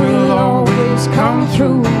darkness will always come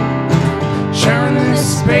through, sharing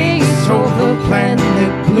this space over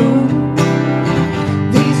planet blue.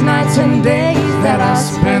 These nights and days that I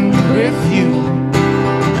spend with you,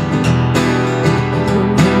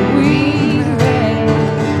 we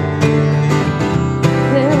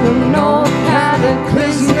there were no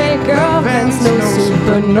cataclysmic events, no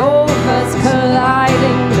supernovas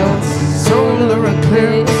colliding, no solar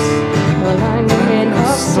eclipse, alignment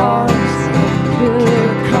of stars,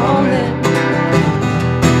 we're coming.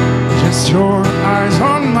 Just your eyes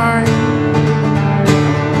on mine,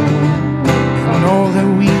 and all that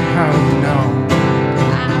we have now.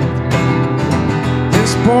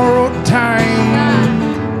 This borrowed time.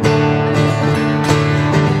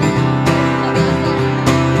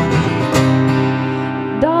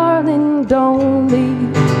 Darling, don't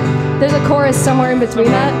leave. There's a chorus somewhere in between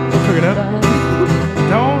that. Figure it out.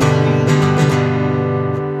 Don't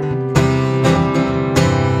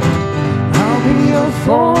I'll be your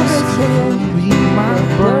forest, you'll be my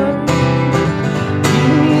bird.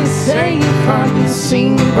 Keep me safe,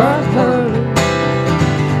 unseen but heard.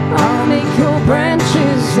 I'll make your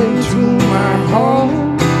branches into my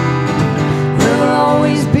home. We'll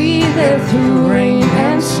always be there through rain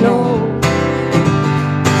and snow.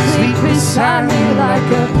 Sleep beside me like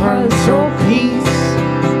a puzzle piece.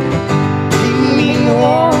 Keep me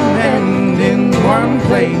warm and in one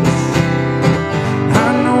place. I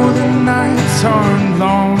know the nights aren't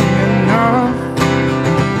long enough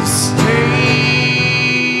to stay.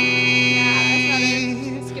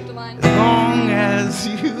 As long as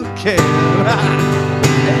you can.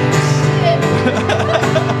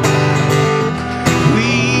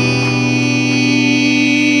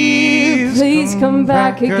 Please come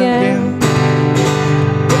back again.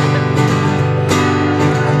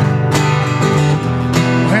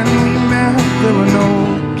 When we met, there were no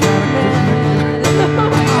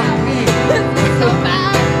So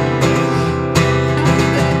bad.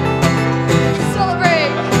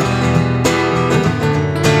 Celebrate.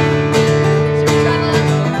 Should we try that?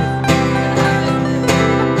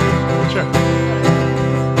 Sure.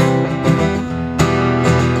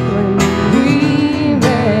 When we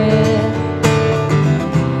met,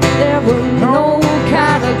 there were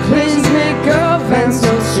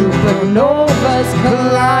supernovas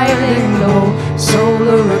colliding, no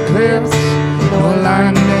solar eclipse, no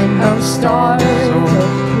alignment of stars, or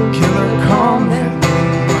killer comet.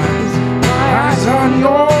 My eyes on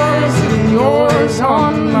yours and yours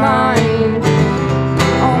on mine.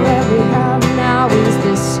 all that we have now is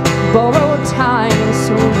this borrowed time,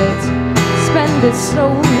 so let's spend it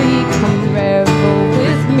slowly, come revel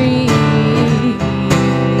with me.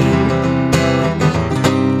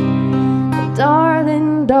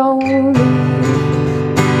 Darling, don't leave.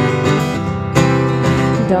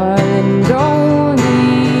 Darling, don't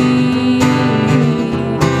leave.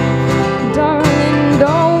 Darling,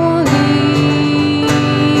 don't leave.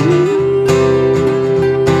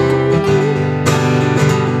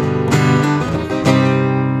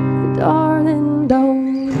 Darling, don't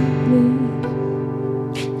leave.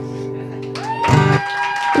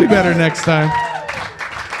 Be better next time.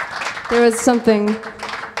 There was something,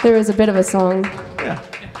 there was a bit of a song. Yeah.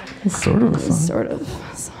 It's sort of a song. Sort of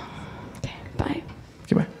a song. Okay, bye.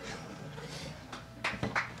 Goodbye.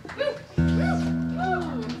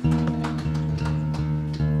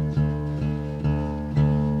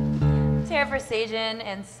 Here for Sajan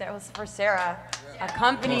and for Sarah,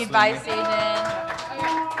 accompanied by Sajan.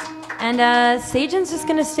 And Sajan's just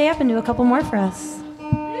gonna stay up and do a couple more for us.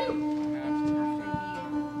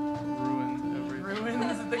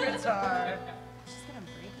 Ruins the guitar.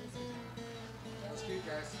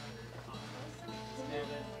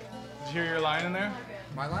 Did you hear your line in there?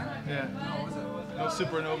 My line? Yeah. No, what was it? No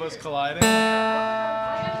supernovas colliding.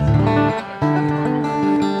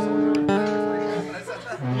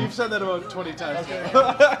 You've said that about 20 times.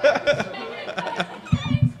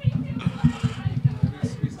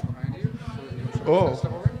 Oh.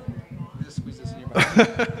 Just squeeze this in your back.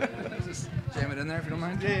 Just jam it in there if you don't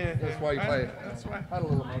mind. Yeah. That's why you play it. That's why. Add a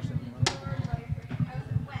little emotion.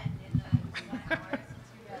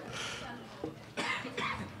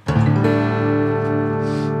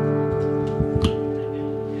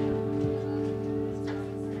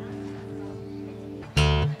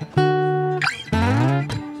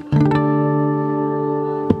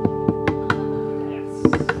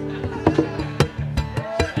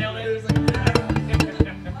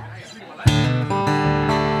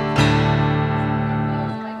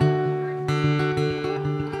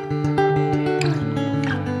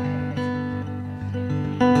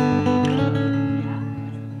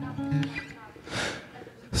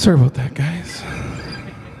 Sorry about that, guys.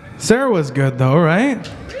 Sarah was good, though, right?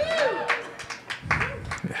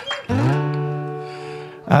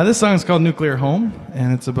 Yeah. This song is called Nuclear Home,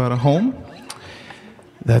 and it's about a home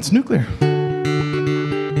that's nuclear.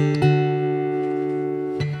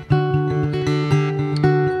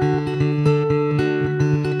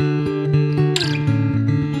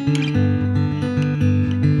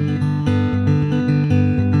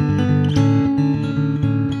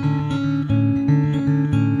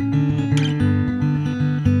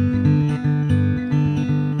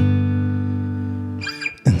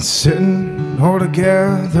 Sitting all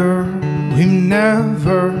together, we've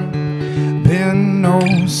never been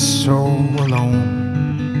oh so alone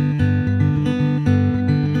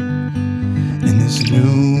in this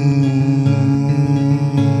nuclear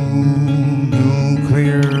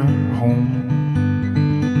home.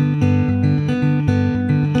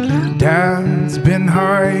 Dad's been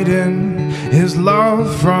hiding his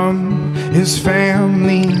love from his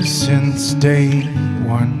family since day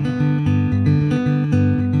one.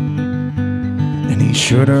 He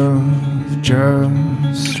should have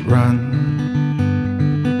just run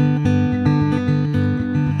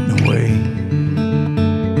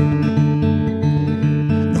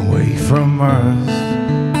away from us.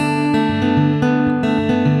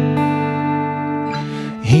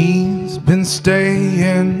 He's been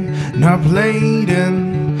staying up late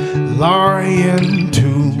and lying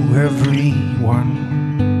to everyone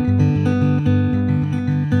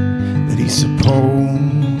that he's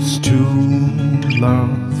supposed to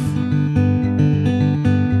love,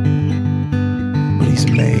 but he's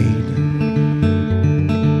made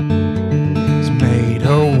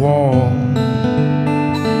a wall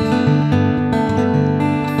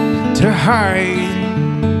to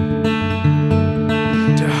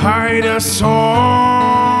hide us all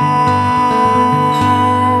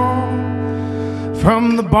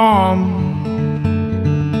from the bomb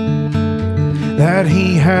that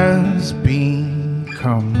he has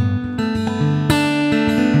become.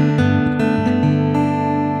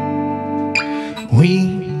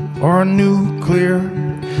 We are a nuclear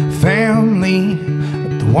family,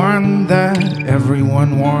 the one that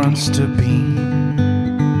everyone wants to be.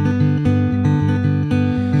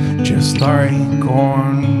 Just like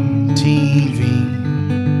on TV,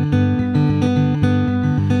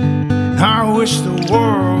 wish the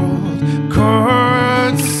world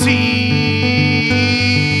could see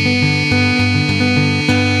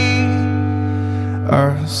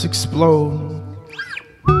us explode.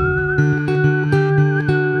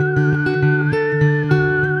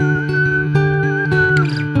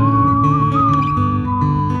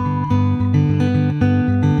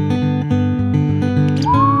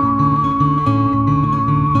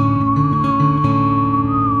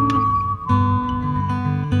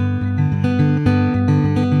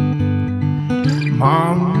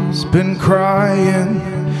 Mom's been crying,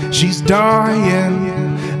 she's dying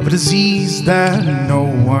of a disease that no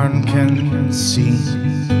one can see.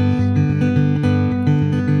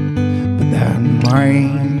 But that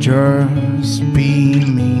might just be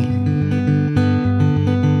me.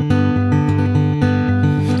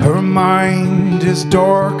 Her mind is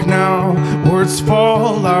dark now, words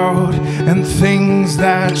fall out, and things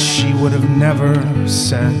that she would have never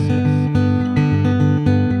said.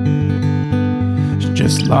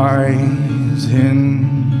 Just lies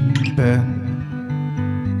in bed.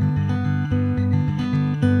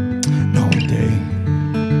 No day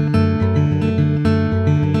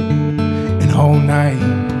and all night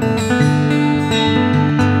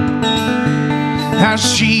as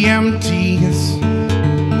she empties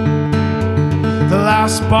the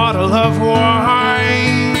last bottle of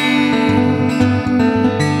wine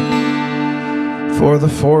for the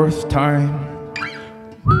 4th time.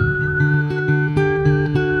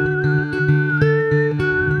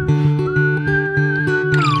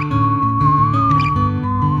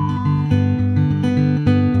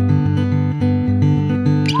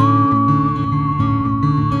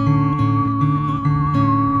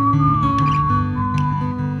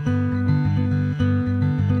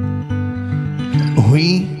 We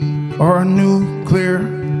are a nuclear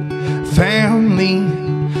family,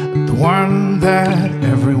 the one that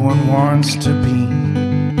everyone wants to be.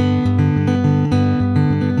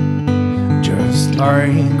 Just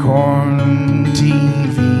like on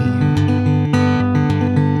TV.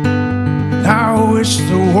 I wish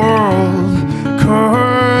the world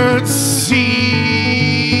could see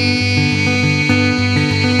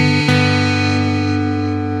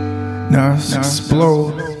us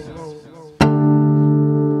explode.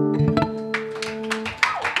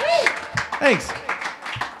 Thanks.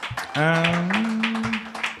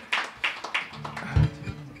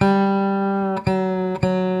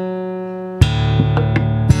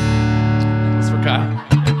 That's for Kyle.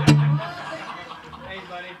 Hey,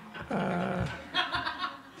 buddy.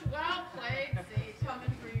 Well played.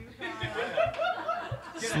 Coming for you,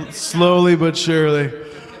 Kyle. Slowly but surely.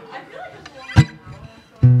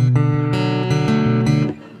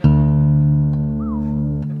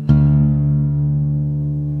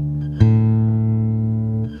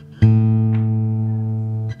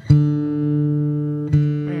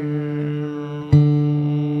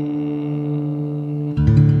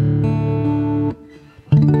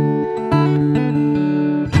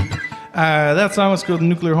 That song was called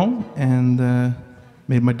Nuclear Home, and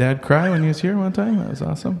made my dad cry when he was here one time. That was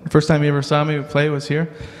awesome. The first time he ever saw me play was here.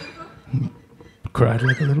 Cried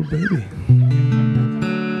like a little baby.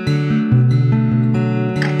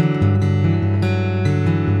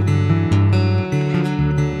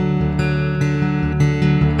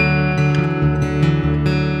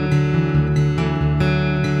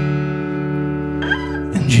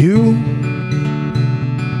 And you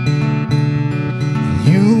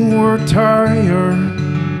were tired,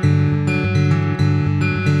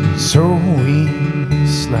 so we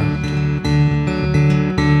slept.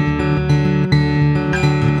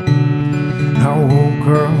 I woke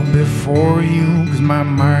up before you, 'cause my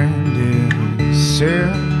mind is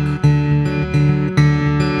sick.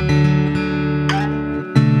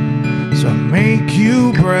 So I make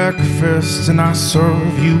you breakfast and I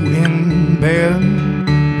serve you in bed.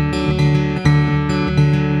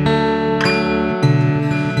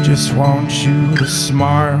 Just want you to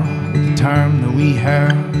smile with the time that we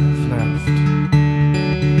have left.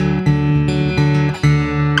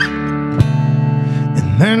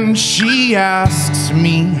 And then she asks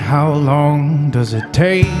me, how long does it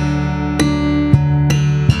take?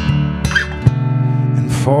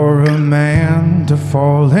 And for a man to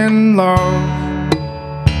fall in love,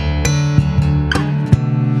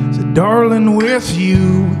 said, darling, with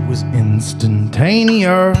you it was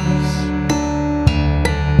instantaneous.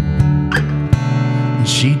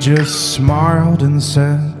 She just smiled and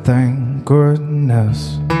said, thank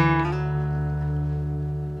goodness.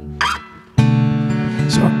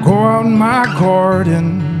 So I go out in my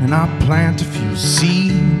garden and I plant a few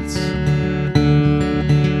seeds.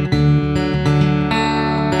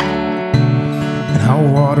 And I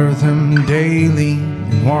water them daily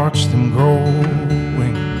and watch them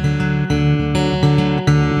growing.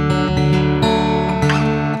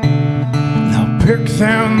 And I'll pick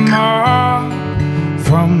them up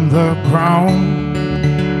from the ground.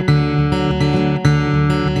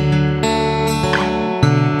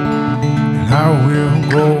 And I will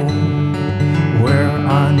go where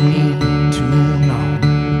I need to now.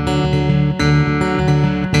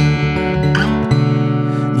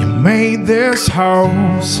 You made this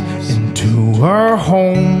house into a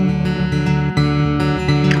home.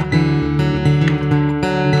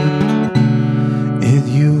 It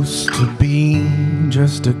used to be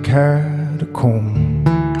just a catacomb.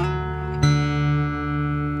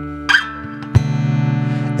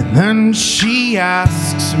 And then she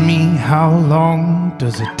asks me, how long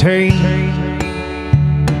does it take?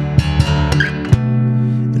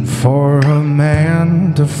 And for a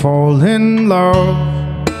man to fall in love,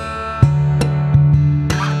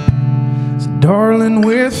 so darling,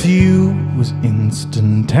 with you was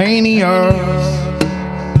instantaneous.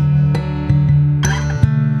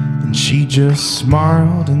 And she just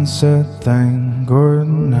smiled and said, thank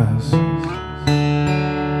goodness.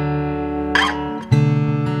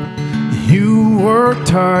 You were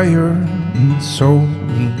tired and so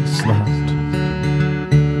we slept.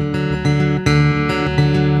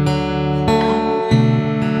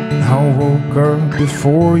 I woke up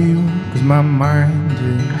before you, 'cause my mind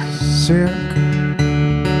is sick.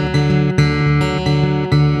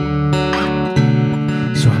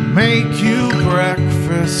 So I make you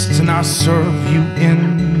breakfast and I serve you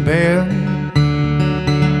in bed.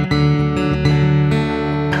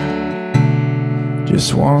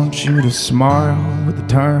 Just want you to smile with the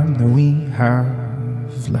time that we have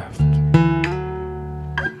left.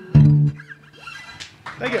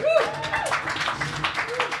 Thank you.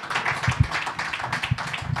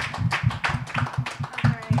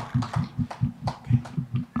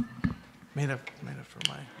 Made up for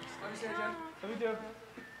my.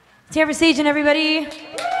 Let's hear for Sagen, everybody.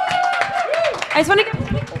 I just want to give,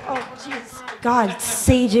 oh, jeez. God,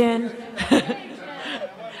 Sagen.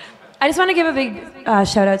 I just want to give a big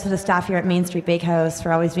shout out to the staff here at Main Street Bakehouse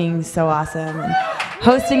for always being so awesome and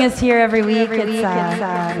hosting us here every week. Wow.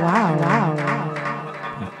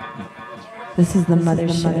 This is the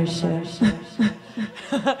mothership.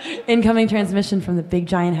 Incoming transmission from the big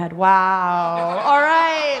giant head. Wow. All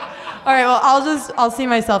right. Well, I'll see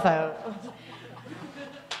myself out.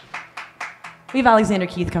 We have Alexander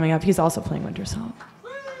Keith coming up. He's also playing Winter Song.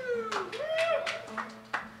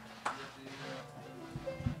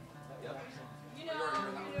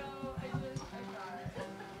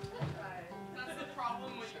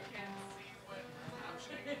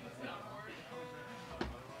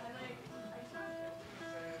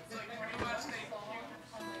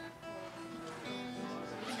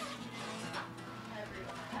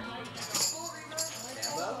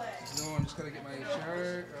 I'm just gonna get my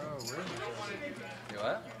charger. Oh, where's my charger? Your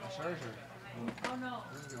what? My charger. Oh no.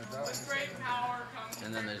 This is gonna die. With great power comes.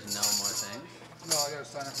 And then there's no more things? No, I gotta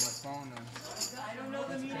sign up for my phone now. I don't know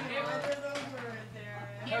the meaning of those words there.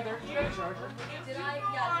 Heather, you got a charger? Did I?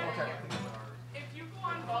 Yeah. Okay. If you go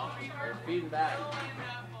on Valkyrie, We're feeding back.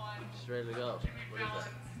 Just ready to go. What is that?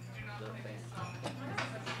 The thing.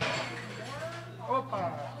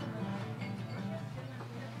 Opa!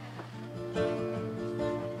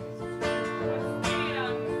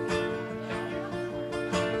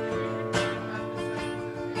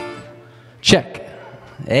 Check.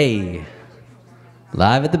 Hey.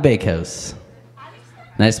 Live at the Bakehouse.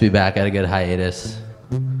 Nice to be back. I had a good hiatus.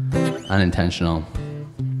 Unintentional.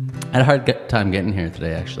 I had a hard time getting here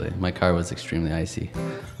today, actually. My car was extremely icy.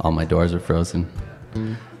 All my doors were frozen.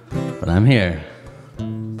 But I'm here.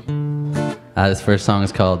 This first song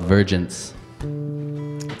is called Virgins.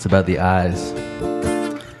 It's about the eyes.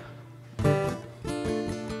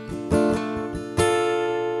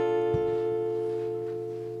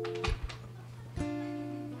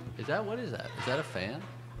 What is that? Is that a fan?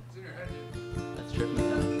 It's in your head. That's tripping me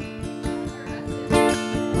out.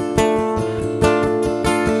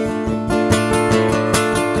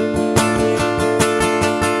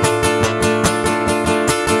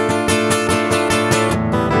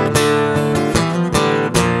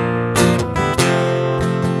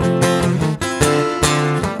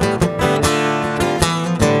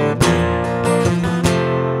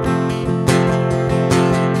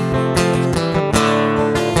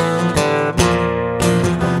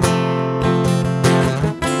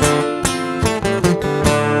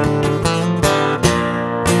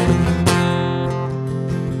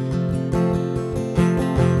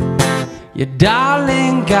 Your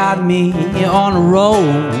darling got me on a roll.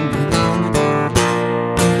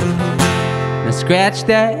 Scratch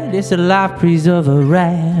that, it's a life preserver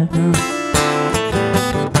rat.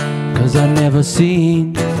 'Cause I never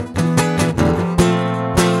seen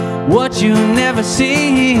what you never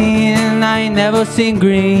seen. I ain't never seen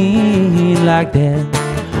green like that.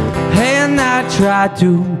 And I tried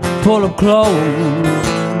to pull up close,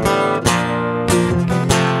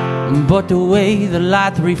 but the way the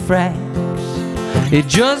light refracts, it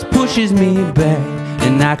just pushes me back,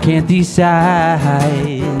 and I can't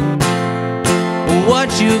decide. What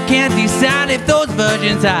you can't decide if those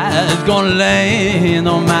virgin's eyes gonna land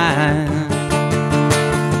on mine.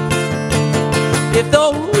 If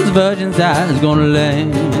those virgin's eyes gonna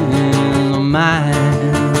land on mine.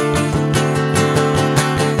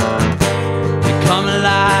 They come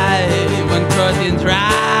alive when curtains rise,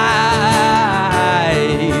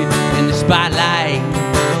 in the spotlight,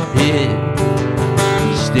 yeah,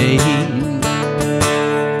 you stay.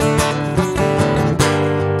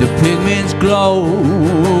 The pigment's glow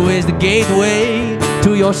is the gateway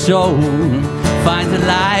to your soul. Finds a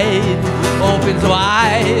light, opens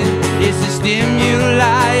wide. It's a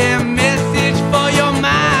stimuli, a message for your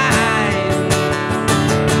mind.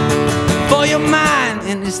 For your mind,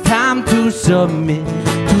 and it's time to submit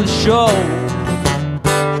to the show.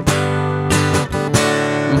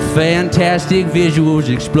 Fantastic visuals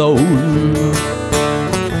explode.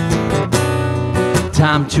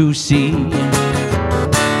 Time to see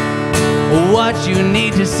what you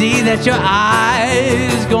need to see, that your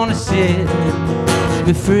eyes gonna set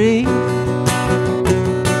me free.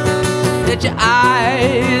 That your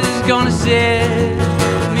eyes gonna set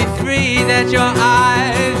me free. That your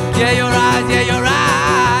eyes, yeah, your eyes, yeah, your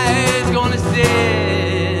eyes gonna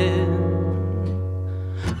set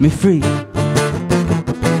me free.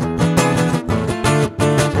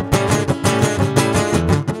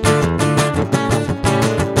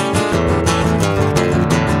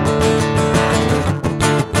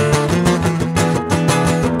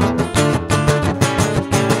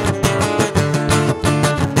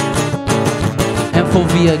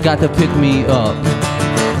 FOVia got to pick me up.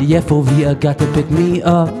 The FOVia got to pick me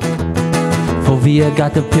up. FOVia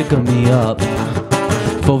got to pick me up.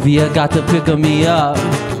 FOVia got to pick me up.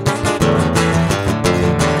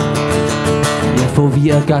 The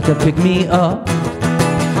FOVia got to pick me up.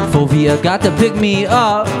 FOVia got to pick me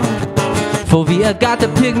up. FOVia got to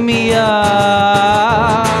pick me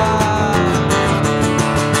up.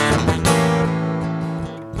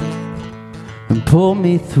 And pull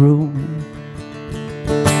me through.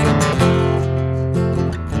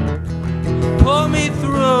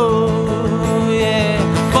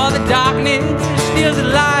 Darkness steals the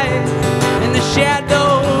light, and the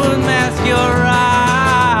shadows mask your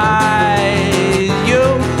eyes. You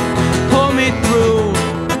pull me through.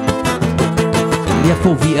 Yeah,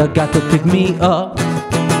 FOVia got to pick me up.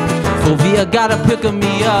 FOVia gotta pick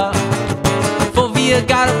me up. FOVia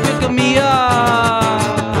gotta pick me up.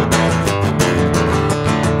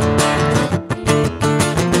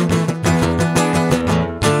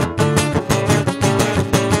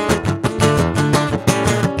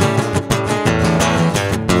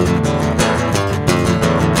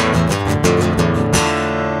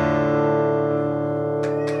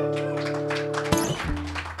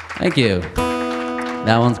 Thank you.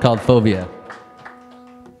 That one's called Phobia.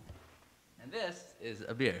 And this is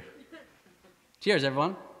a beer. Cheers,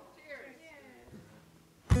 everyone.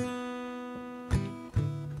 Cheers.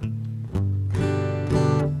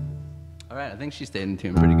 All right, I think she stayed in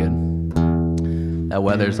tune pretty good. That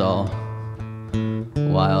weather's all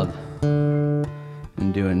wild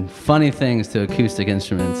and doing funny things to acoustic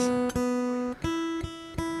instruments.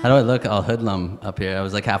 How do I look all hoodlum up here? I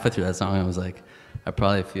was like halfway through that song, I was like, I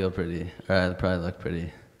probably feel pretty, or I probably look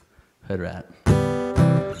pretty hood rat.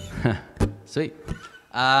 Sweet.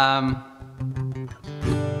 All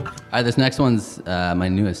right, this next one's my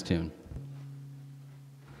newest tune.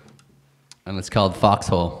 And it's called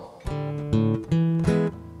Foxhole.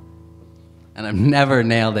 And I've never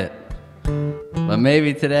nailed it. But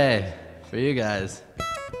maybe today, for you guys.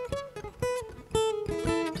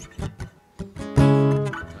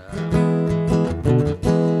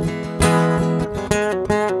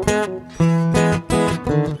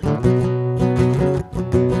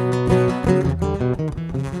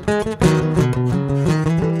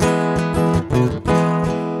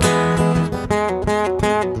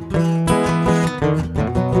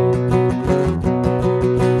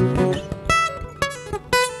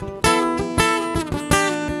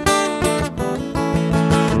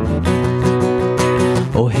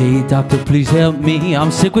 Doctor, please help me.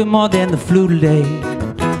 I'm sick with more than the flu today.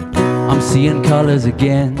 I'm seeing colors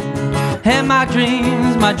again. And my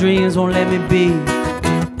dreams won't let me be.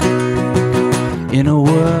 In a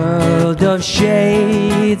world of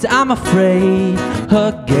shades, I'm afraid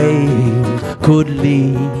her gaze could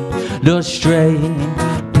lead astray.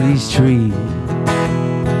 Please treat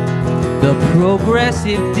the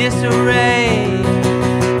progressive disarray.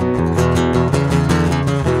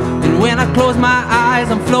 And when I close my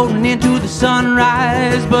eyes, I'm floating into the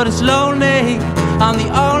sunrise. But it's lonely, I'm the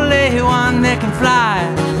only one that can fly.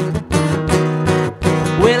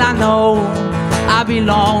 Well, I know I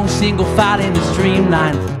belong single file in the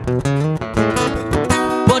streamline,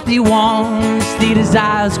 but the wants, the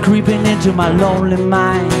desires creeping into my lonely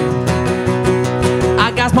mind.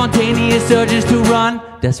 I got spontaneous urges to run.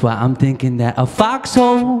 That's why I'm thinking that a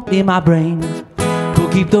foxhole in my brain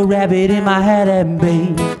could keep the rabbit in my head at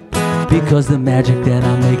bay. Because the magic that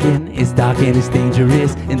I'm making is dark and it's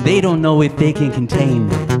dangerous, and they don't know if they can contain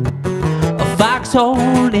me. A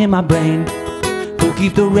foxhole in my brain could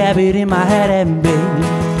keep the rabbit in my head at bay.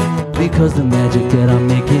 Because the magic that I'm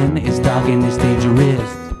making is dark and it's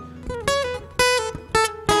dangerous.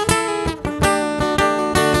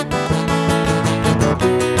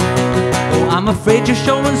 I'm afraid you're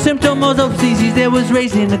showing symptoms of disease that was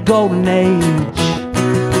raised in the golden age.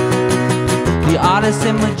 The artists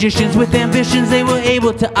and magicians with ambitions, they were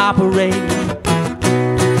able to operate.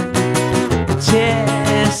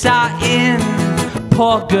 Tests are in,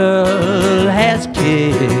 poor girl has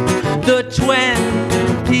kicked the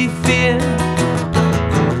 25th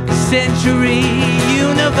century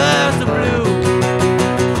universal blues.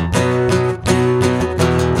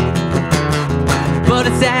 But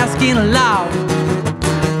it's asking a lot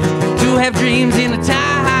to have dreams in a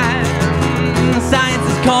time. Science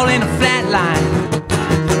is calling a flat line.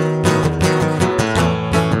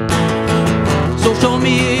 So show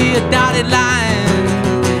me a dotted line.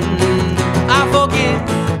 I forget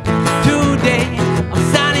today, I'm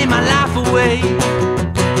signing my life away.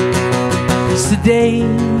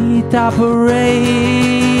 Sedate, operate.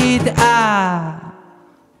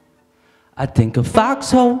 I think a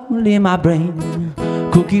foxhole in my brain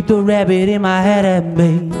could keep the rabbit in my head at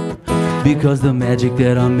bay. Because the magic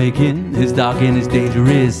that I'm making is dark and it's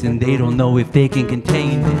dangerous, and they don't know if they can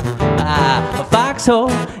contain it. A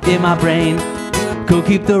foxhole in my brain could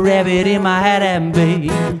keep the rabbit in my head at bay.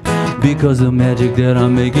 Because the magic that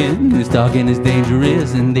I'm making is dark and it's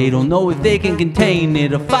dangerous, and they don't know if they can contain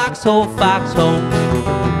it. A foxhole, foxhole.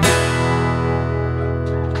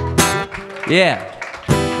 Yeah,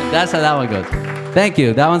 that's how that one goes. Thank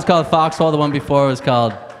you. That one's called Foxhole. The one before was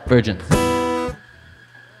called Virgins.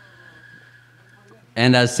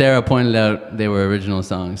 And as Sarah pointed out, they were original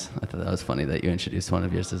songs. I thought that was funny that you introduced one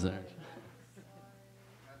of yours as an original.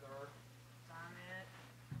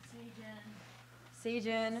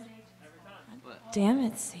 Sagen. Damn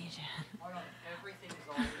it, Sagen.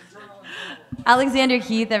 Alexander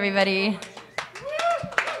Keith, everybody.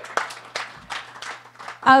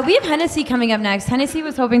 We have Hennessy coming up next. Hennessy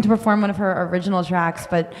was hoping to perform one of her original tracks,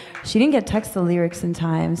 but she didn't get text the lyrics in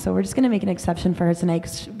time, so we're just going to make an exception for her tonight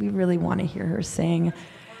because we really want to hear her sing.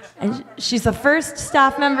 And she's the first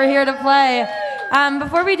staff member here to play.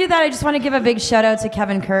 Before we do that, I just want to give a big shout out to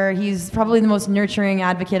Kevin Kerr. He's probably the most nurturing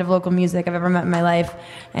advocate of local music I've ever met in my life,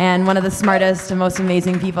 and one of the smartest and most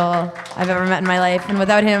amazing people I've ever met in my life. And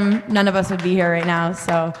without him, none of us would be here right now,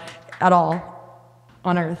 so at all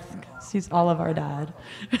on earth. He's all of our dad.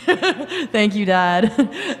 Thank you, Dad.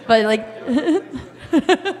 But like,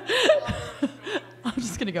 I'm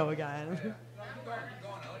just gonna go again.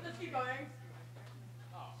 Let's keep going.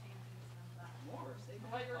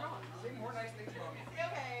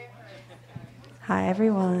 Hi,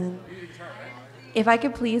 everyone. If I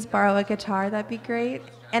could please borrow a guitar, that'd be great.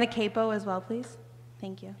 And a capo as well, please.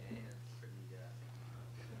 Thank you.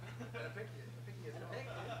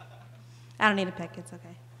 I don't need a pick, it's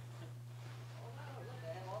okay.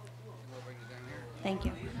 Thank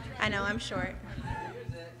you. I know, I'm short.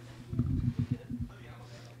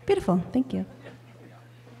 Beautiful, thank you.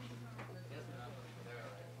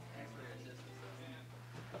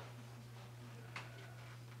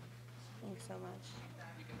 Thanks so much.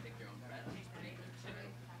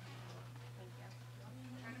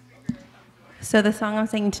 So the song I'm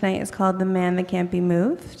singing tonight is called The Man That Can't Be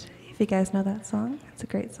Moved. If you guys know that song, it's a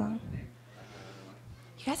great song.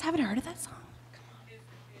 You guys haven't heard of that song?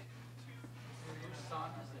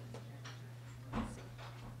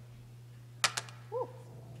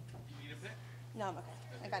 No, I'm okay.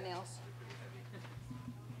 I got nails.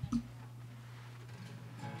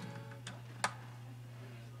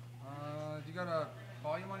 Do you got a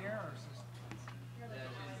volume on here, or is this?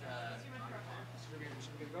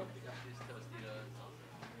 Should we go?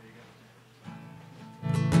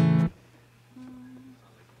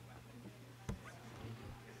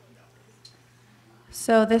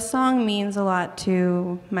 So this song means a lot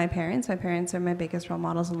to my parents. My parents are my biggest role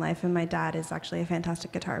models in life, and my dad is actually a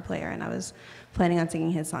fantastic guitar player, and I was planning on singing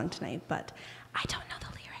his song tonight, but I don't know the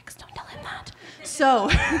lyrics, don't tell him that. So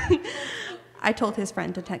I told his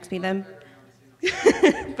friend to text me them,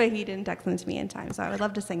 but he didn't text them to me in time, so I would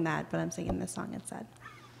love to sing that, but I'm singing this song instead.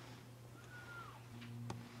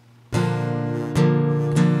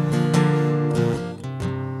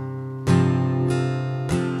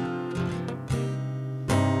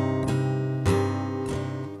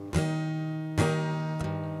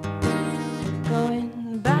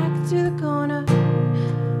 To the corner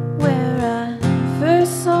where I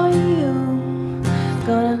first saw you.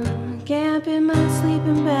 Gonna camp in my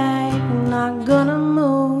sleeping bag, not gonna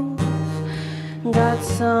move. Got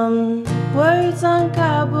some words on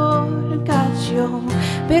cardboard, got your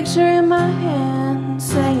picture in my hand,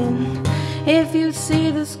 saying, if you see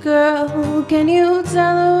this girl, can you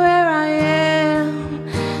tell her where I am?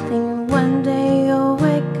 Thinking one day you'll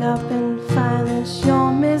wake up and find that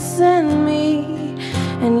you're missing me.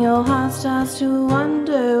 And your heart starts to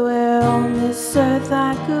wonder where on this earth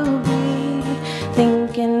I could be.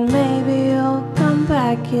 Thinking maybe you'll come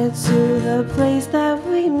back here to the place that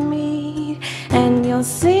we meet. And you'll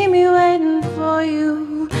see me waiting for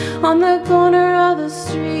you on the corner of the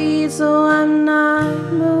street. So I'm not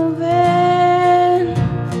moving,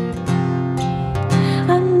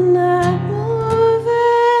 I'm not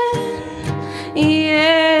moving,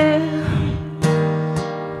 yeah.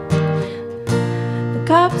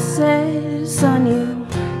 Cop said, son, you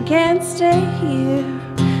can't stay here.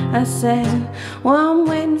 I said, well, I'm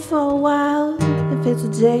waiting for a while. If it's a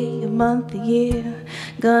day, a month, a year,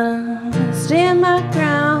 gonna stand my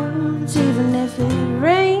ground, even if it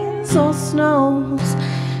rains or snows.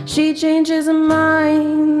 She changes her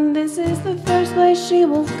mind, this is the first place she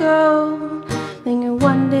will go. Thinking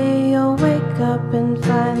one day you'll wake up and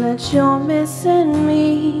find that you're missing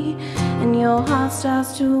me. And your heart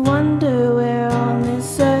starts to wonder where on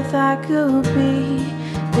this earth I could be.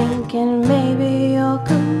 Thinking maybe you'll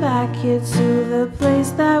come back here to the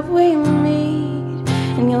place that we meet.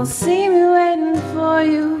 And you'll see me waiting for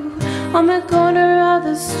you on the corner of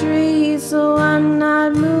the street. So I'm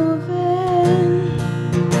not moving,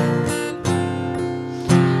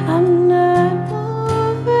 I'm not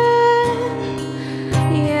moving,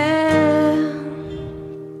 yeah.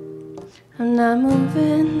 I'm not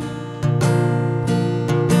moving.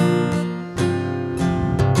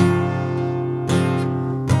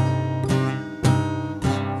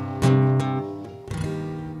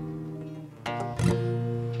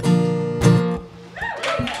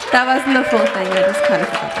 That wasn't the full thing, I just kind of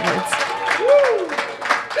forgot the words.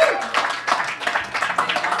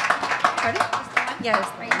 Pardon? Yeah,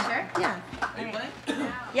 are you sure?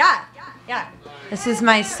 Yeah. Yeah. This is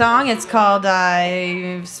my song. It's called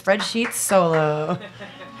Spreadsheet Solo.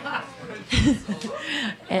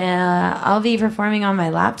 I'll be performing on my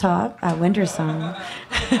laptop at Winter Song.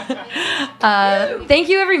 Thank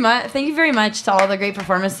you very much to all the great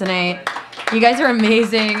performers tonight. You guys are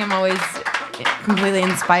amazing. I'm always completely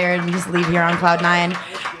inspired and just leave here on cloud nine.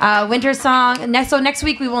 Winter Song. Next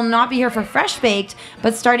week we will not be here for Fresh Baked,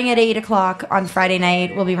 but starting at 8 o'clock on Friday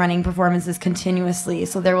night, we'll be running performances continuously.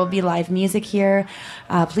 So there will be live music here.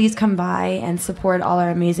 Please come by and support all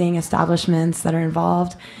our amazing establishments that are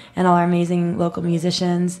involved and all our amazing local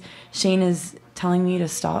musicians. Shane is telling me to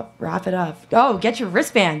stop, wrap it up. Oh, get your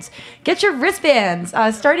wristbands. Get your wristbands.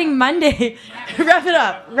 Starting Monday. Wrap it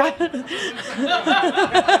up. Wrap it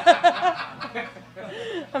up.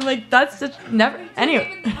 I'm like, that's just never.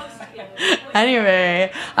 Anyway,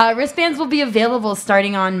 wristbands will be available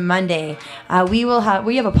starting on Monday. We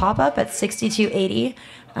have a pop-up at 6280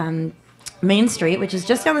 Main Street, which is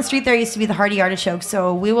just down the street. There used to be the Hardy Artichoke.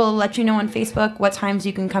 So we will let you know on Facebook what times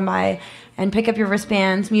you can come by and pick up your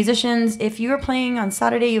wristbands. Musicians, if you are playing on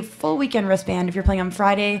Saturday, you have full weekend wristband. If you're playing on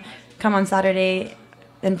Friday, come on Saturday,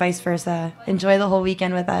 and vice versa. Enjoy the whole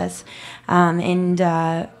weekend with us.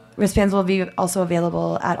 Wristbands will be also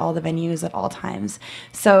available at all the venues at all times.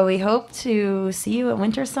 So we hope to see you at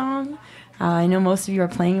Winter Song. I know most of you are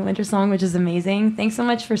playing at Winter Song, which is amazing. Thanks so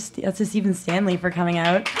much to Stephen Stanley for coming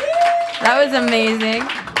out. That was amazing.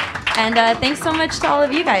 And thanks so much to all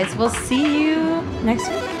of you guys. We'll see you next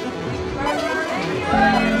week.